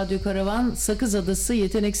 Yarın Radyo Karavan Sakız Adası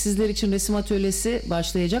Yeteneksizler için resim atölyesi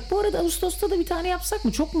başlayacak. Bu arada Ağustos'ta da bir tane yapsak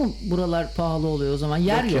mı? Çok mu buralar pahalı oluyor o zaman?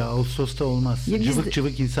 Yer yok. Ya Ağustos'ta olmaz. Ya cıvık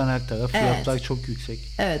cıvık insan her taraf. Evet. Fiyatlar çok yüksek.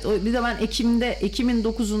 Evet, bir de ben Ekim'in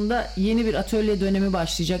 9'unda yeni bir atölye dönemi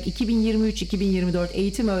başlayacak. 2023-2024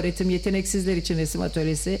 eğitim öğretim yeteneksizler için resim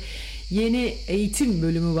atölyesi. Yeni eğitim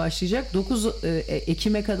bölümü başlayacak. 9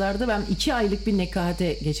 Ekim'e kadar da ben 2 aylık bir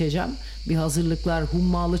nekahate geçeceğim. Bir hazırlıklar,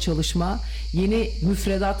 hummalı çalışma. Yeni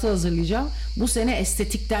müfredatı hazırlayacağım. Bu sene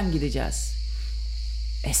estetikten gideceğiz.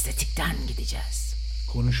 Estetikten gideceğiz.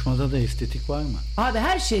 Konuşmada da estetik var mı? Abi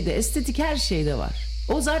her şeyde, estetik her şeyde var.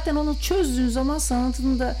 O zaten onu çözdüğün zaman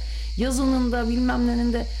sanatında, yazınında, bilmem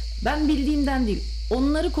neninde, ben bildiğimden değil.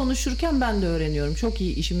 Onları konuşurken ben de öğreniyorum. Çok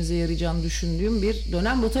iyi işimize yarayacağını düşündüğüm bir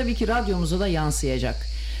dönem. Bu tabii ki radyomuza da yansıyacak.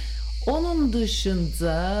 Onun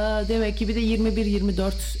dışında demek ki bir de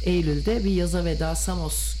 21-24 Eylül'de bir yaza veda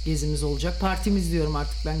Samos gezimiz olacak. Partimiz diyorum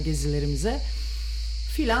artık ben gezilerimize.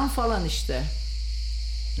 Filan falan işte.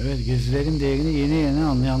 Evet, gezilerin değerini yeni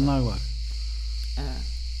anlayanlar var.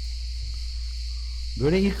 Evet.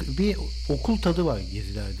 Böyle ilk bir okul tadı var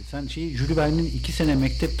gezilerde. Sen Jules Verne'in 2 sene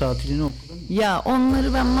mektep tatilini okudun mu? Ya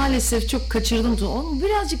onları ben maalesef çok kaçırdım. Onun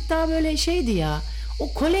birazcık daha böyle şeydi ya.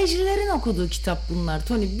 O kolejlilerin okuduğu kitap bunlar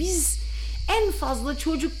Toni. Biz en fazla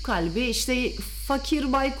çocuk kalbi işte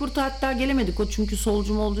fakir Baykurt, hatta gelemedik o çünkü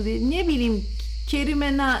solcum oldu diye. Ne bileyim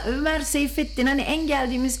Kerimena, Ömer Seyfettin, hani en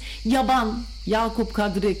geldiğimiz yaban Yakup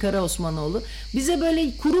Kadri Karaosmanoğlu. Bize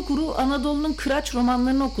böyle kuru kuru Anadolu'nun kıraç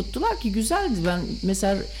romanlarını okuttular ki güzeldi. Ben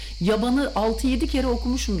mesela Yaban'ı 6-7 kere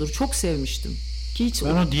okumuşumdur. Çok sevmiştim. Ki hiç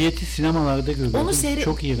Ben o diyeti sinemalarda gördüm. Onu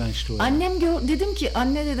çok iğrençti o. Annem dedim ki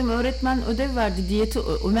anne dedim öğretmen ödev verdi diyeti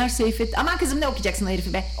Ömer Seyfettin. Aman kızım ne okuyacaksın o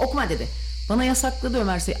herifi be? Okuma dedi. Bana yasakladı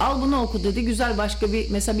Ömer Seyfettin. Al bunu oku dedi. Güzel başka bir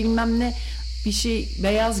mesela bilmem ne bir şey,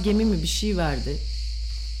 Beyaz Gemi mi bir şey verdi.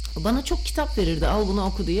 Bana çok kitap verirdi, al bunu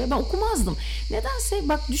oku diye. Ben okumazdım. Nedense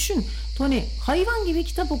bak düşün Toni, hayvan gibi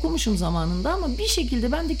kitap okumuşum zamanında ama bir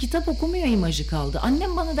şekilde bende kitap okumuyor imajı kaldı.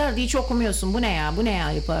 Annem bana derdi hiç okumuyorsun, bu ne ya bu ne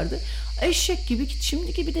ya yapardı. Eşek gibi,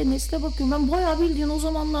 şimdiki bir de nesle bakıyorum. Ben bayağı bildiğin o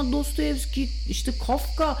zamanlar Dostoyevski, işte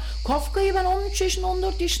Kafka'yı ben 13 yaşında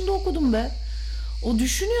 14 yaşında okudum be. O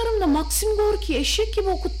düşünüyorum da Maxim Gorki eşek gibi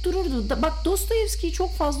okuttururdu. Bak Dostoyevski'yi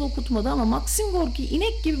çok fazla okutmadı ama Maxim Gorki,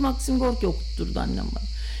 inek gibi Maxim Gorki okutturdu annem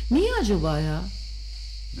bana. Niye acaba ya?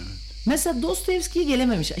 Evet. Mesela Dostoyevski'ye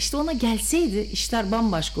gelememiş. İşte ona gelseydi işler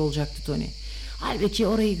bambaşka olacaktı Toni. Halbuki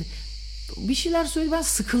orayı bir şeyler söyledi, ben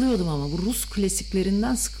sıkılıyordum ama bu Rus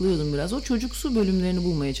klasiklerinden sıkılıyordum biraz. O çocuksu bölümlerini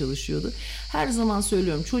bulmaya çalışıyordu. Her zaman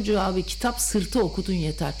söylüyorum çocuğa abi kitap sırtı okutun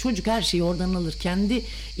yeter. Çocuk her şeyi oradan alır. Kendi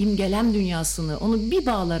imgelem dünyasını onu bir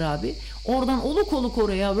bağlar abi. Oradan oluk oluk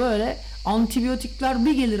oraya böyle antibiyotikler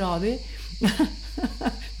bir gelir abi.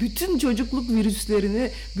 Bütün çocukluk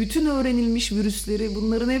virüslerini, bütün öğrenilmiş virüsleri,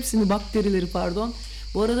 bunların hepsini, bakterileri pardon.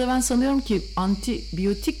 Bu arada ben sanıyorum ki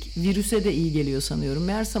antibiyotik virüse de iyi geliyor sanıyorum.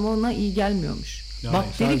 Meğersem ona iyi gelmiyormuş. Yani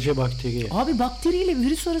sadece bakteri. Abi bakteriyle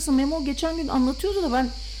virüs arası Memo geçen gün anlatıyordu da ben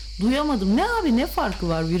duyamadım. Ne abi ne farkı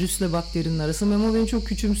var virüsle bakterinin arası? Memo beni çok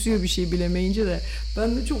küçümsüyor bir şey bilemeyince de.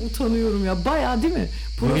 Ben de çok utanıyorum ya. Bayağı değil mi?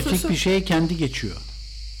 Biyolojik bir şey kendi geçiyor.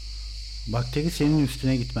 Bakteri senin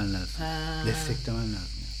üstüne gitmen lazım. Desteklemen lazım.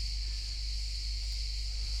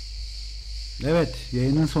 Evet,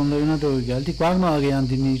 yayının sonlarına doğru geldik. Var mı arayan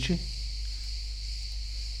dinleyici?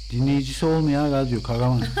 Dinleyicisi olmayan radyo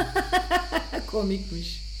Karavan.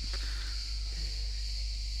 Komikmiş.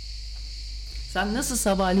 Sen nasıl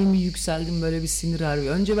sabahleyin bir yükseldin böyle bir sinir harbi.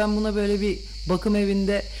 Önce ben buna böyle bir bakım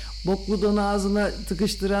evinde boklu donu ağzına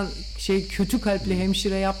tıkıştıran kötü kalpli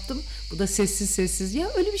hemşire yaptım. Bu da sessiz ya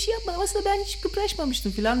öyle bir şey yapmadım. Aslında ben hiç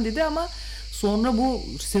kıpraşmamıştım falan dedi ama sonra bu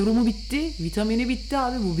serumu bitti, vitamini bitti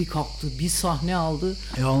abi, bu bir kalktı, bir sahne aldı.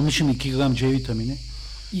 Almışım 2 gram C vitamini.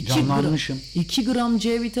 Canlanmışım. 2 gram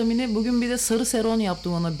C vitamini, bugün bir de sarı seron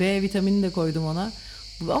yaptım ona, B vitamini de koydum ona.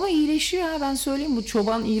 Ama iyileşiyor ha, ben söyleyeyim, bu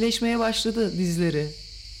çoban iyileşmeye başladı dizleri.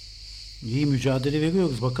 İyi mücadele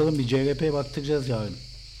veriyoruz, bakalım bir CRP'ye baktıracağız yarın.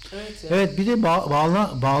 Evet bir de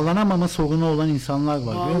bağlanamama sorunu olan insanlar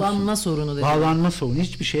var. Bağlanma sorunu dedi. Bağlanma sorunu,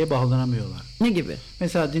 hiçbir şeye bağlanamıyorlar. Ne gibi?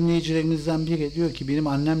 Mesela dinleyicilerimizden biri diyor ki benim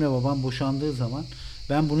annemle babam boşandığı zaman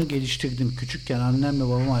ben bunu geliştirdim. Küçükken annemle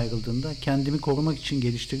babam ayrıldığında kendimi korumak için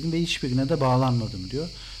geliştirdim ve hiçbirine de bağlanmadım diyor.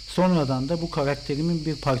 Sonradan da bu karakterimin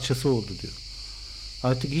bir parçası oldu diyor.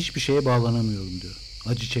 Artık hiçbir şeye bağlanamıyorum diyor.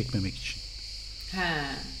 Acı çekmemek için.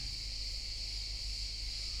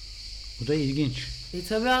 Bu da ilginç.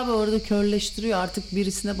 Tabii abi, orada körleştiriyor. Artık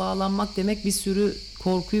birisine bağlanmak demek bir sürü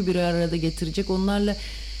korkuyu bir arada getirecek. Onlarla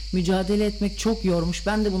mücadele etmek çok yormuş.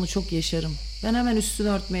 Ben de bunu çok yaşarım. Ben hemen üstünü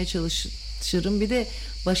örtmeye Bir de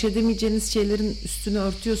baş edemeyeceğiniz şeylerin üstünü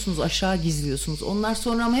örtüyorsunuz, aşağı gizliyorsunuz. Onlar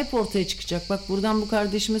sonra ama hep ortaya çıkacak. Bak buradan bu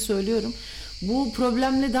kardeşime söylüyorum. Bu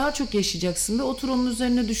problemle daha çok yaşayacaksın ve otur onun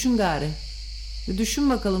üzerine düşün gari. Düşün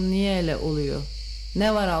bakalım niye öyle oluyor.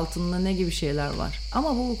 Ne var altında, ne gibi şeyler var.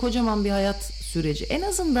 Ama bu kocaman bir hayat süreci. En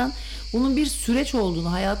azından bunun bir süreç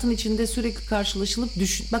olduğunu, hayatın içinde sürekli karşılaşılıp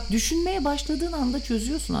düşünmeye başladığın anda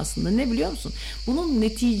çözüyorsun aslında. Ne biliyor musun? Bunun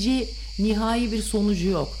nihai bir sonucu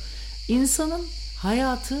yok. İnsanın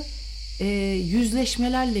hayatı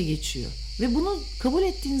yüzleşmelerle geçiyor. Ve bunu kabul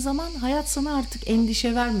ettiğin zaman hayat sana artık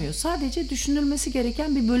endişe vermiyor. Sadece düşünülmesi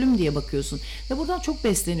gereken bir bölüm diye bakıyorsun. Ve buradan çok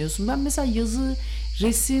besleniyorsun. Ben mesela yazı,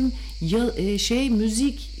 resim,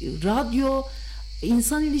 müzik, radyo,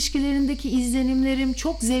 insan ilişkilerindeki izlenimlerim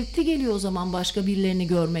çok zevkli geliyor o zaman başka birilerini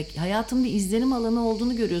görmek. Hayatın bir izlenim alanı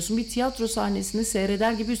olduğunu görüyorsun. Bir tiyatro sahnesini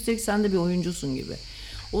seyreder gibi, üstelik sen de bir oyuncusun gibi.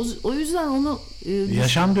 O yüzden onu...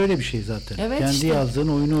 Yaşam da öyle bir şey zaten. Evet, kendi işte. yazdığın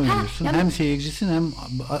oyunu oynuyorsun. Yani, hem seyircisin hem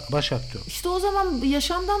baş aktör. İşte o zaman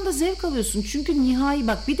yaşamdan da zevk alıyorsun. Çünkü nihai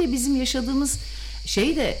bak, bir de bizim yaşadığımız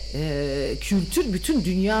şey de kültür, bütün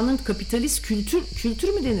dünyanın kapitalist kültür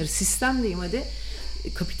mü denir? Sistem diyeyim hadi.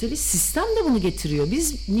 Kapitalist sistem de bunu getiriyor.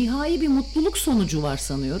 Biz nihai bir mutluluk sonucu var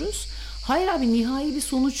sanıyoruz. Hayır abi, nihai bir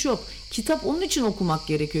sonuç yok. Kitap onun için okumak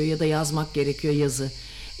gerekiyor ya da yazmak gerekiyor, yazı.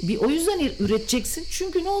 O yüzden üreteceksin.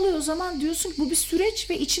 Çünkü ne oluyor o zaman? Diyorsun ki bu bir süreç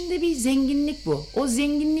ve içinde bir zenginlik bu. O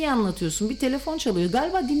zenginliği anlatıyorsun. Bir telefon çalıyor.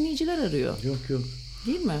 Galiba dinleyiciler arıyor. Yok.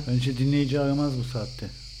 Değil mi? Bence dinleyici aramaz bu saatte.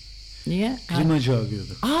 Niye? Klimacı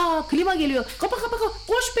arıyordu. Klima geliyor. Kapa.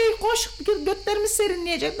 Koş bey koş. Götlerimiz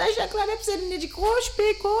serinleyecek. Taşaklar hep serinleyecek. Koş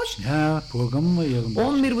bey koş. Ya programı mı yarın?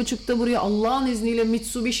 11.30'da buraya Allah'ın izniyle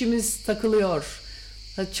Mitsubishi'miz takılıyor.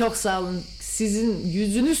 Çok sağ olun. Sizin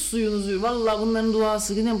yüzünüz suyunuz. Vallahi bunların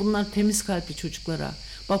duası. Yine bunlar temiz kalpli çocuklara.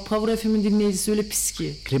 Bak Power FM'in dinleyicisi öyle pis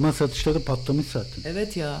ki. Klima satışları patlamış zaten.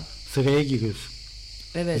 Evet ya. Sıraya giriyorsun.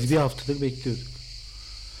 Evet. Biz bir haftadır bekliyorduk.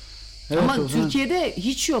 Evet, ama Türkiye'de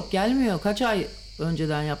hiç yok, gelmiyor. Kaç ay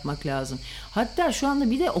önceden yapmak lazım. Hatta şu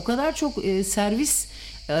anda bir de o kadar çok servis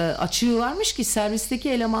açığı varmış ki, servisteki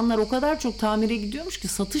elemanlar o kadar çok tamire gidiyormuş ki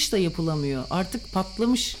satış da yapılamıyor. Artık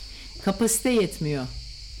patlamış, kapasite yetmiyor.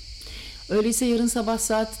 Öyleyse yarın sabah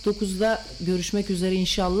saat 9'da görüşmek üzere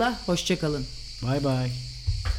inşallah. Hoşça kalın. Bye bye.